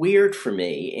is weird for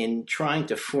me in trying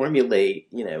to formulate,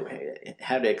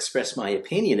 how to express my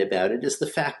opinion about it is the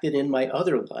fact that in my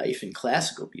other life, in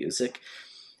classical music,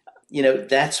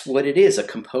 that's what it is. A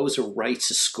composer writes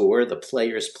a score, the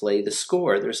players play the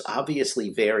score. There's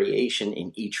obviously variation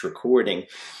in each recording.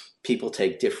 People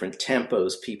take different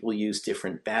tempos. People use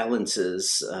different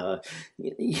balances, and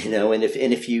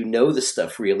if you know the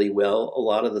stuff really well, a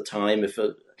lot of the time, if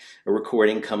a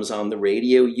recording comes on the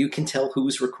radio, you can tell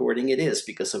whose recording it is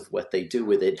because of what they do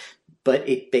with it. But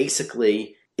it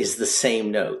basically is the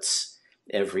same notes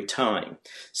every time.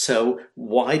 So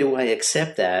why do I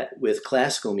accept that with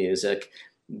classical music,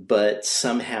 but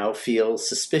somehow feel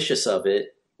suspicious of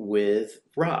it with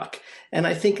rock? And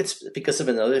I think it's because of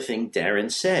another thing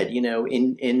Darren said.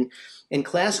 In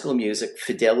classical music,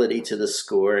 fidelity to the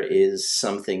score is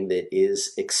something that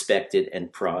is expected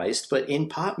and prized. But in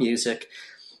pop music,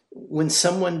 when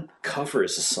someone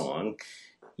covers a song,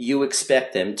 you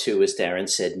expect them to, as Darren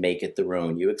said, make it their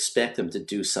own. You expect them to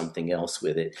do something else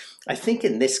with it. I think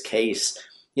in this case,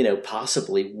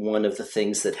 possibly one of the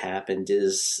things that happened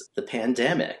is the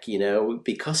pandemic,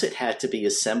 because it had to be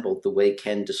assembled the way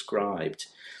Ken described,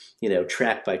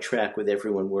 track by track with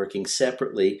everyone working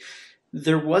separately.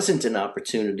 There wasn't an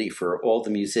opportunity for all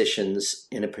the musicians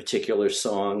in a particular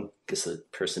song, because the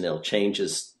personnel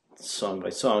changes song by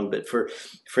song, but for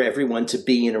everyone to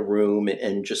be in a room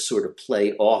and just sort of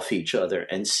play off each other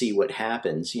and see what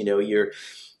happens.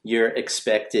 You're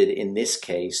expected in this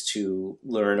case to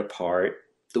learn a part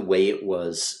the way it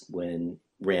was when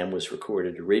Ram was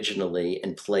recorded originally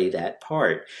and play that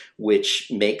part, which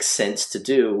makes sense to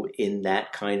do in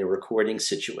that kind of recording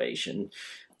situation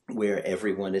where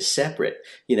everyone is separate,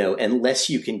 unless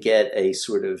you can get a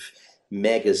sort of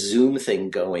mega Zoom thing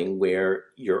going where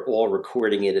you're all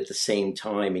recording it at the same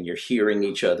time and you're hearing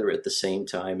each other at the same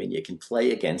time and you can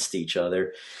play against each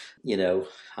other.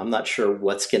 I'm not sure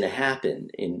what's going to happen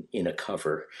in a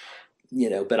cover,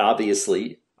 but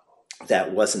obviously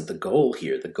that wasn't the goal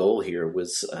here. The goal here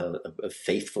was a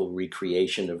faithful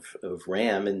recreation of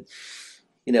Ram. And,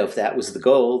 if that was the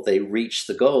goal, they reached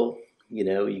the goal.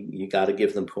 You got to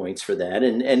give them points for that.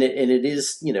 And it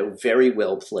is, very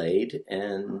well played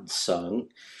and sung.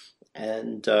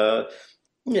 And,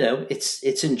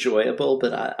 it's enjoyable,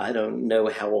 but I don't know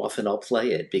how often I'll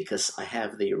play it because I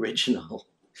have the original.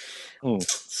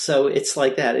 So it's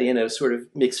like that, sort of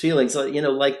mixed feelings.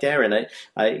 Like Darren,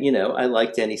 I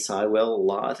like Denny Seiwell a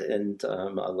lot, and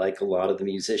I like a lot of the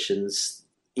musicians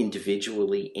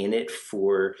individually in it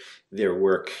for their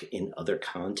work in other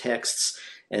contexts.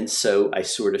 And so I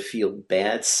sort of feel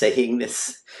bad saying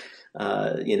this,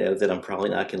 that I'm probably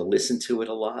not going to listen to it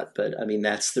a lot. But I mean,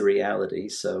 that's the reality.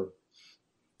 So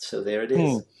there it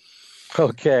is.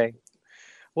 Okay.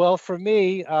 Well, for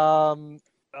me,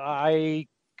 I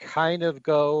kind of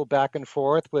go back and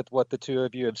forth with what the two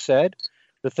of you have said.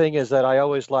 The thing is that I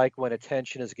always like when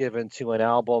attention is given to an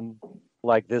album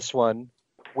like this one,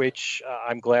 which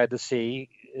I'm glad to see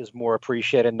is more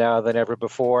appreciated now than ever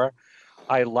before.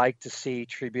 I like to see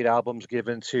tribute albums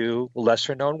given to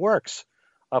lesser known works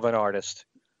of an artist.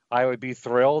 I would be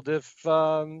thrilled if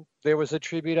there was a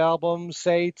tribute album,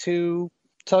 say, to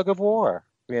Tug of War,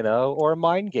 or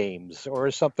Mind Games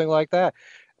or something like that.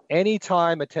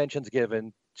 Anytime attention's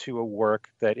given to a work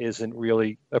that isn't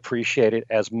really appreciated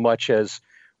as much as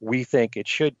we think it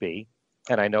should be,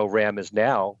 and I know Ram is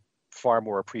now far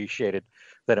more appreciated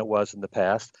than it was in the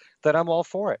past, then I'm all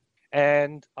for it.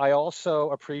 And I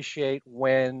also appreciate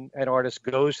when an artist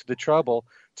goes to the trouble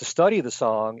to study the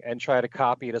song and try to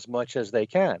copy it as much as they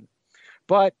can.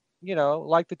 But,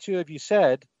 like the two of you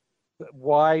said,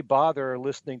 why bother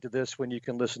listening to this when you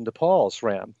can listen to Paul's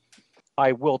Ram?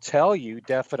 I will tell you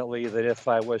definitely that if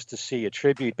I was to see a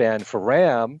tribute band for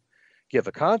Ram give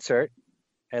a concert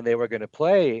and they were going to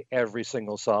play every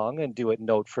single song and do it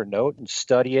note for note and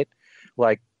study it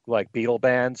like Beatle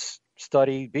bands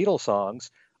study Beatle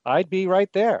songs, I'd be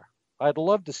right there. I'd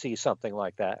love to see something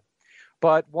like that.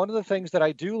 But one of the things that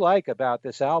I do like about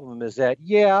this album is that,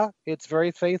 yeah, it's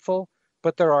very faithful,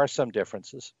 but there are some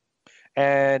differences.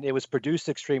 And it was produced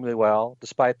extremely well,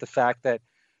 despite the fact that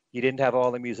you didn't have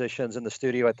all the musicians in the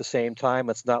studio at the same time.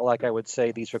 It's not like I would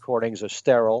say these recordings are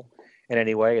sterile in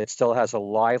any way. It still has a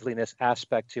liveliness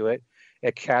aspect to it.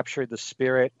 It captured the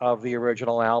spirit of the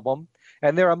original album.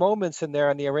 And there are moments in there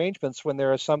in the arrangements when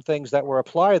there are some things that were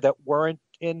applied that weren't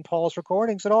in Paul's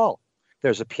recordings at all.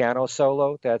 There's a piano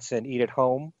solo that's in Eat at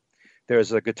Home.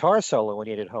 There's a guitar solo in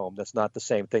Eat at Home. That's not the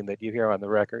same thing that you hear on the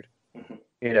record.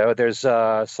 There's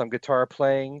some guitar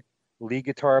playing, lead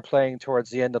guitar playing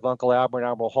towards the end of Uncle Albert and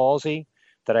Admiral Halsey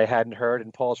that I hadn't heard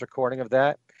in Paul's recording of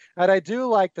that. And I do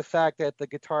like the fact that the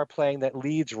guitar playing that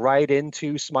leads right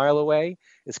into Smile Away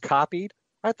is copied.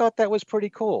 I thought that was pretty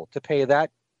cool to pay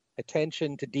that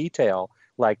attention to detail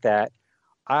like that.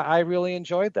 I really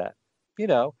enjoyed that.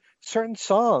 Certain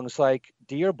songs like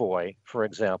Dear Boy, for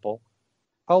example,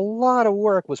 a lot of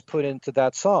work was put into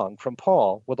that song from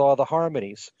Paul with all the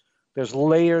harmonies. There's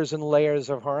layers and layers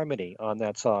of harmony on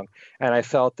that song. And I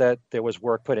felt that there was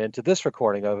work put into this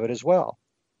recording of it as well.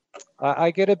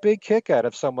 I get a big kick out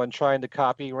of someone trying to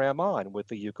copy Ram On with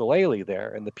the ukulele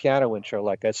there and the piano intro,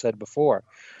 like I said before.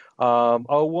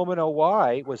 Oh Woman, Oh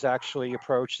Why was actually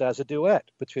approached as a duet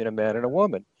between a man and a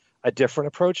woman, a different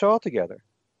approach altogether.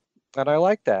 And I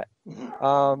like that.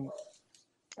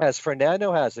 As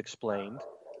Fernando has explained,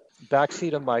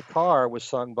 Backseat of My Car was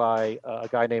sung by a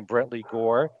guy named Brentley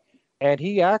Gore, and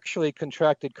he actually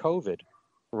contracted COVID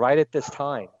right at this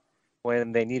time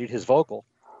when they needed his vocal.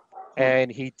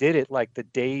 And he did it like the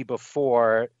day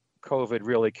before COVID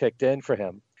really kicked in for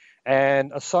him.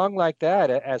 And a song like that,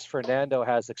 as Fernando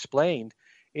has explained,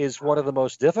 is one of the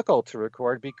most difficult to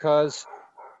record because,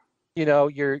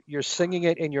 you're singing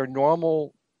it in your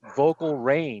normal vocal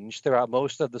range throughout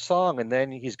most of the song, and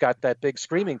then he's got that big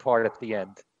screaming part at the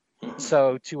end.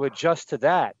 So to adjust to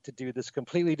that, to do this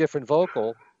completely different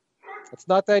vocal, it's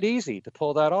not that easy to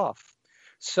pull that off.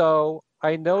 So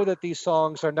I know that these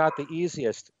songs are not the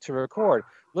easiest to record.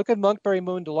 Look at Monkberry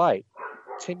Moon Delight.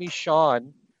 Timmy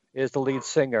Shawn is the lead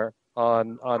singer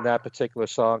on that particular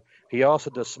song. He also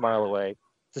does Smile Away.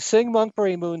 To sing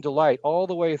Monkberry Moon Delight all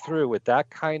the way through with that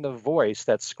kind of voice,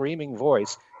 that screaming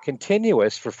voice,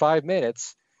 continuous for 5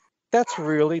 minutes, that's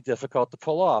really difficult to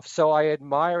pull off. So I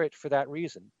admire it for that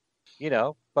reason,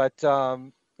 But,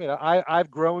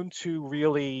 I've grown to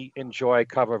really enjoy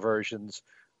cover versions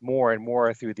more and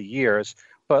more through the years.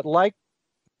 But like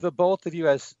the both of you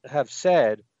have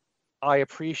said, I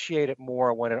appreciate it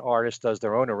more when an artist does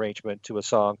their own arrangement to a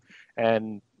song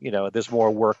and, there's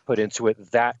more work put into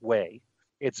it that way.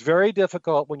 It's very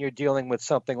difficult when you're dealing with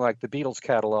something like the Beatles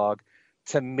catalog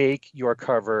to make your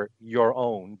cover your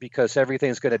own because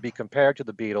everything's going to be compared to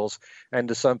the Beatles. And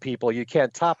to some people, you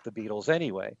can't top the Beatles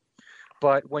anyway.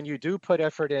 But when you do put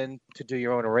effort in to do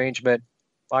your own arrangement,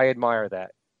 I admire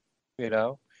that,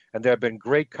 And there have been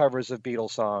great covers of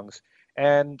Beatles songs.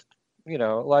 And,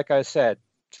 like I said,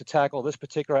 to tackle this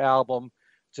particular album,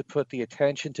 to put the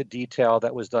attention to detail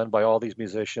that was done by all these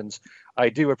musicians, I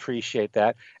do appreciate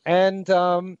that. And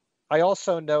I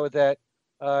also know that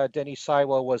Denny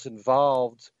Seiwell was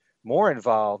more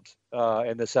involved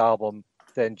in this album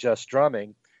than just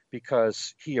drumming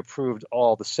because he approved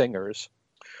all the singers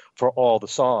for all the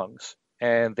songs.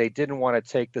 And they didn't want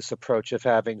to take this approach of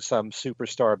having some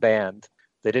superstar band.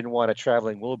 They didn't want a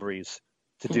Traveling Wilburys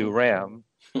to do Ram.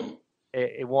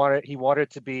 He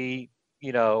wanted to be,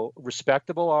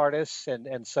 respectable artists,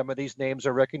 and some of these names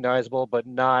are recognizable, but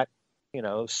not,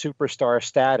 superstar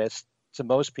status to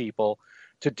most people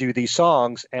to do these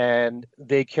songs. And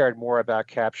they cared more about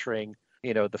capturing,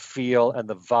 the feel and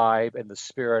the vibe and the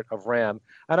spirit of Ram.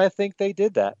 And I think they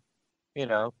did that,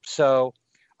 So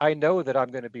I know that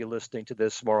I'm going to be listening to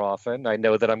this more often. I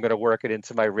know that I'm going to work it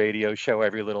into my radio show,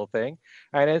 every little thing.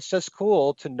 And it's just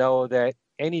cool to know that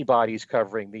anybody's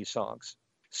covering these songs.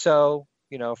 So,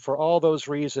 for all those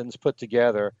reasons put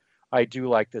together, I do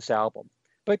like this album.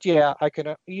 But yeah, I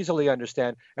can easily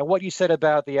understand. And what you said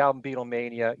about the album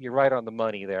Beatlemania, you're right on the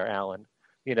money there, Allan.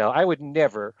 I would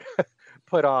never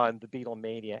put on the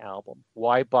Beatlemania album.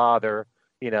 Why bother,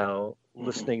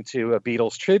 listening to a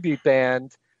Beatles tribute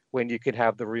band when you can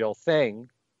have the real thing?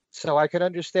 So I can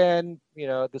understand,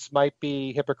 this might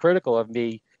be hypocritical of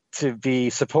me to be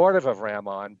supportive of Ram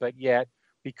On, but yet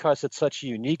because it's such a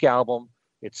unique album,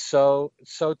 it's so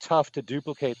tough to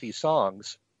duplicate these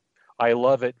songs. I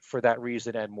love it for that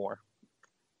reason and more.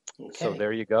 Okay. So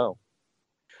there you go.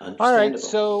 All right,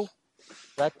 so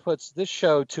that puts this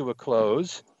show to a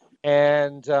close.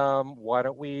 And why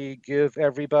don't we give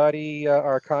everybody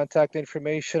our contact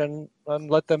information and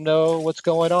let them know what's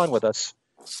going on with us.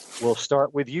 We'll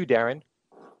start with you, Darren.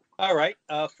 All right.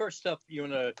 First up, you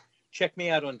want to check me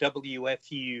out on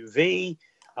WFUV.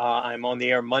 I'm on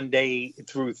the air Monday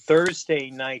through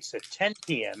Thursday nights at 10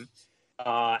 p.m.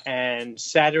 And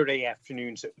Saturday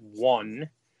afternoons at 1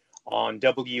 on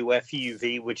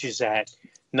WFUV, which is at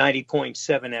 90.7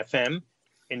 FM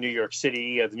in New York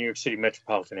City, the New York City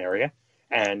metropolitan area.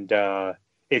 And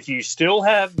if you still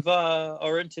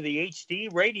are into the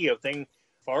HD radio thing,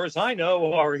 as far as I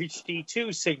know, our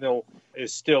HD2 signal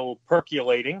is still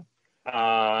percolating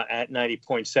at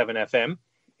 90.7 FM.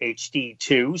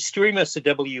 HD2. Stream us at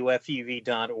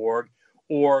WFUV.org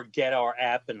or get our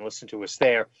app and listen to us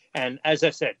there. And as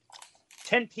I said,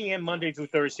 10 p.m. Monday through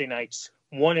Thursday nights,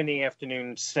 1 in the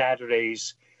afternoon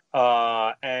Saturdays.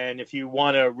 And if you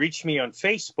want to reach me on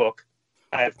Facebook,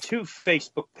 I have 2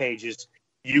 Facebook pages.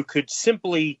 You could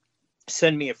simply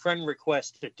send me a friend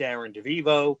request at Darren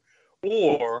DeVivo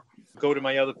or go to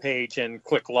my other page and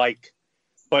click like.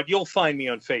 But you'll find me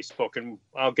on Facebook, and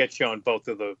I'll get you on both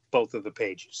of the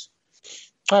pages.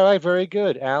 All right, very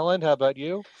good. Allan, how about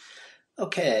you?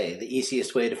 Okay, the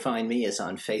easiest way to find me is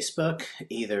on Facebook,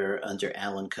 either under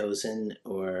Allan Kozinn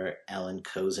or Allan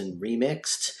Kozinn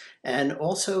Remixed. And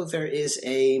also there is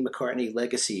a McCartney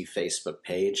Legacy Facebook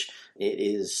page. It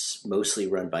is mostly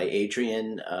run by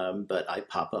Adrian, but I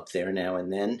pop up there now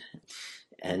and then.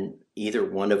 And either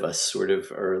one of us sort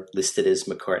of are listed as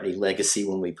McCartney Legacy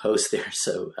when we post there,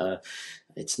 so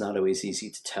it's not always easy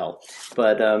to tell.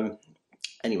 But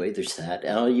anyway, there's that.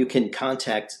 You can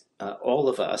contact all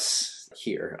of us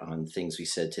here on Things We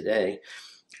Said Today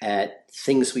at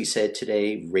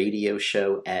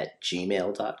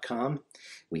thingswesaidtodayradioshow@gmail.com.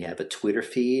 We have a Twitter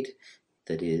feed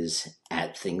that is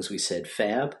at Things We Said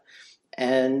Fab.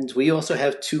 And we also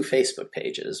have 2 Facebook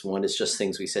pages. One is just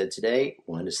Things We Said Today.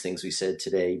 One is Things We Said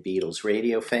Today Beatles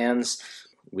Radio Fans.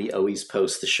 We always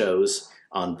post the shows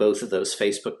on both of those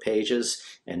Facebook pages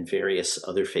and various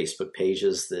other Facebook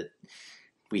pages that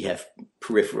we have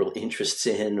peripheral interests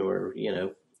in, or,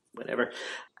 whatever.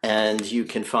 And you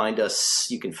can find us,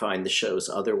 you can find the shows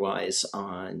otherwise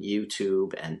on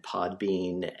YouTube and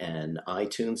Podbean and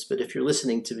iTunes. But if you're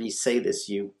listening to me say this,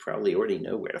 you probably already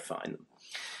know where to find them.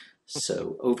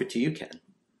 So over to you, Ken.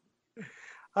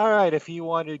 All right. If you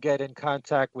want to get in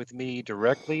contact with me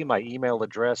directly, my email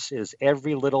address is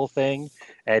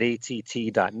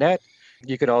everylittlething@att.net.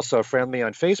 You can also friend me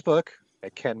on Facebook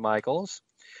at Ken Michaels.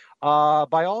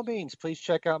 By all means, please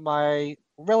check out my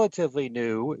relatively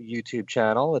new YouTube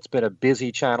channel. It's been a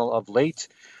busy channel of late.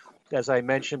 As I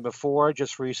mentioned before,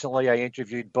 just recently I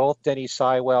interviewed both Denny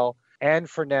Seiwell and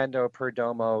Fernando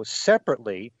Perdomo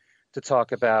separately to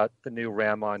talk about the new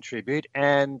Ram On tribute.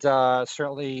 And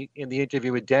certainly in the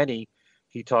interview with Denny,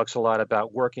 he talks a lot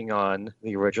about working on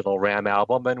the original Ram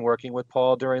album and working with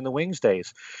Paul during the Wings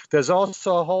days. There's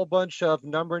also a whole bunch of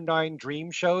number 9 Dream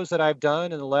shows that I've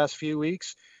done in the last few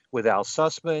weeks with Al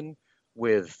Sussman,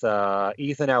 with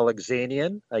Ethan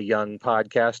Alexanian, a young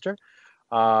podcaster,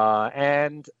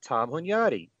 and Tom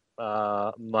Hunyadi,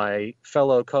 my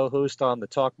fellow co-host on the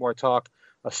Talk More Talk,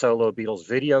 a solo Beatles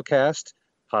videocast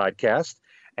podcast,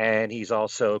 and he's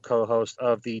also co-host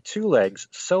of the Two Legs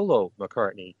Solo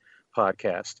McCartney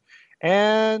podcast.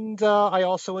 And I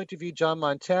also interviewed John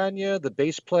Montagna, the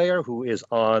bass player, who is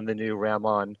on the new Ram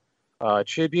On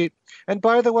tribute. And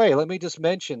by the way, let me just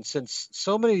mention, since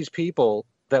so many of these people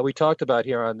that we talked about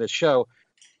here on this show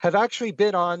have actually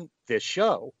been on this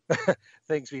show,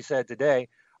 Things We Said Today,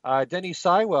 Denny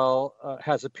Seiwell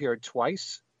has appeared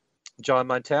twice. John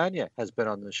Montagna has been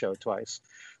on the show twice.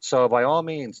 So by all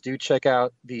means, do check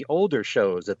out the older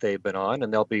shows that they've been on,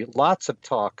 and there'll be lots of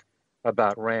talk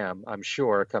about Ram, I'm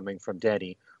sure, coming from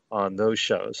Denny on those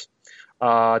shows.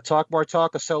 Talk More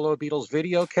Talk, a solo Beatles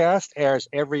video cast, airs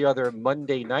every other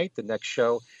Monday night. The next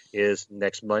show is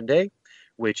next Monday,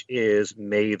 which is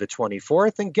May the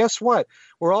 24th. And guess what?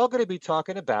 We're all going to be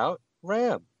talking about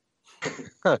Ram.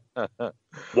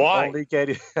 Why?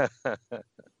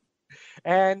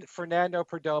 And Fernando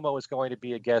Perdomo is going to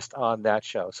be a guest on that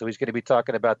show. So he's going to be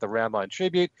talking about the Ram On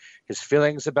tribute, his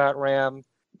feelings about Ram,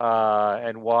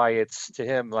 and why it's, to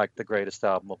him, like the greatest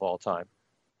album of all time.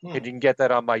 And you can get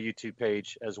that on my YouTube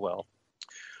page as well.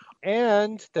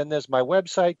 And then there's my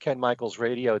website,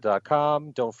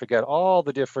 kenmichaelsradio.com. Don't forget all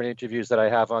the different interviews that I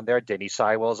have on there. Denny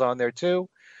Seiwell's on there too.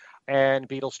 And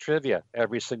Beatles trivia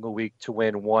every single week to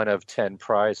win one of 10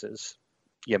 prizes.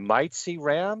 You might see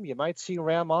Ram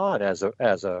On as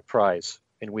a prize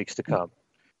in weeks to come.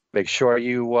 Make sure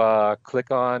you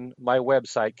click on my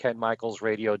website,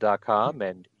 kenmichaelsradio.com,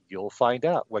 and you'll find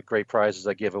out what great prizes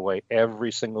I give away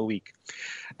every single week.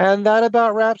 And that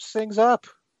about wraps things up.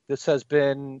 This has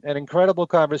been an incredible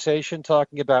conversation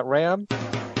talking about Ram.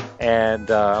 And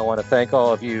I want to thank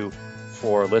all of you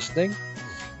for listening.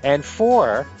 And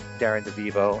for Darren,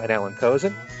 DeVivo, and Allan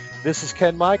Kozinn, this is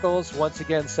Ken Michaels once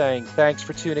again saying thanks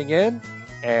for tuning in,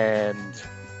 and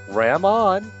Ram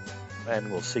on,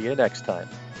 and we'll see you next time.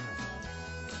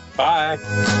 Bye.